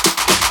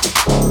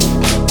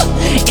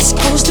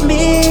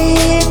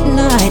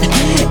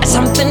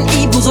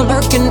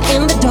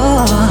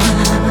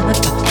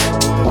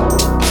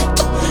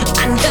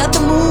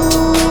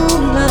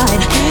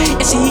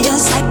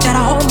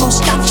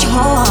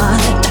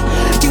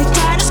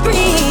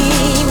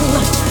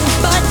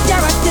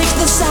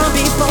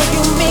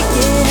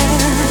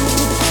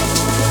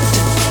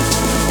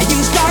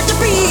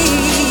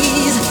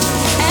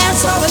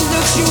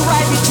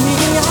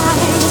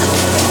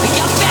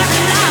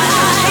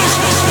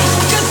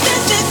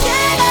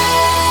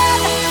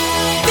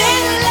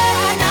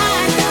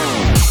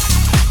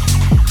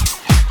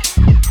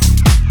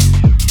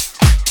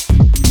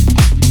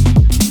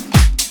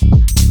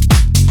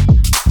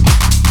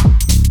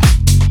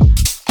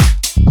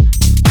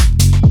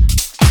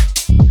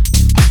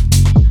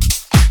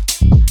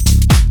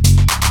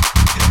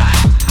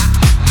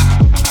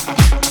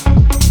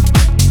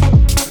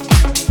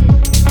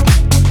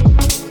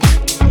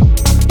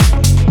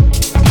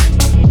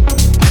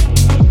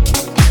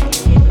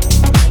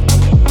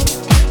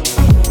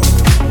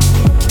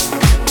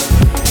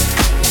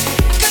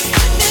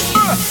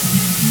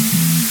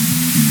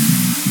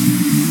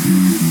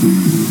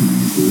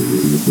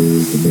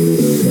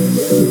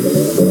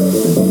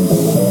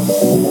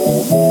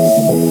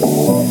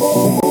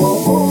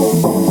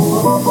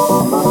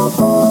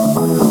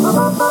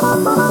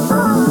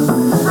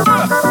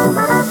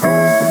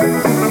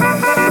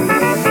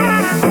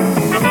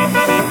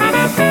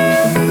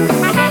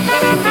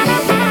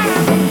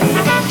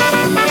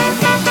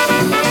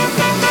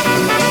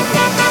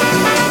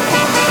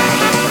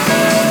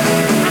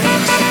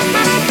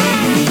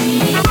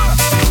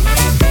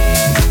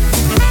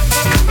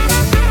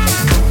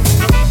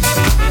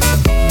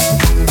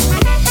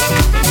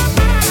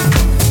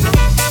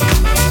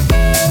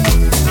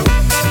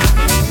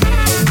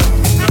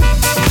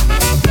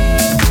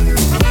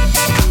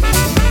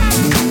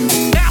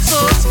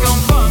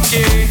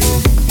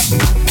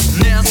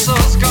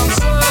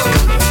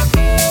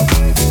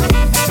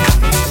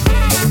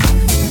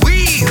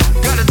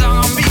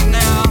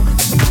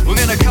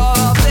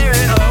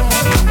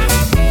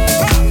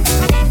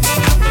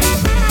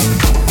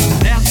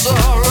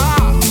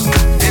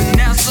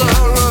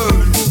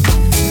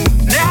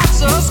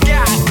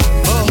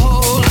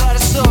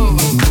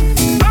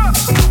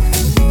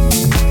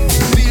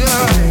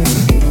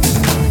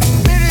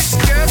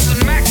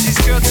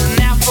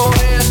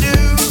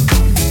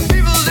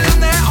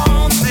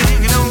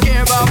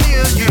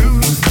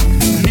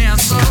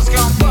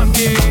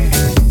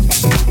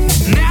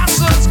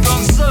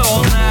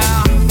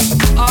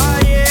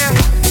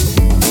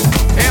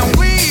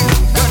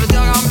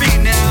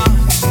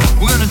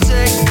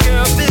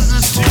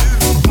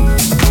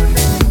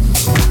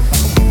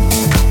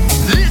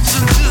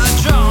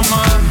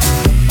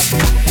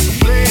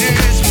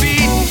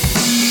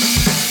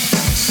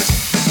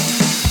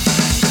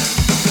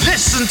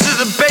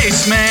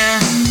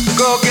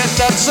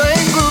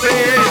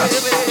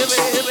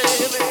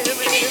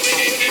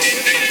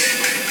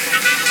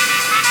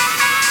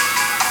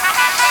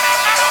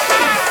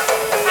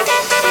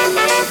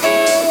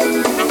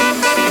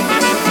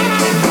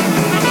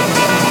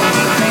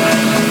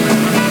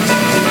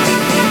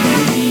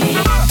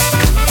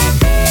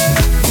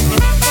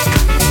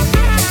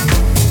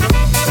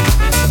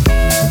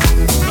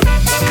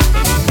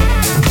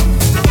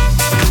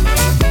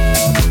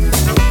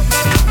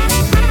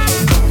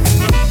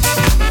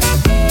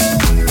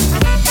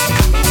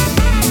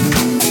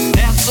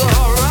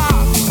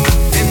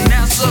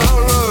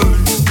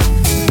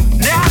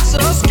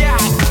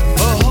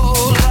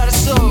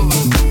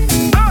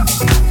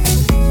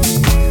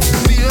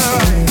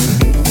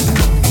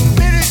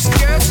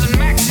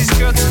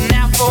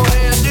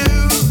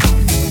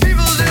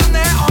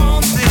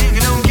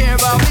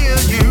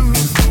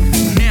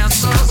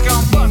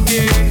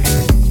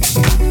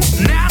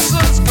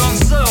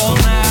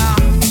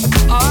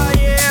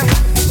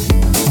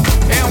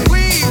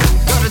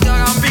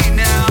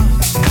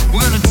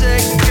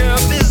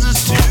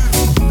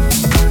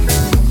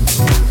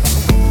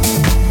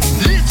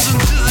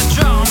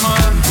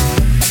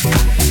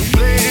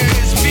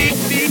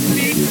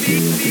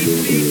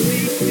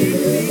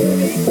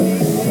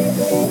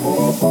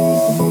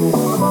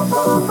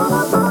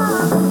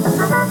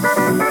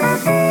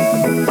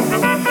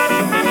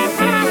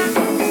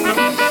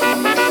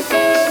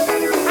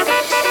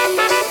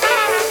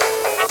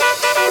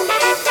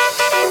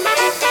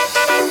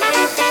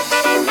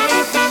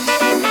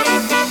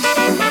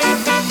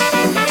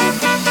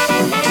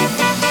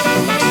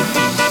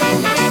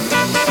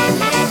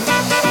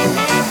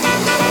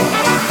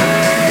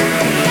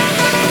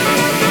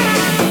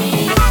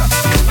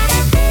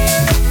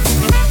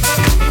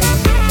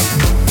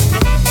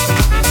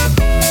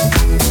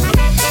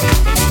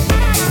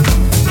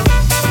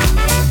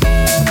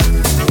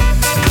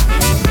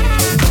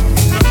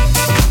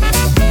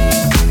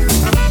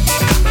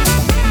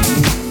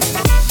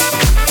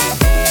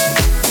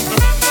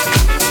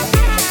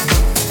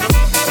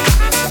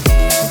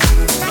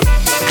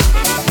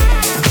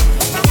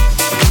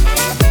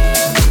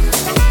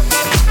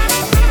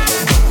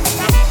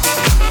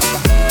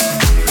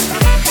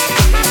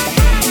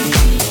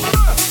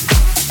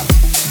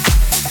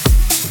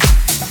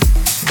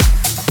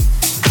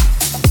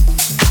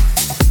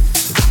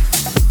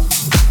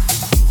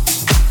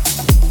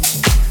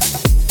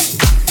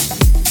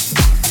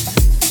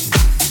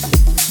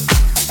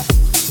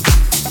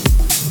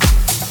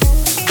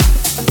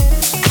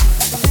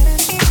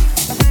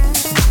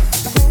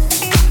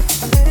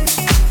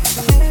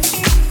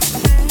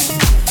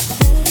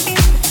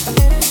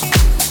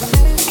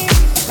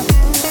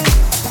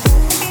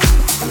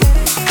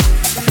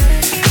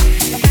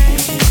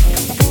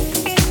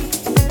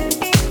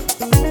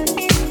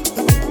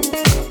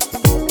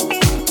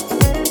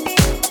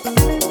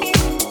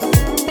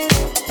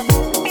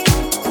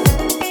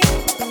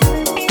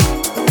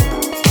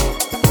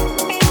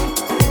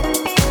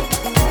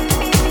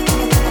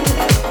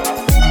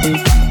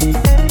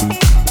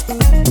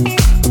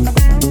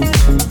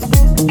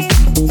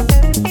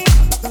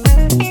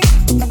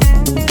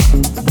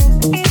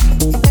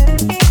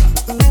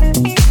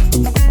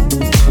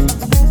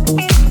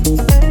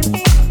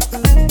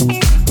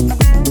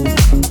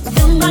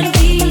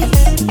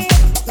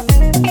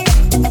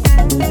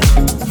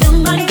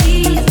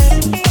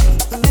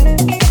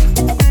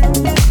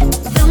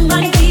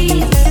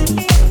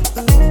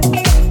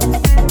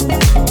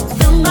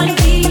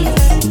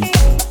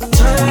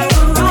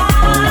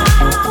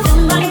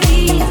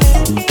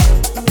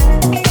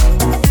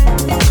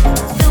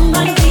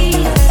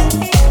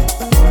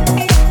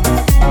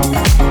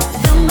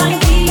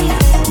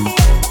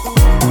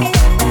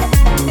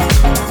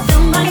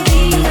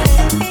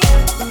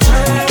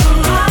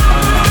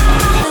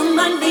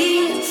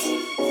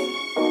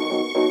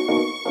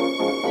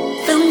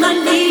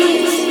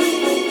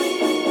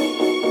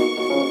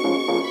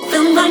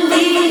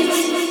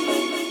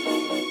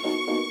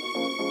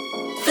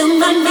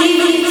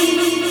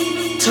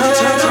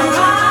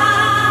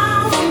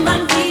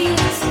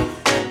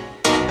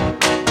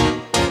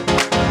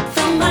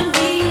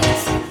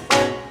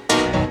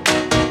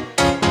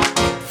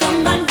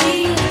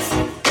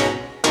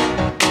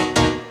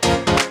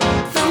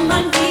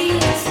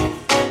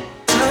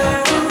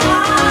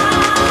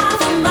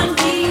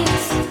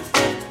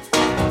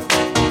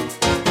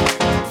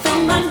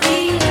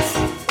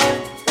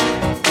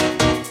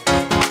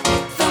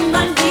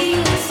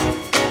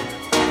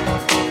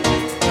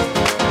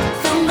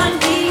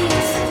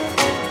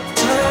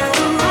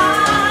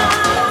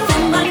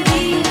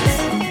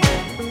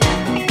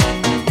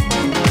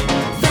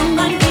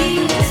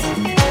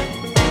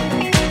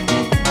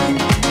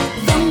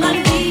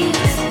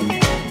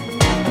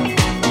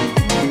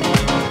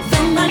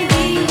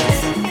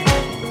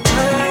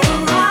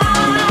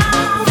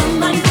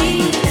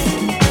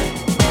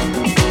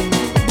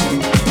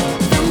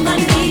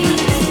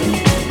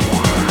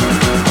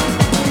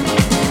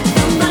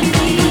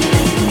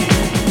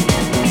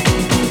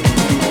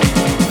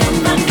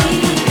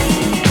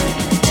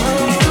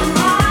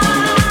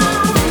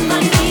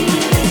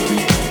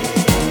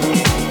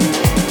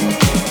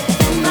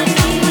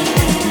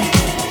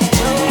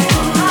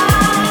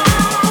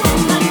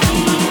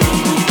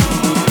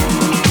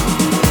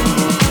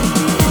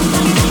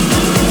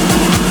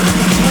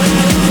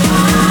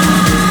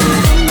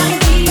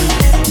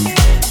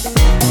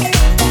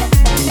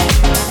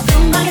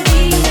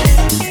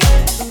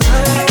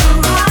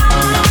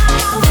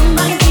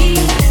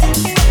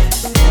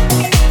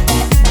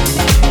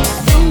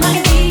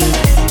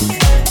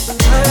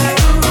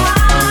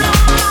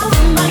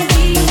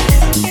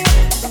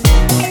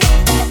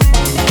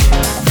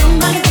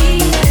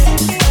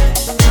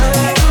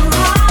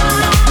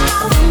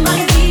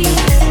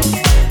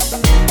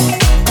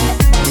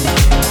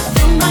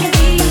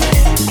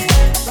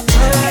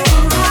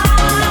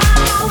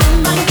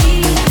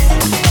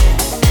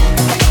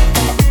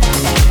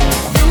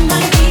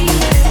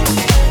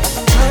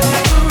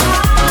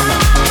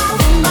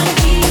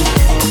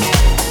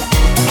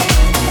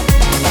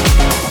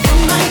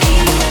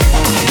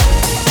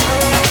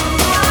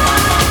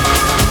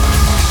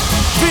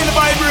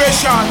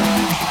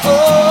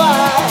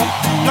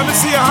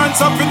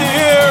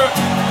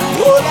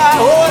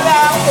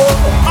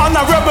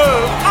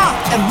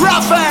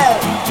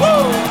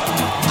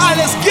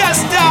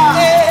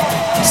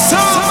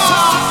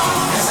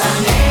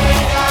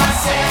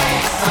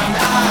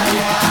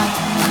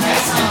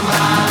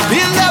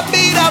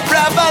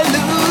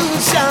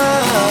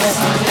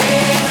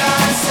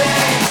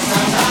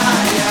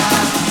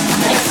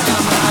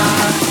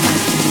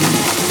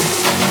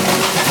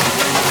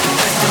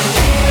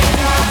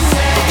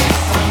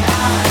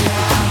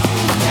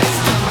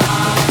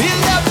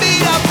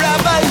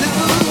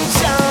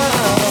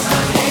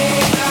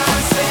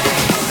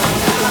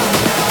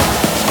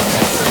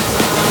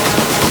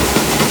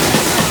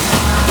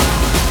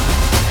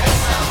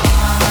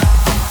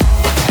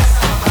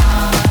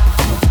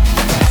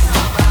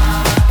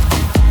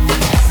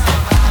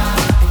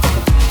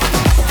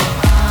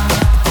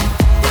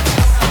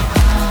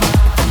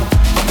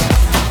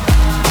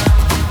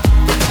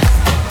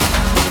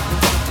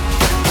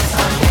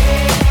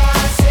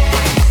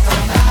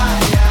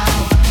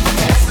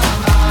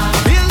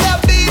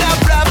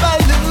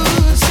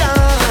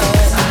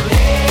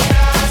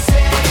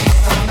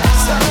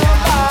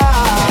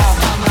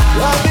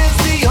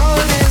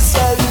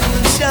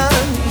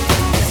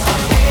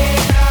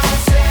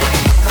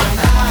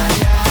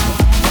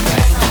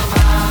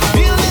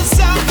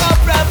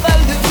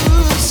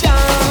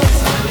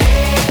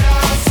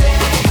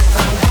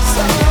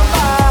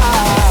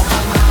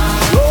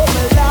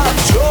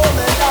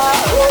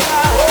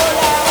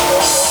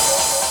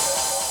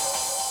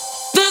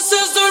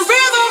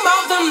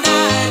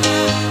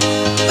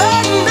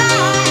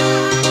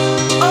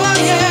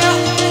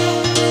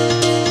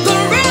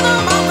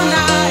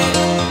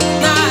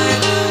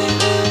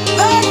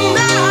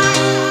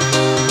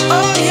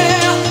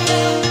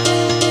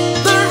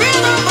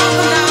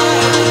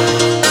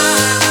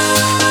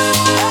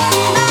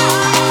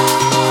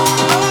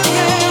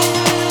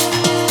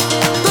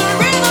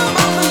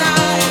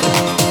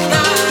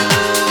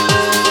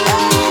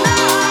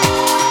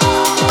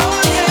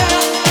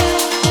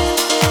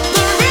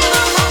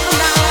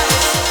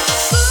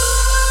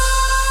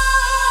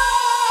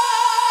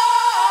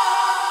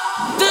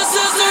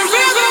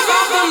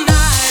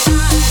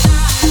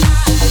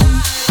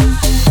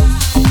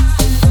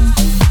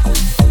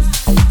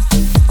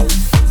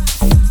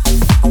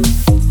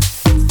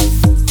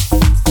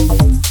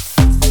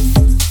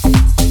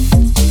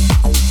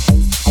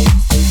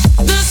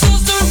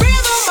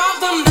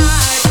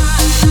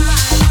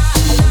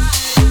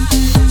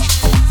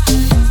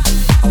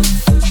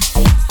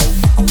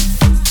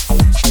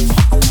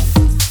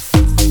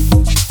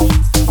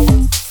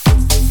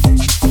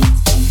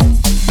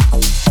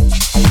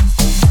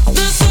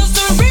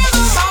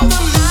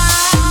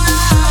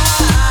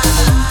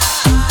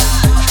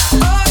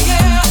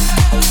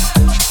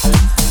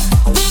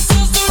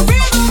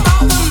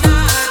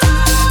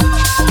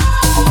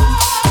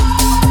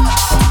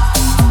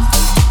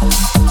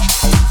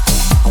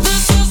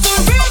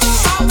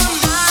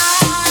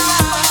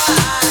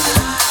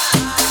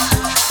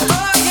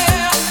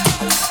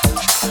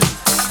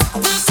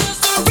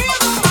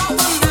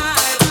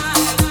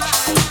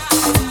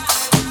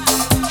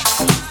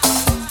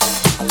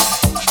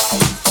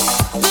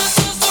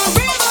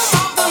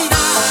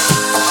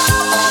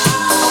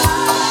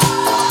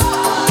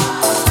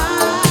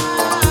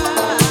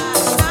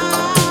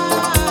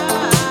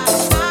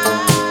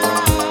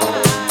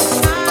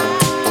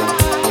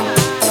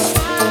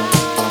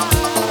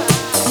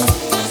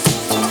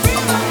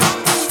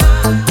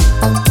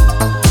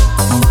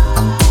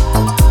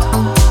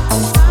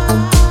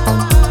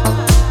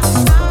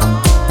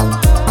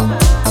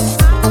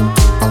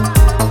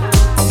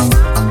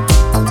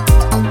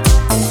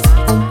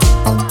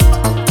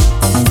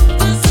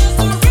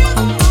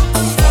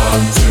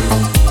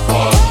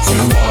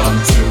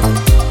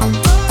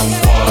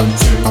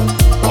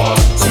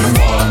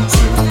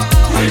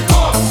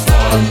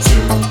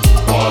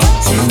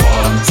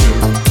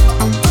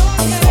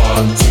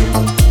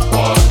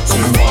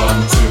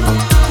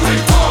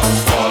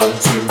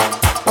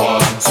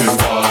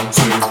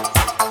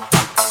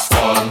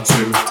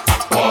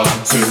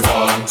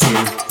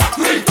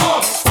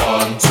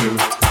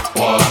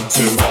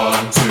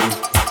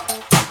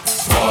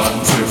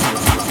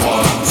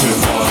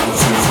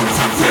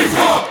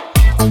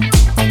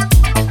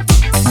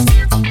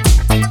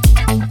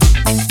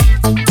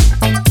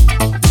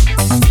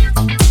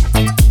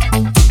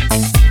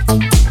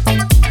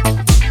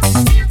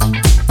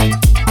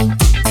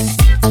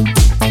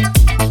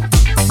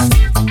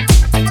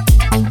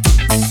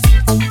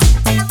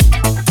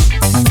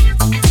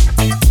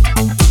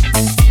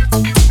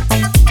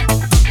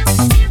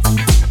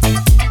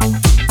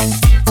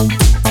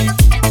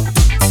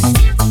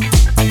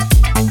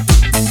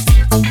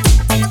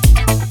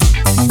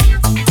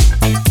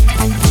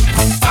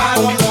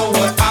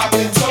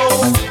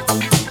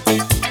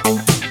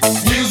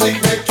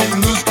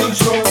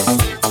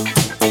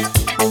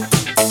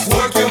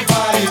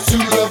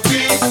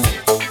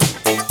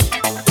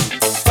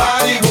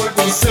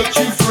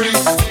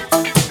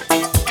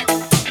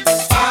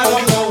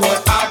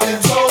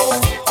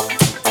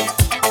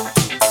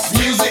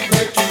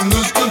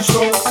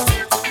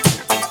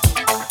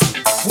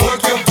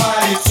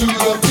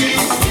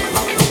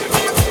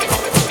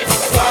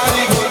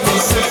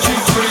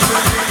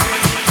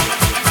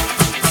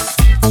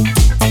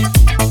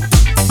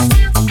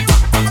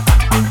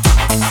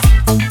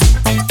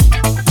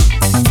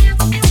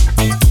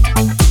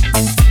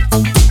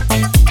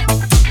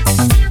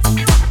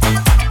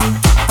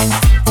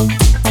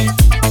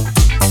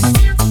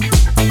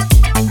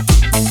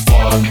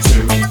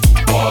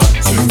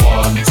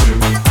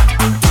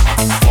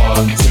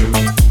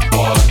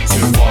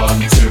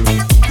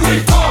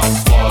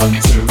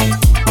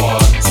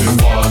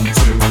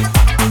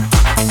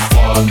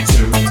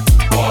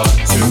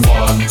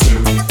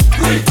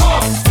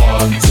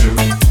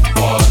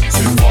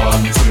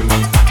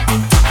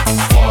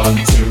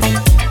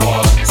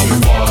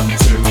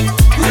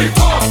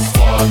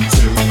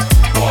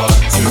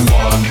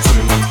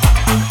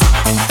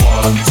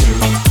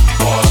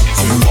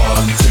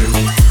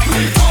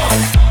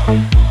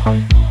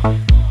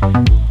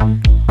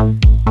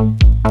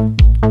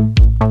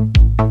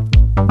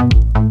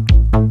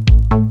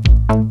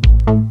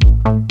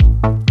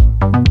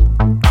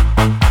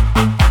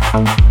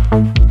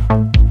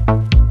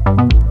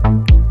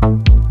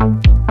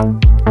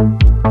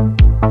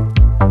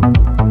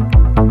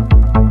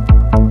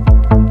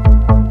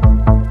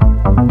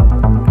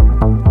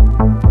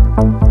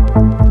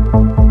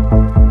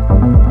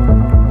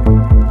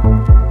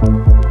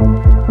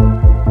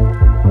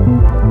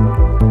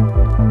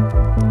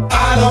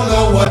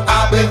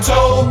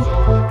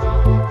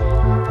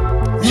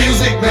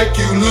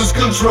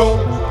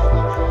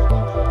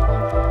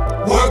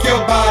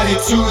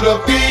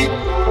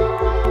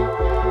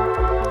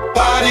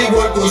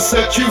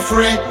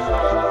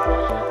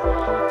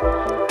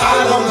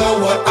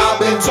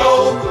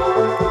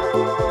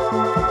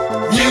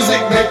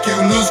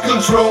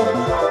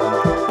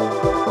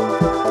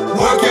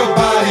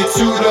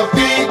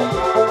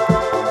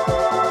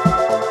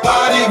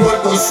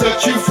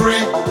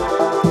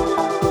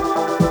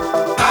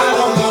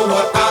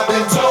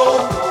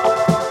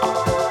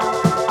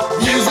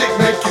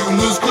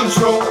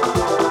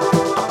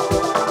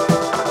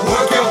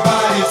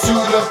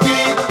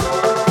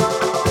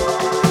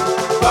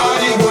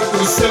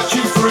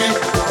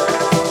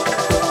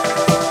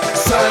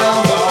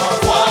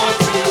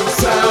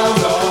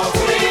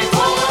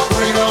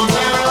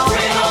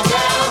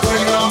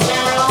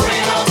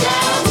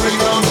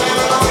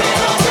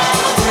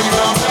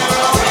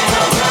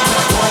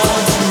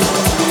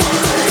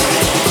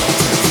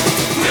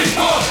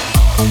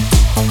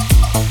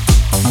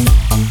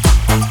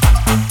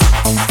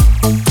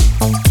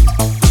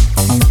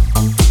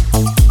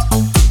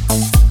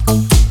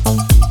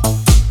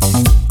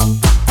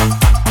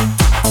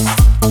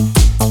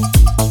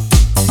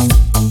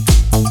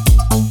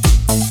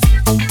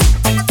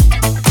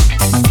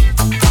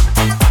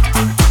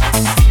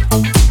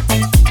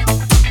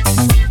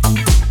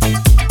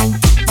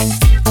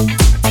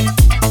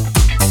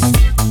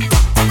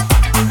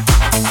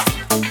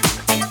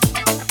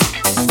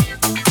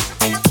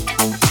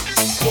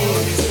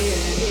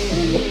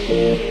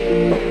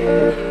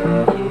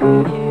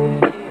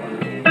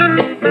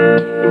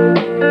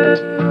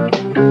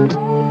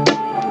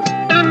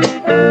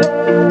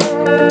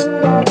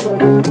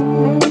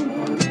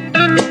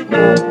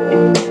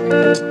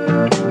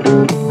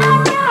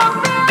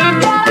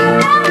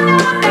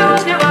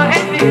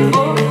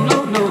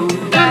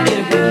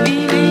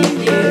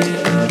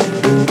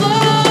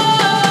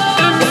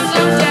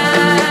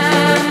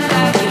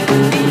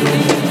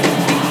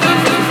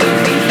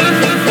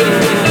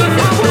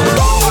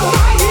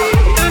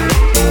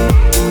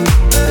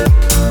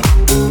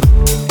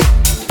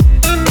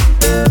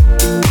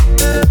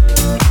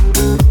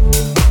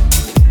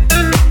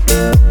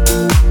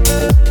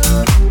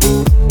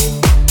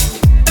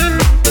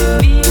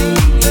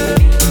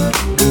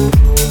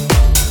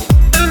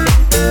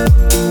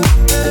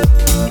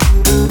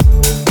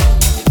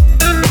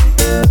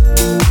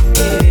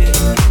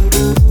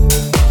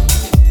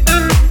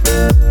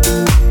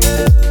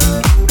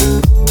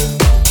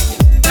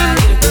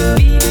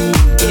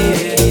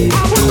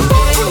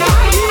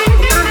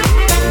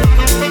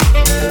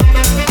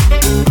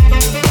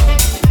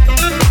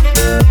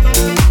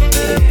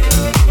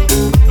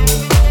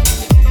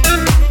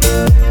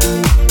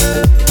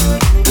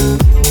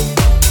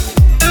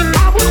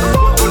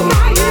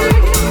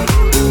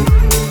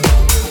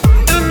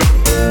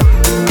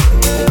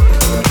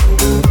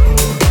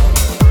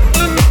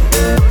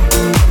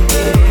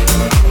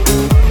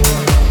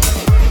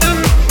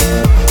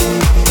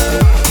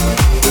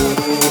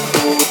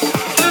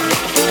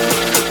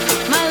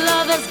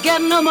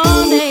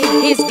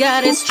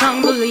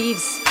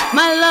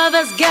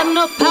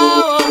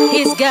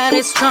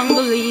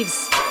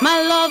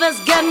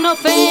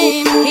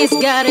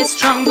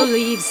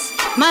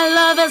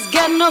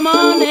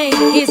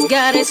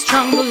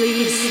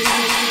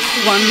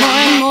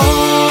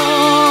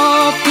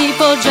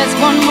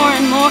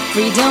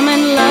 Freedom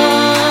and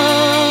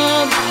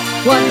love,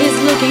 what is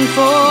looking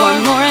for?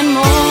 One more and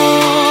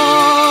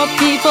more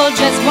people,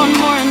 just one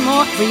more and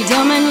more.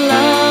 Freedom and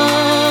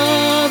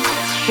love,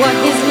 what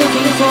is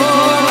looking for?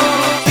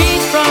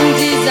 Freed from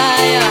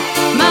desire,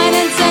 mind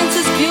and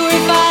senses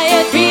purify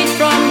it. Freed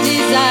from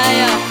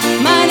desire,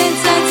 mind and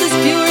senses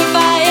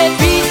purify it.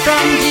 Freed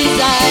from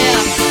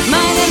desire,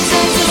 mind and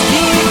senses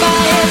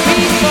purify it.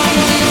 Freed from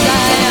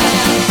desire.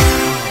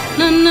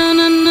 Na na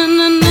na na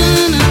na na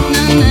na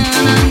na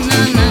na na.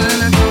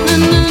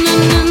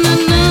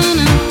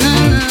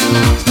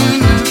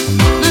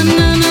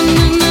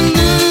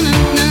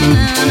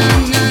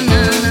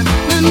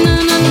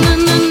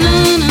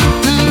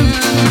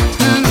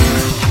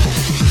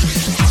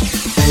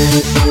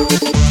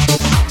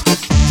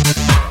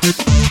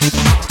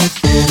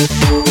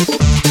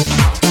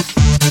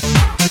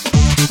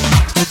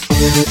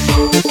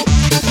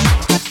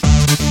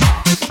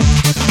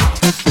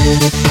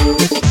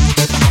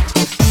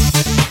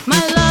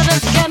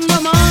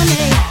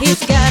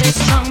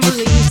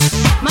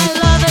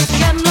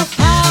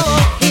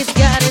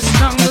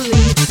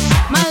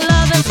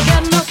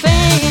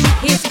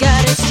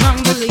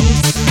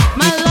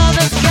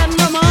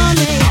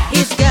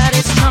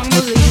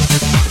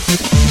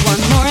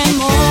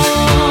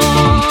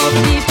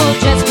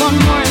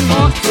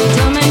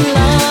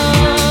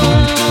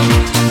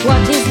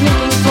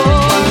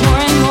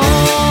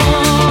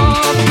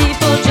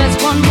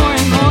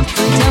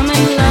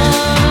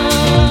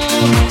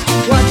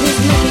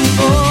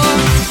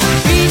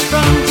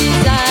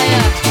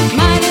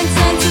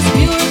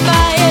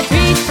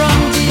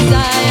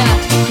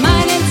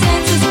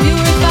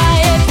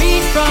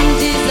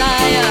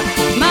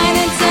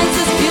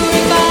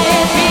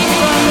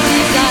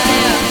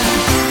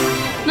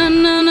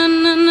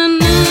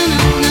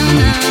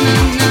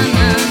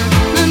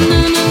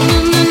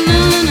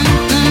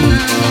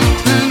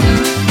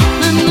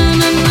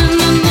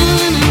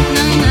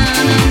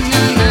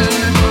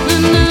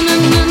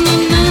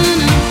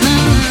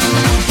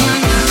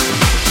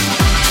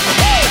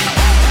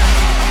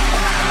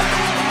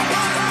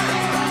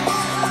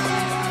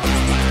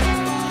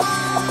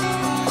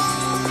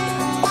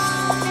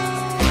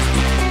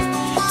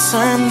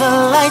 Turn the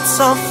lights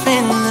off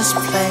in this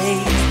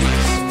place,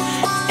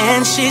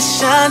 and she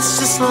shines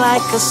just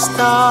like a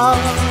star.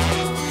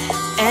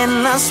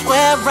 And I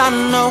swear I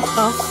know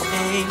her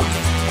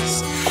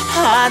face,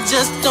 I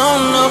just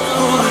don't know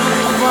who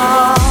you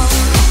are.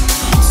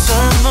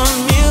 Turn the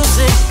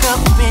music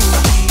up in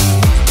here,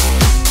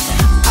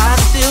 I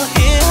still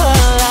hear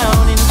her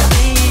loud and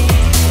clear,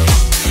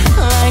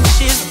 like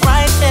she's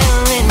right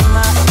there in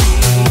my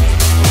ear,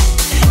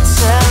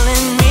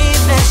 telling me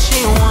that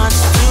she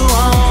wants to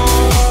own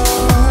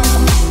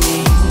me,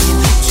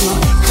 to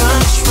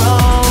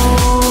control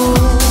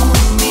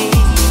me.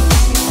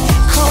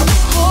 Come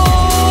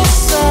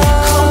closer,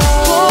 come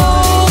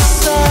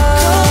closer,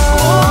 come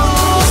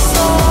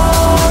closer.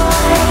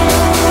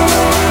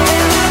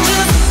 And I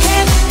just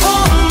can't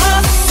pull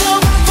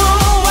myself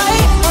away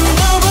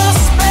under a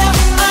spell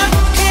I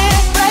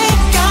can't break.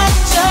 I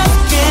just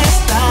can't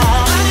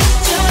stop. I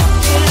just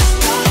can't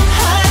stop.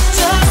 I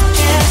just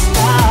can't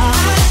stop.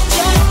 I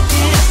just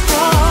can't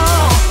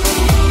stop.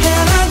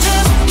 And I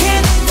just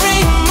can't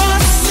free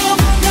myself,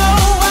 no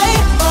way.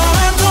 But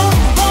I don't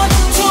want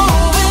to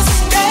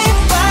escape.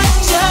 I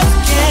just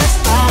can't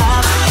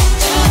stop. I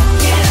just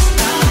can't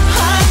stop.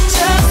 I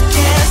just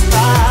can't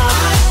stop.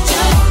 I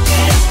just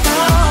can't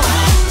stop.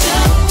 I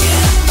just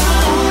can't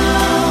stop.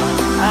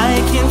 I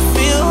can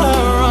feel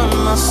her on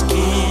my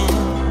skin,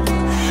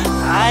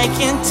 I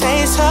can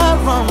taste her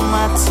on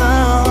my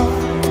tongue.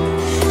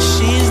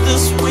 She's the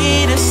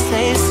sweetest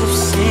taste of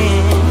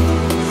sin.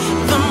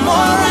 The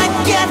more I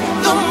get,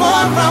 the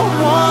more I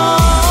want.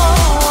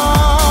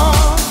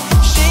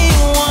 She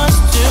wants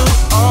to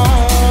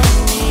own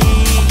me.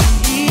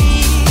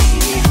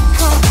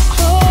 Come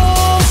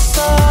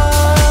closer.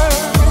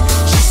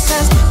 She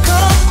says,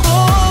 come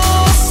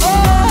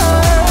closer.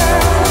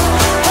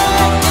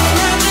 And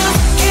I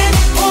just can't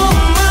pull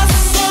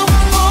myself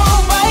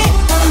away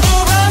under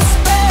a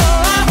spell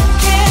I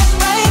can't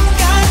break.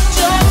 I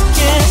just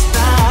can't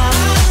stop.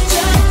 I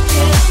just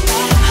can't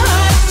stop.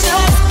 I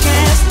just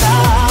can't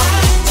stop.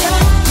 I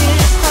just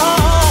can't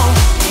stop.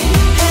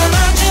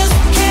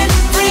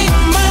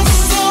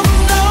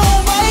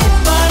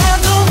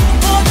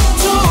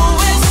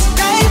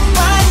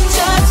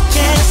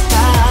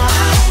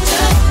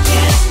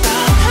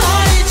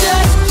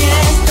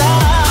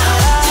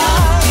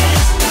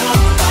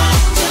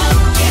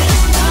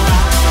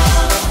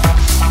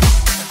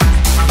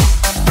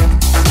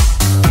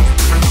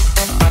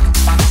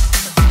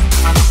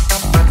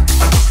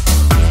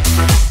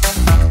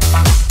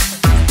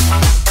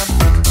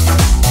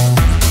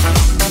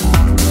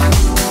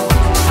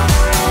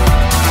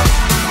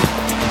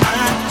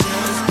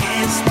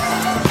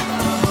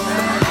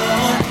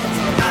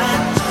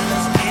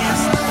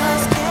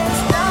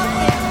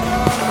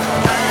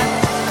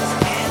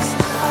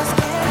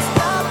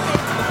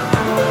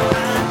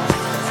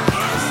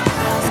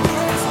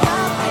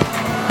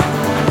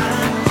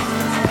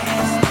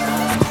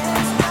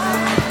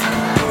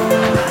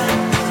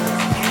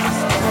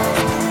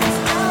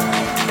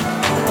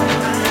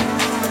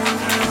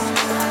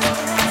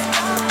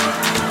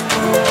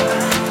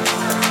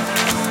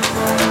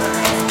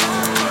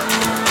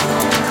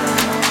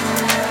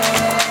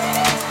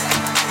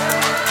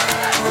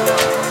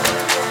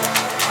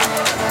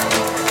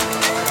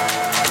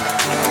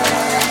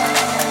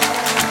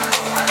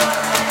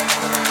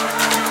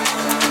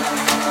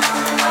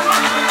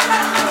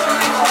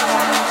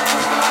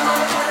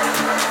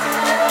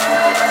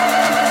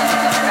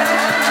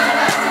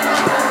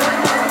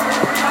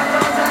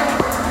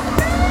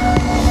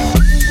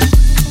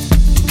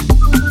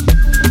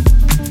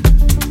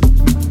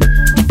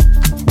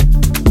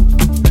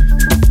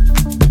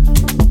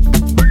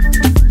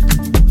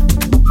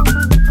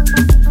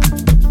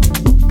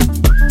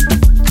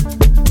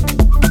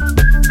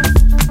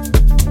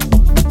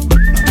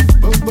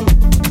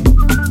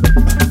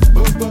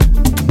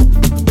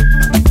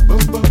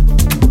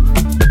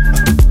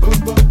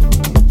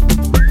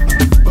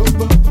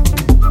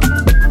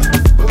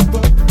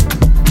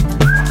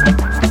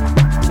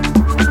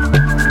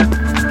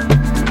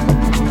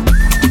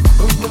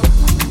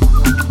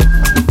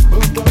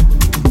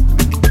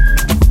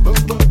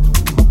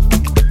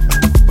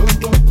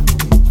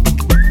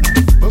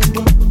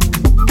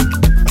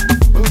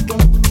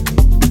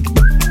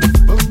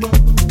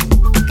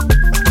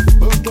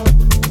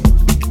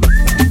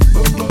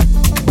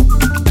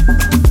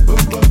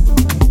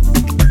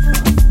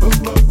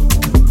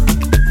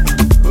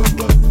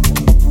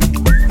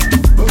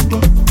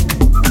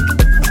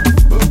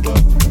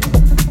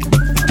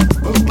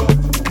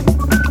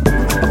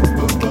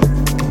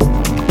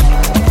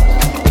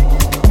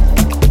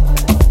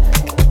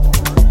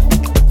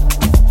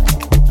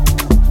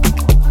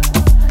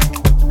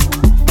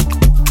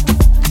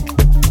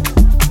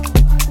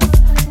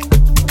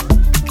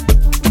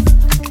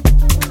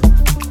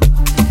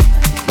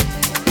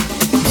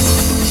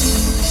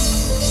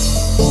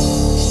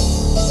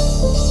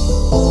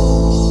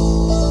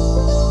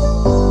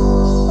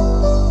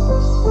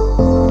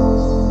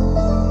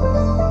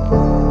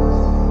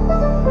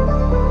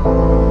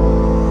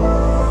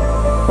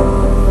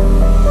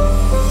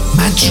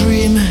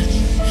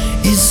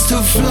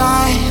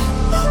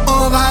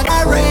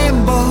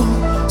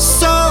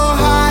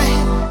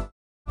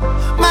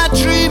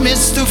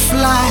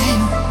 fly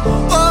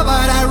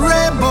over that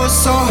rainbow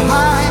so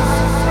high.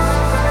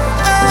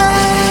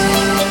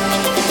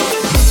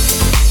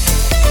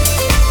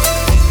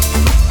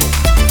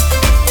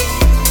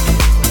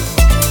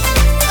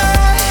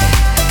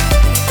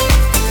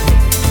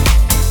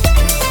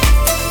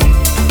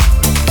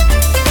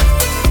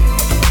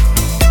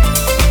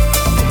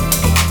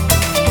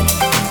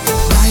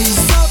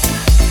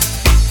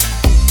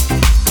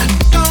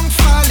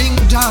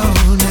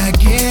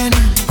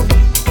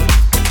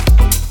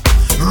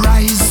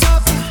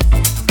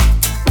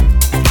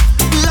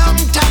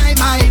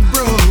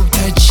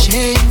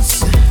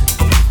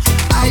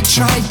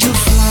 Tried to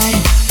fly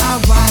a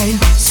while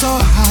so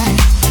high,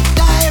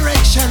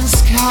 direction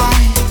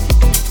sky.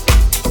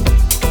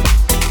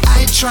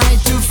 I tried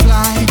to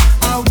fly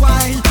a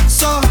while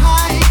so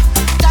high,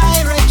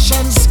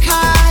 direction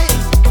sky.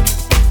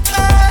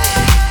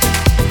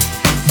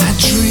 My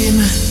dream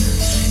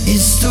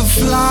is to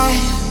fly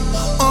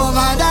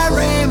over the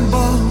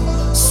rainbow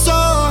so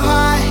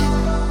high.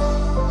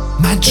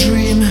 My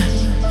dream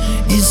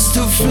is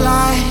to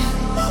fly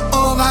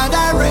over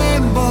the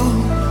rainbow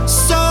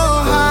so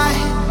high.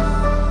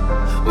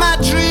 My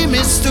dream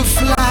is to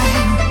fly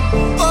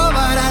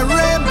over the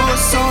rainbow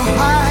so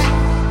high.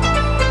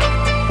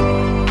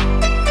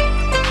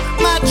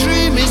 My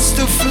dream is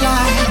to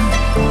fly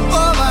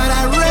over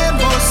the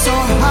rainbow so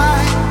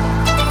high.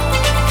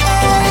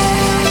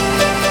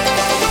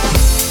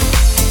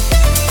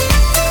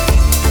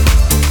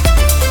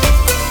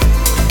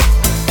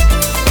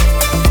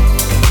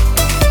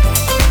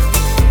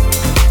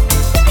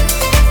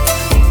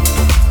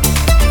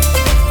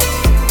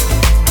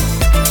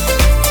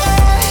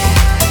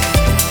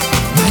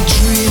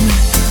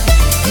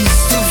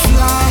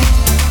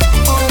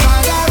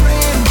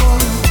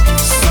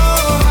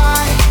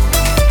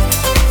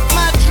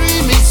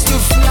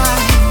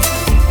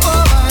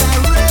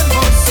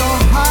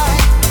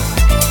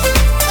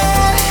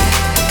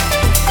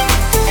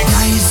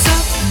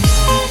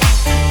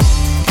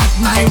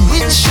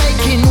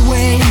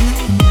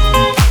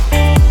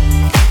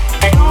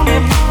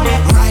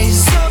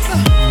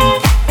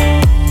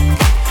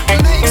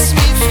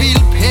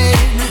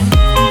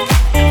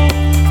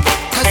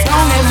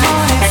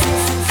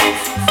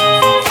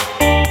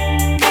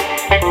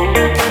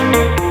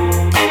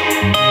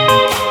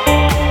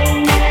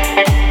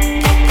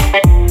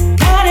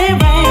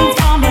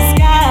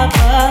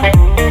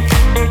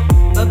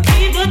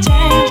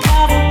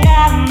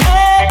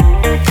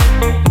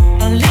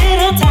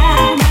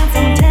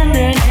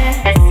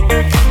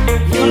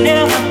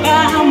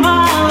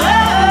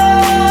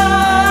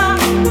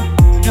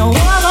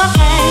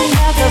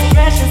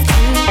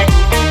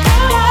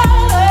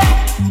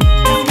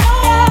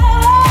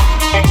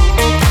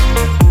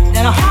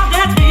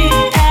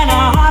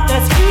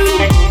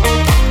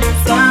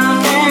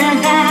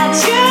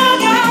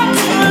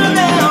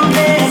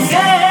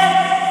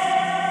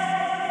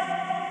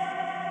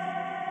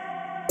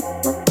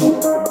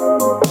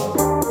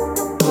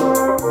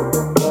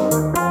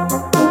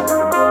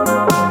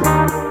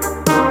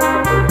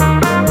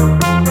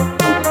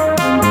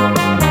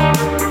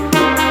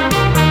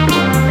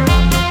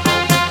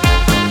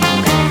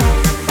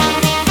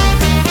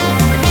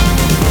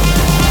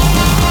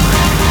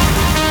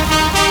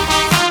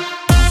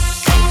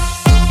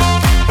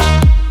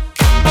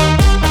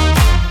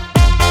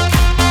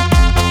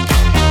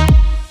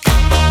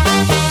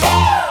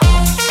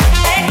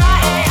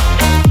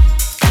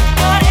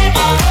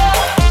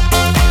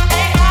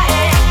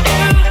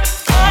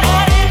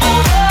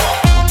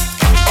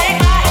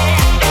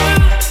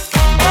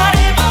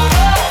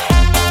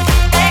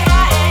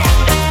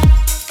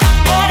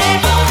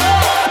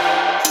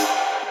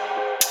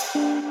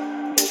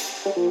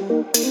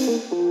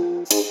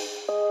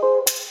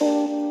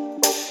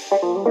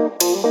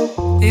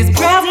 These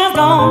presents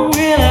don't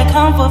really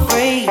come for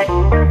free.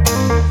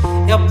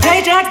 Your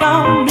paycheck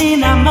don't mean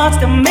that much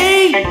to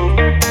me.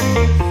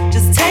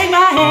 Just take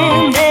my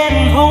hand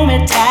and hold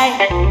me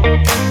tight.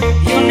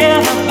 You'll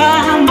never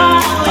buy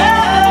my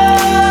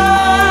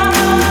love.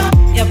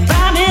 You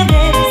buy me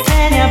this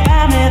and you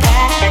buy me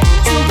that.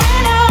 So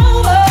run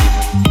over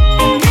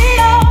and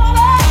lean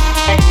over.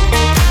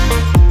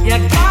 You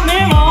got me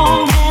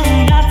wrong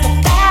and that's a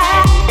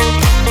fact.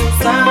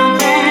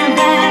 Something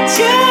that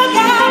you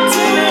got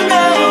to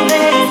know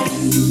this.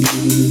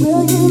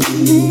 Will you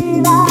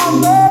believe I'm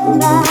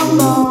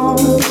wrong?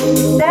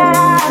 That I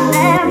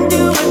dance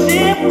to a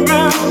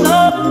different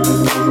love.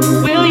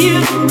 Will you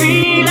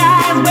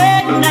realize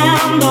when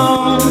I'm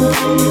gone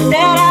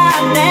that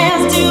I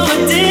dance to a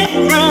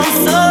different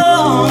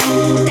song?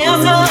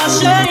 It's a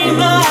shame,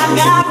 but I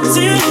got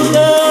to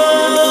know.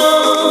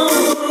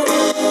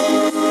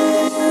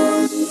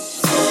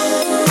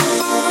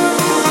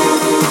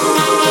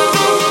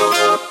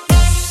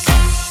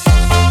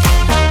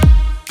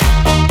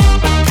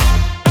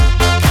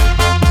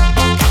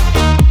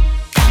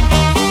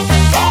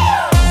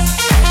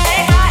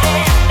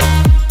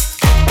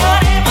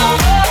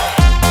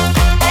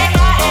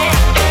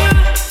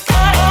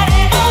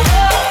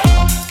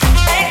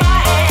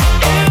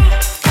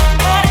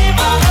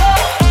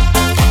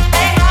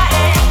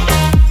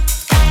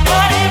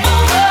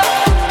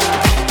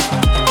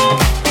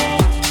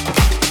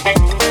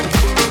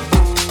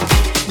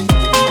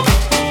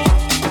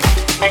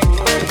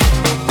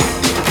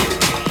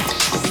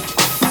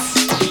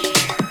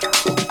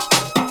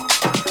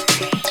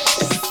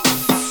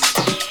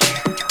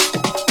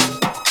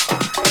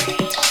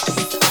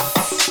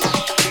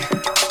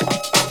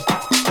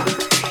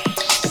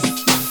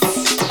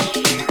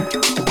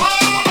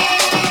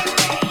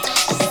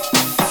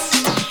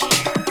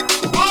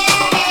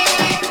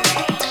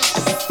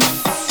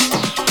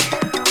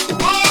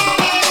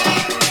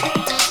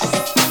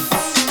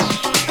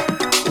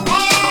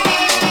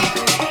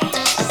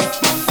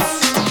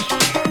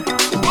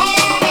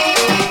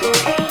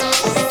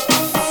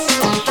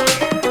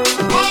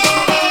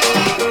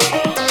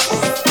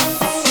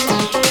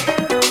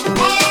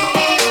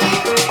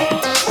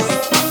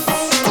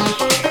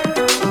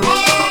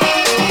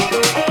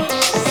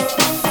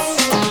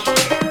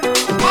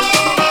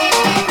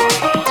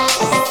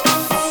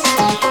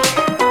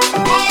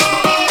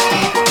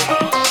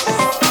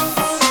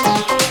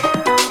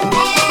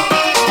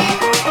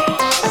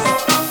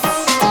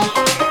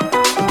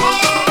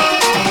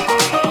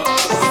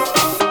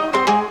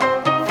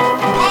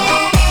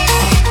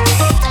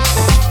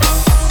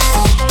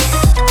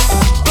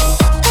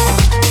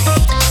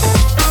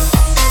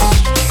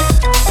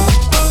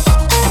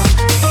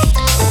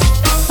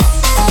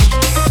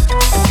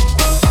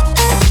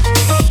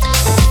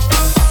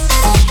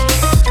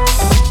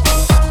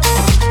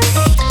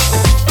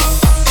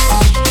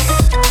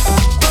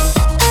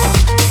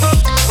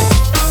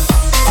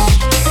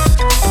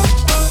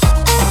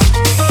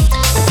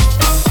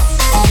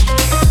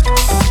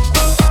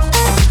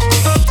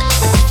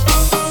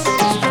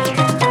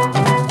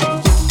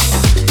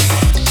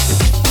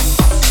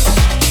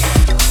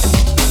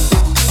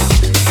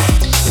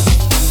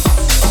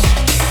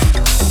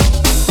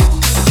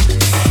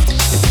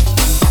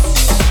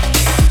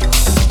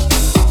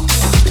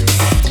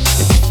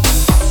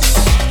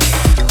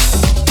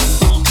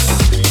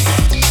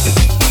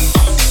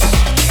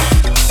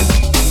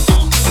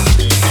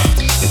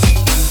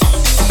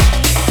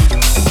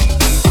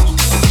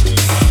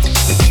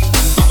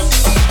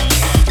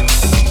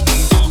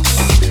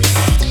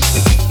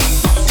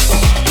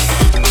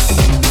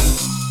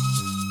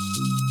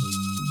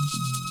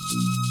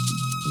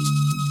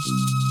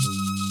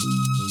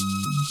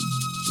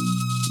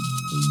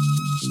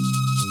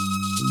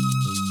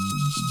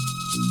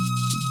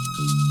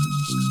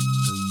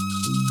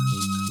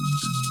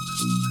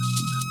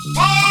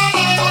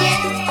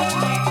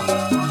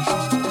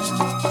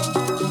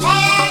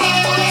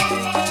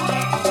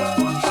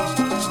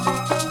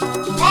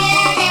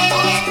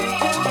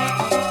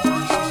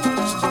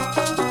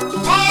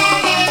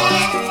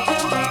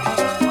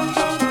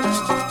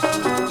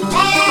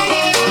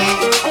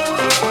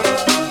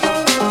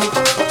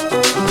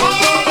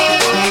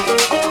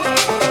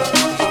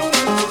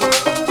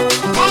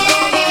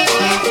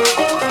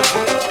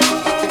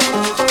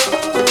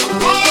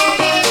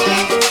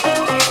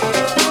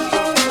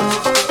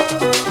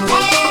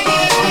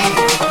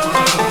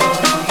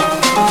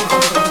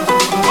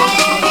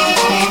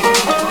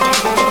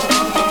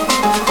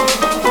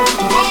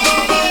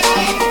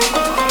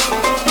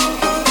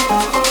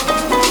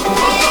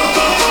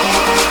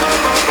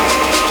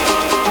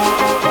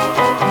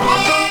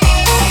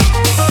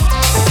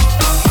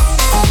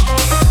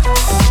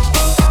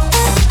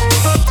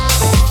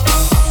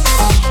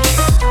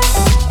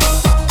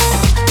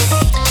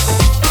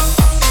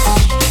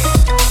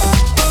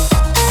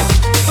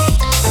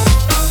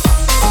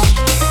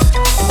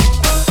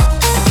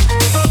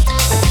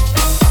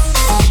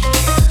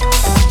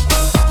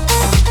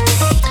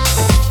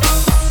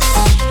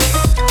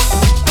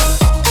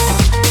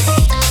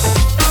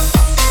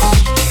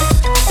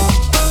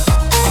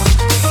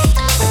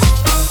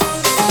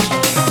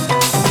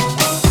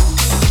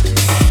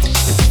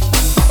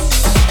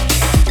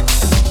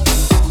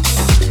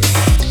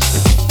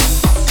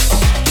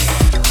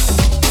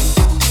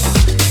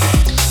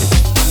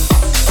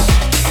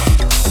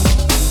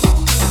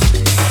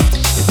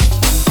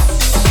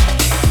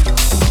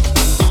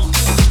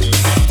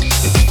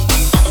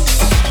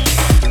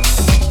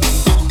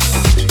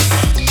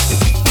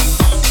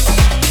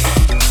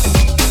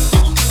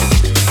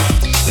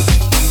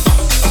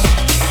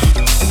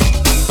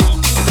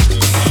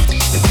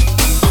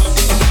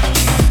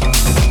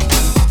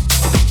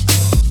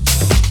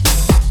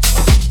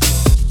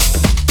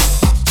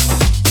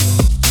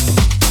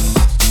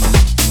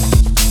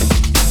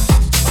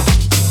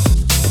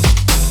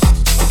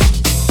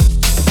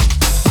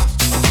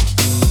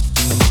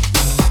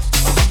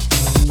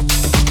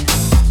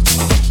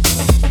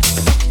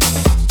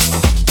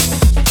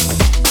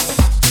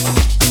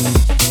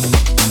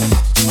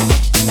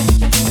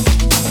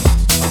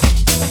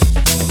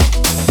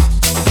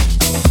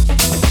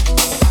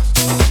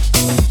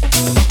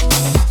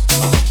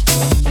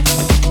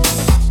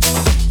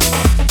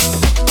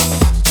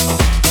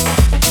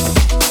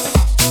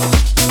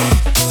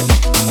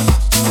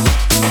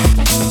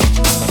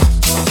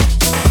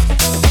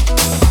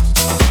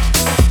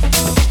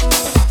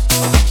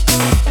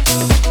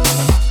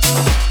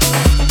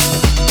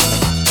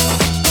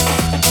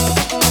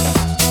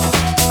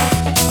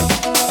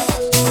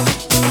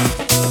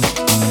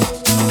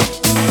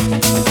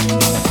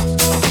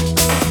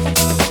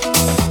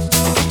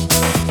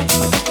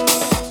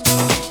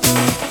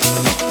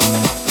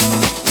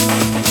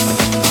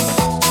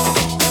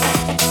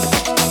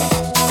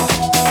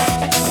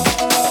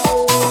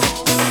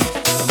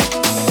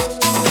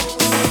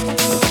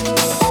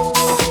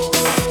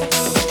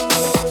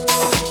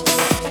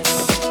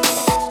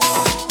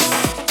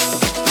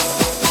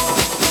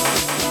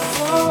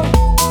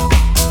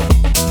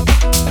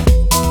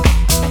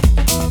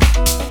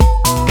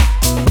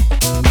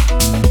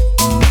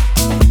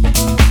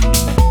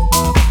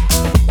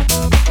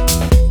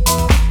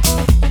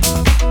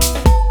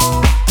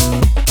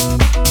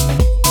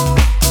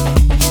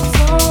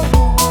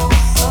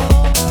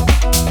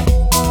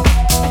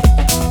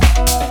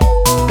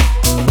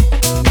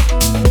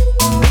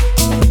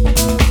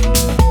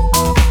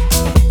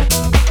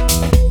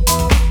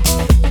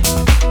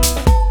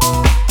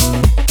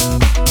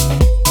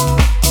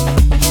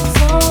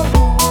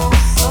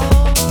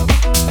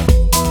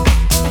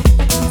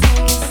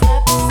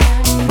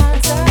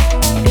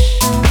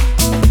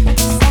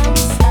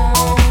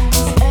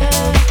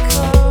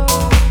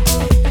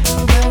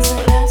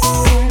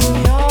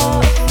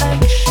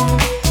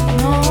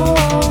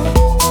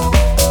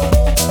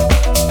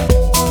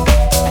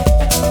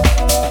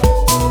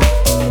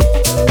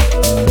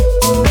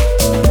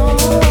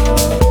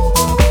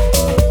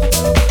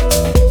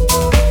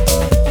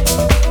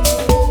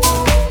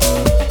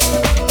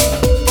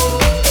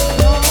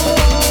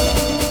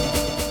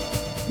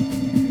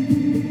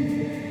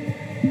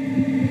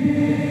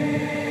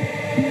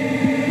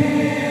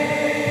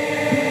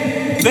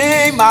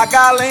 Vem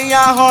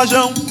Magalenha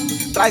Rojão,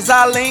 traz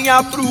a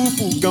lenha pro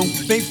fogão,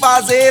 vem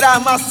fazer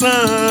armação.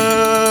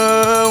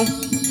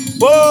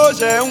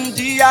 Hoje é um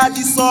dia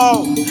de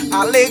sol,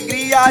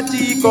 alegria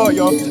de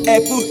goió,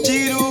 é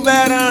curtir o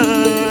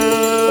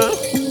verão.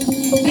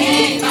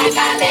 Vem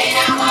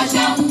Magalenha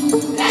Rojão,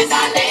 traz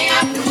a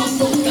lenha pro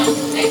fogão,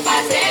 vem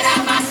fazer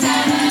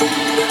armação.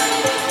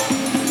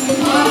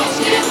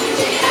 Hoje é um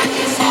dia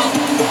de sol,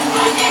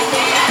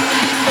 alegria de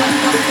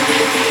goió,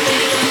 é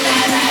curtir o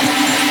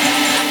verão.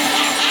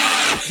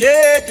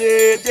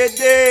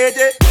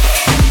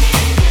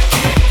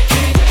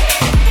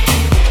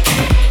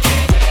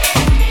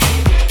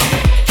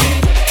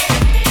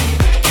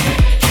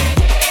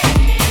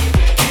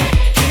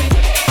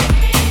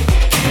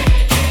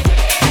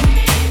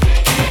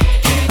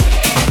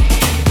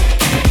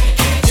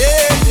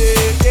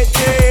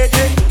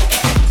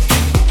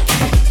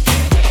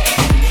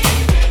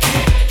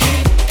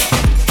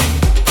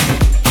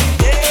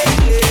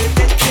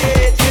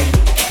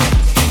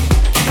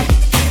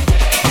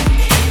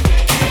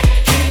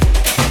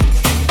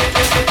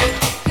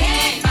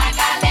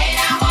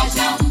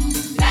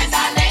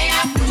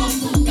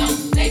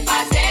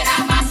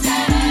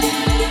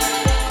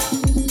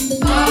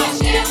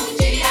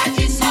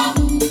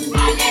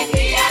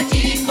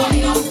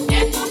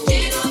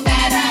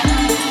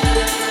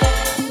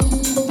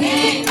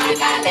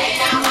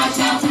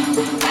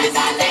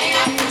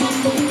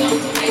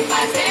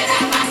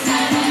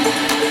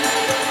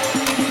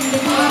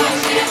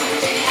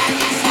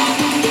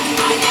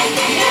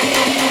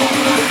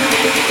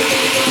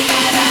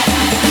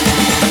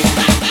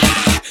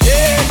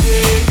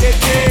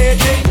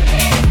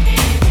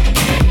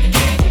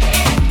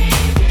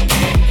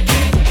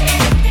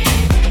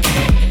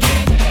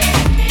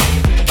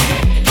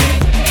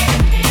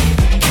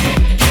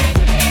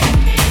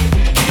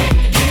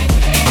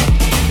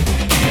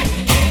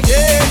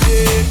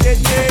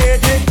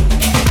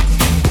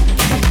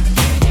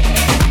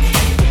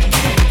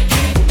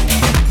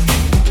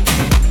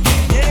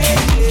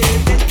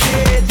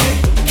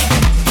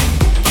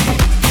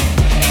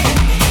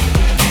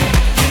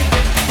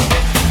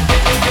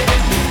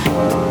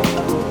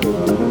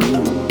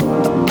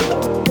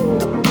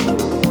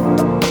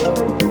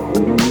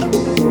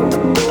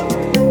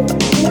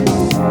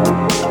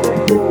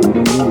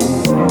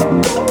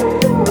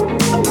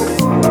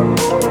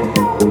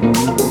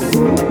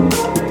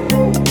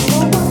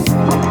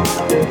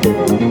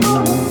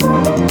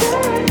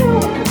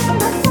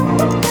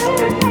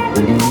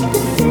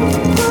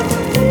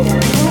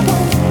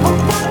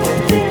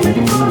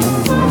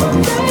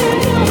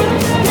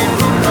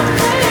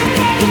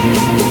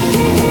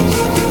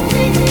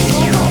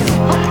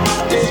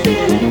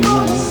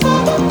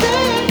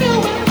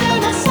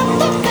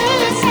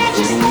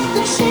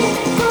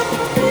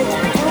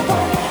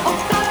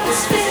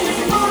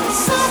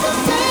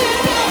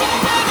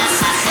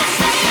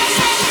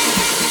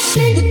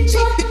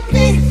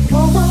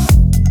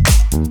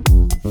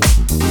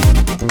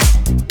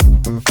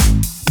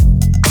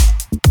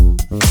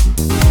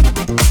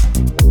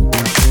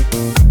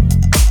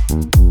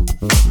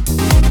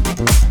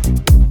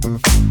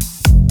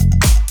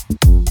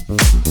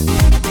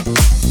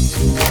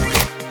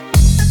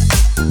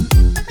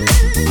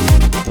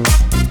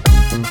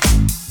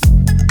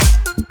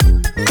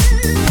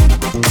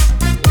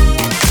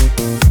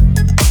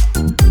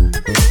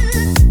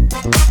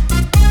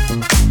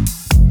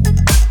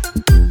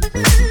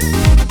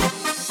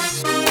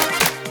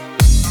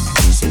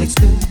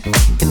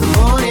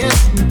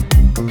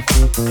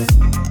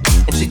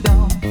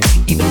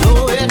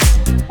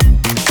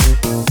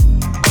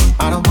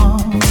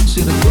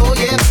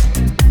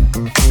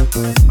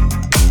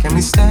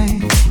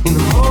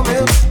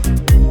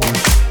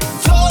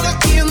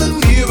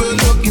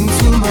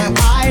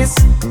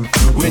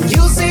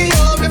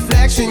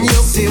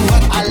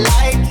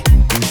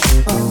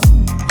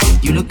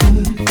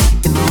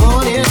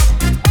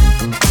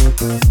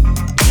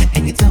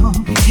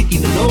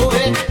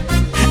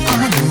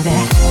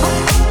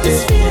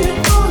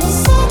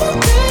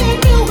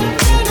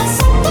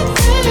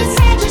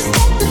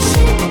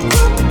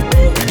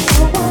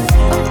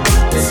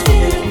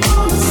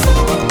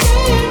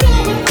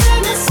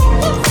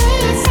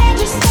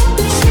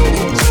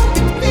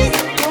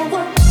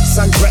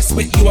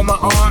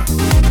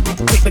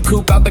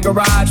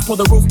 Pull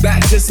the roof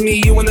back, just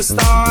me, you and the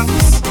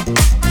stars.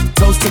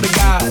 Toast to the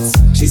gods,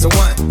 she's a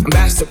one, a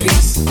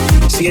masterpiece.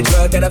 She a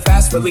drug at a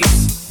fast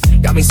release.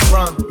 Got me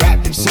sprung,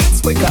 wrapped in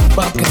sheets. Wake up,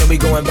 and then we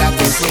going back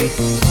to sleep.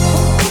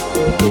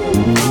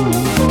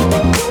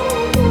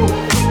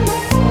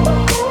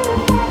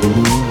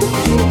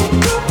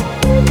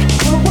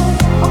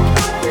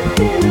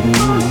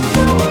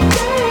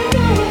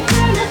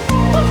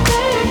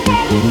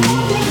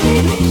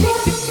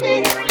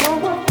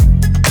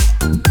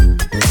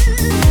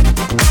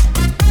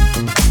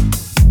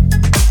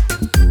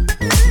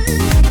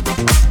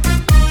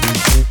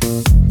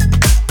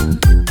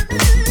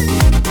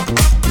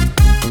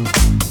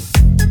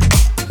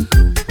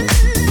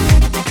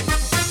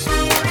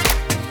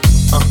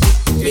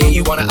 meet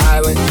you on an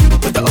island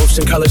with the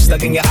ocean color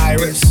stuck in your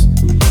iris.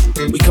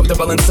 We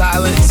comfortable in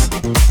silence,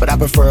 but I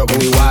prefer it when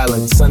we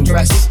wildin'.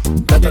 Sundress,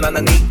 nothing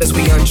underneath as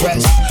we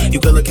undress. You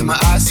could look in my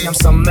eyes, see I'm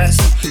some mess.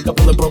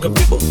 Couple of broken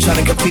people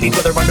trying to compete each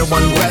other under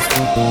one breath.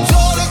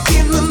 Don't look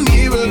in the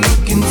mirror,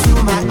 look into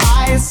my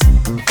eyes.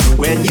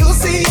 When you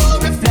see your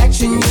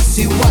reflection, you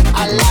see what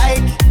I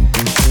like.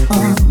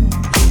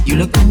 You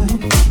look good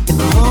in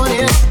the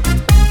morning,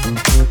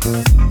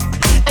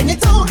 and you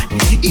don't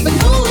even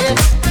know it.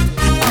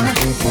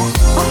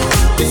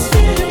 This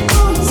feeling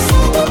on the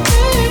summer,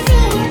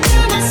 baby,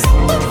 and I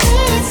summer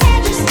things, I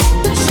just want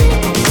the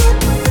shit.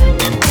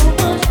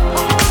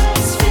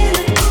 This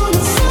feeling on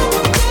the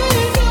summer,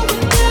 baby,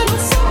 and I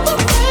summer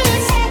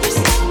things, I just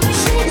want the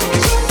shit.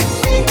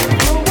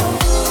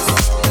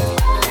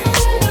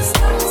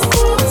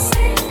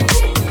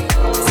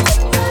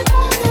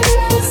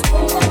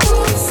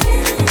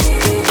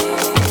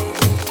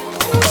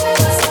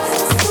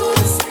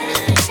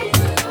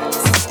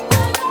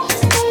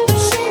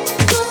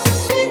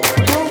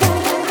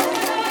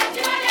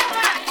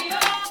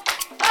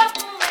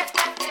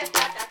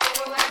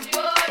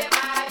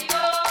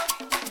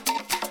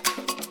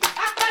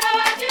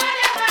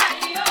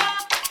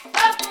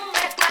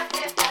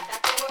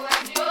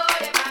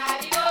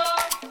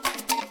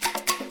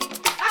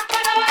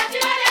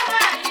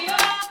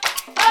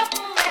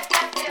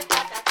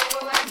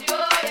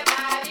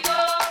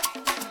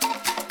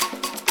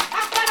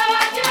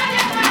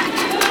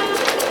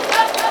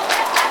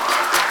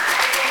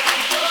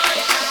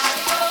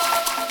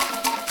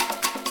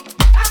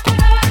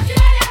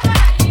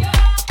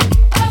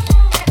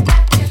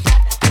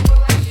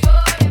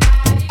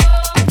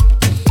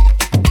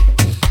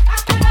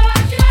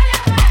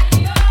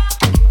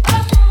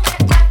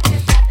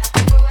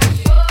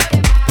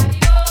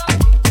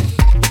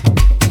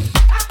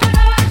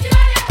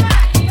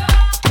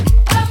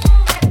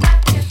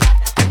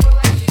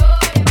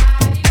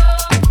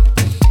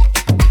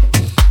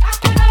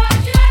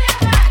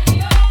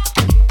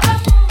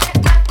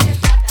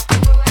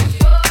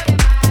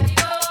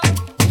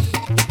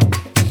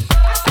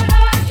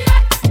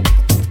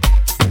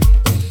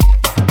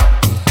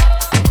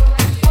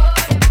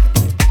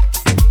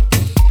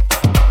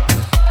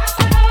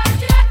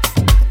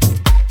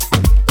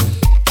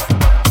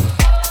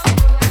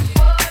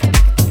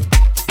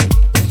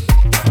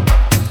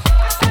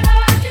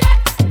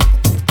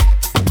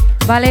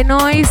 Vale,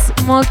 nois,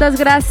 moltes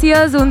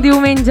gràcies. Un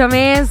diumenge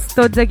més,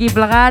 tots aquí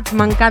plegats.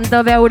 M'encanta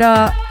veure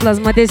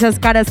les mateixes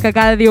cares que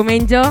cada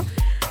diumenge.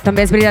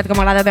 També és veritat que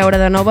m'agrada veure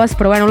de noves,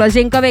 però bueno, la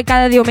gent que ve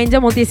cada diumenge,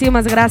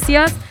 moltíssimes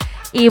gràcies.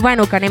 I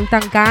bueno, que anem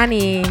tancant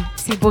i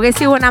si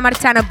poguéssiu anar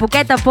marxant a poc,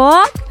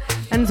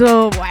 ens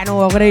ho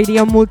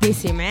agrairíem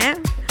moltíssim,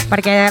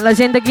 Perquè la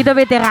gent d'aquí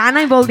també té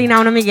gana i vol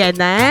dinar una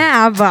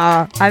miqueta,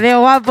 Apa,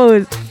 adeu,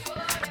 guapos.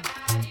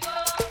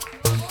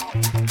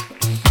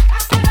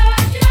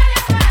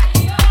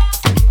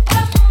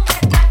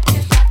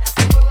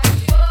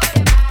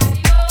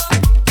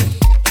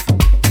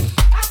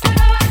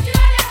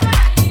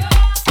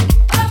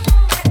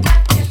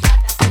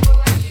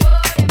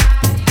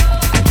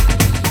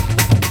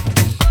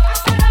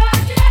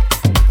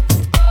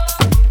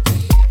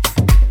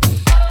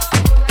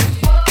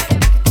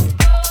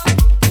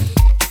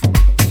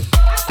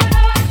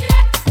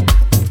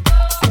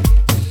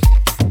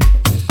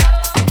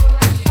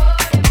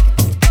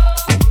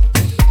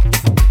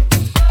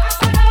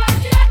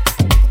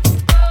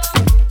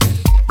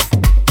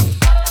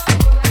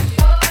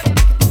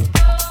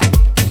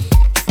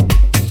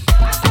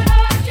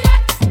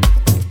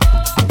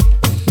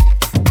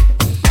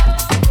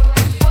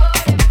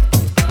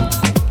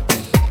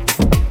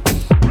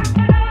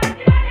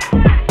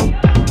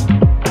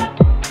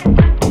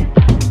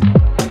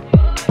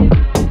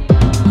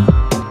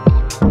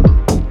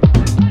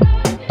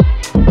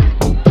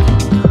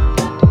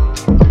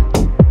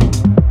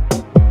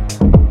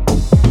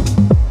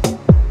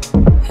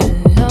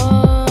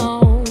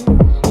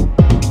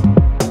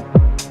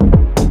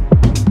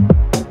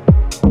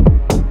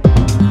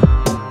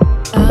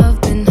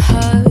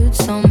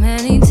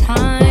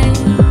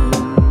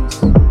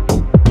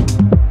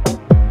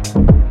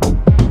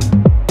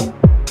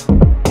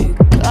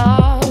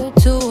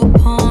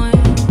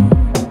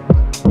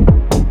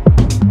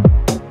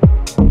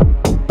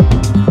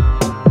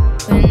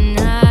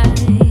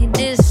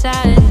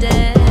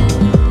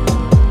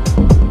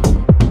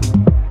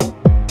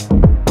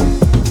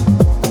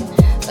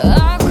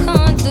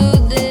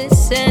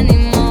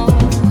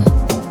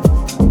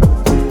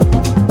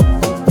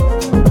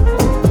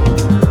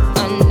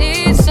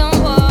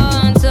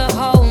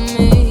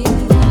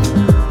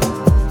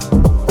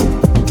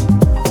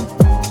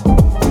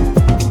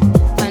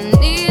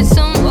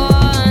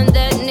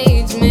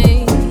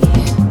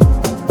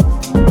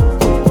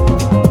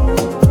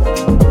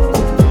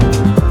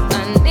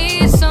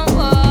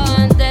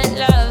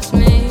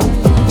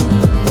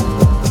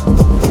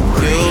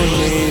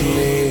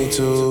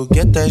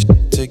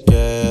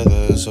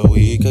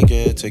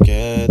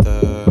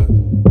 together.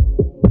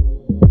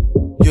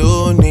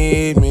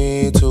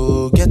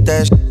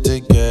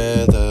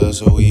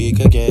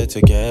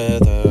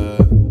 together.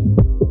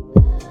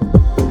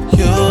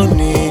 You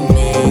need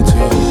me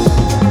to.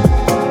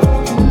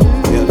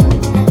 Yeah.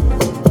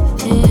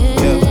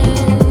 Yeah.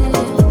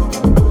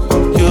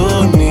 You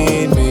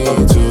need me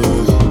to.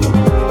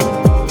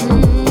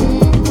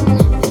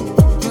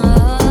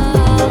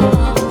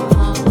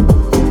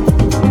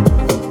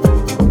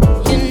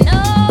 You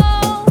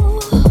know,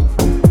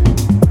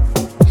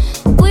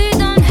 we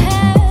don't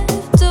have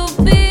to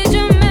be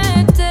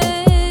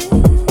dramatic,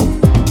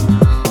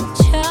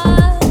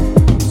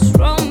 just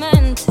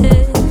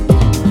romantic.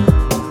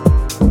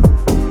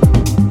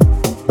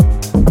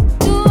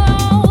 Do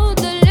all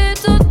the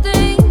little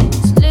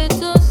things that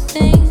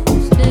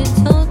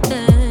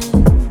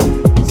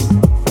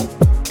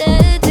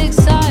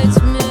excites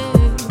me.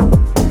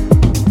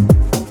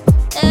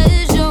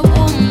 As your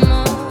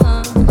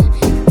woman,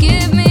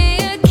 give me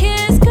a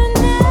kiss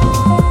goodnight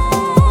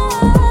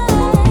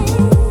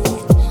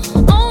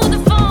on the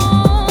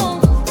phone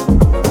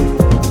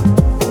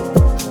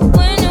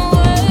when you're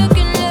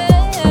working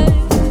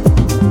late,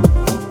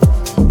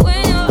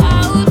 when you're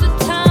out of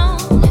town.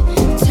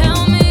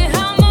 Tell me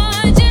how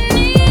much you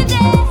need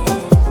it,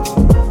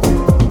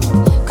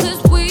 'cause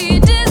we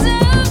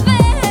deserve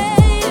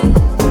it.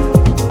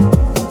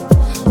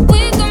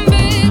 We can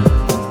be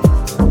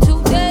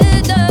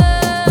together.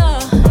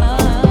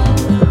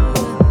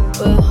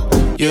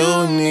 You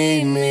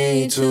need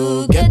me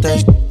to get that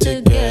shit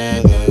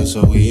together so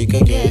we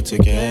can get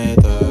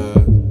together.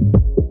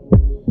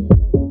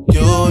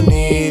 You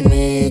need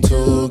me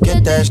to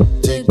get that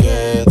shit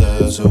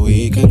together so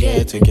we can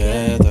get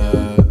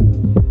together.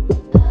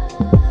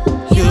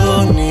 You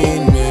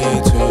need me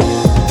to.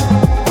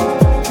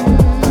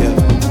 Yeah.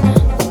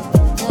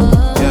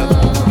 Yeah.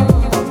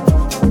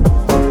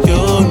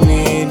 You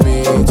need me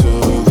to.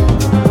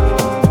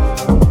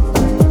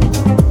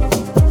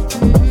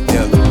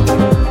 Yeah.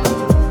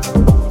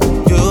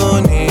 You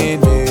need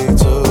me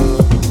to.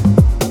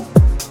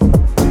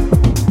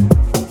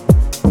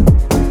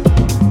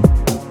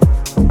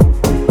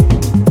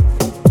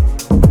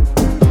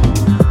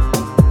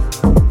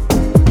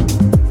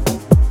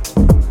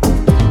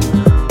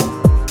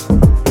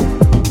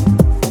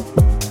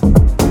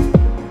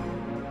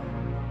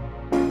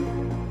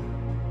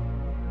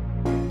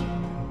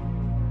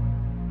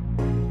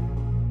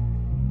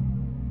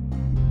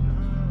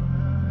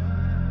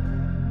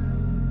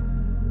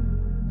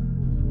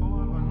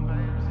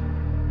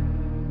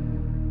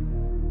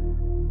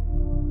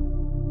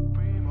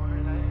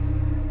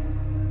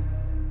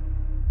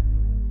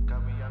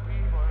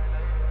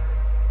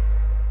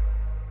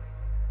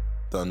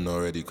 Done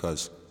already,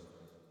 cuz.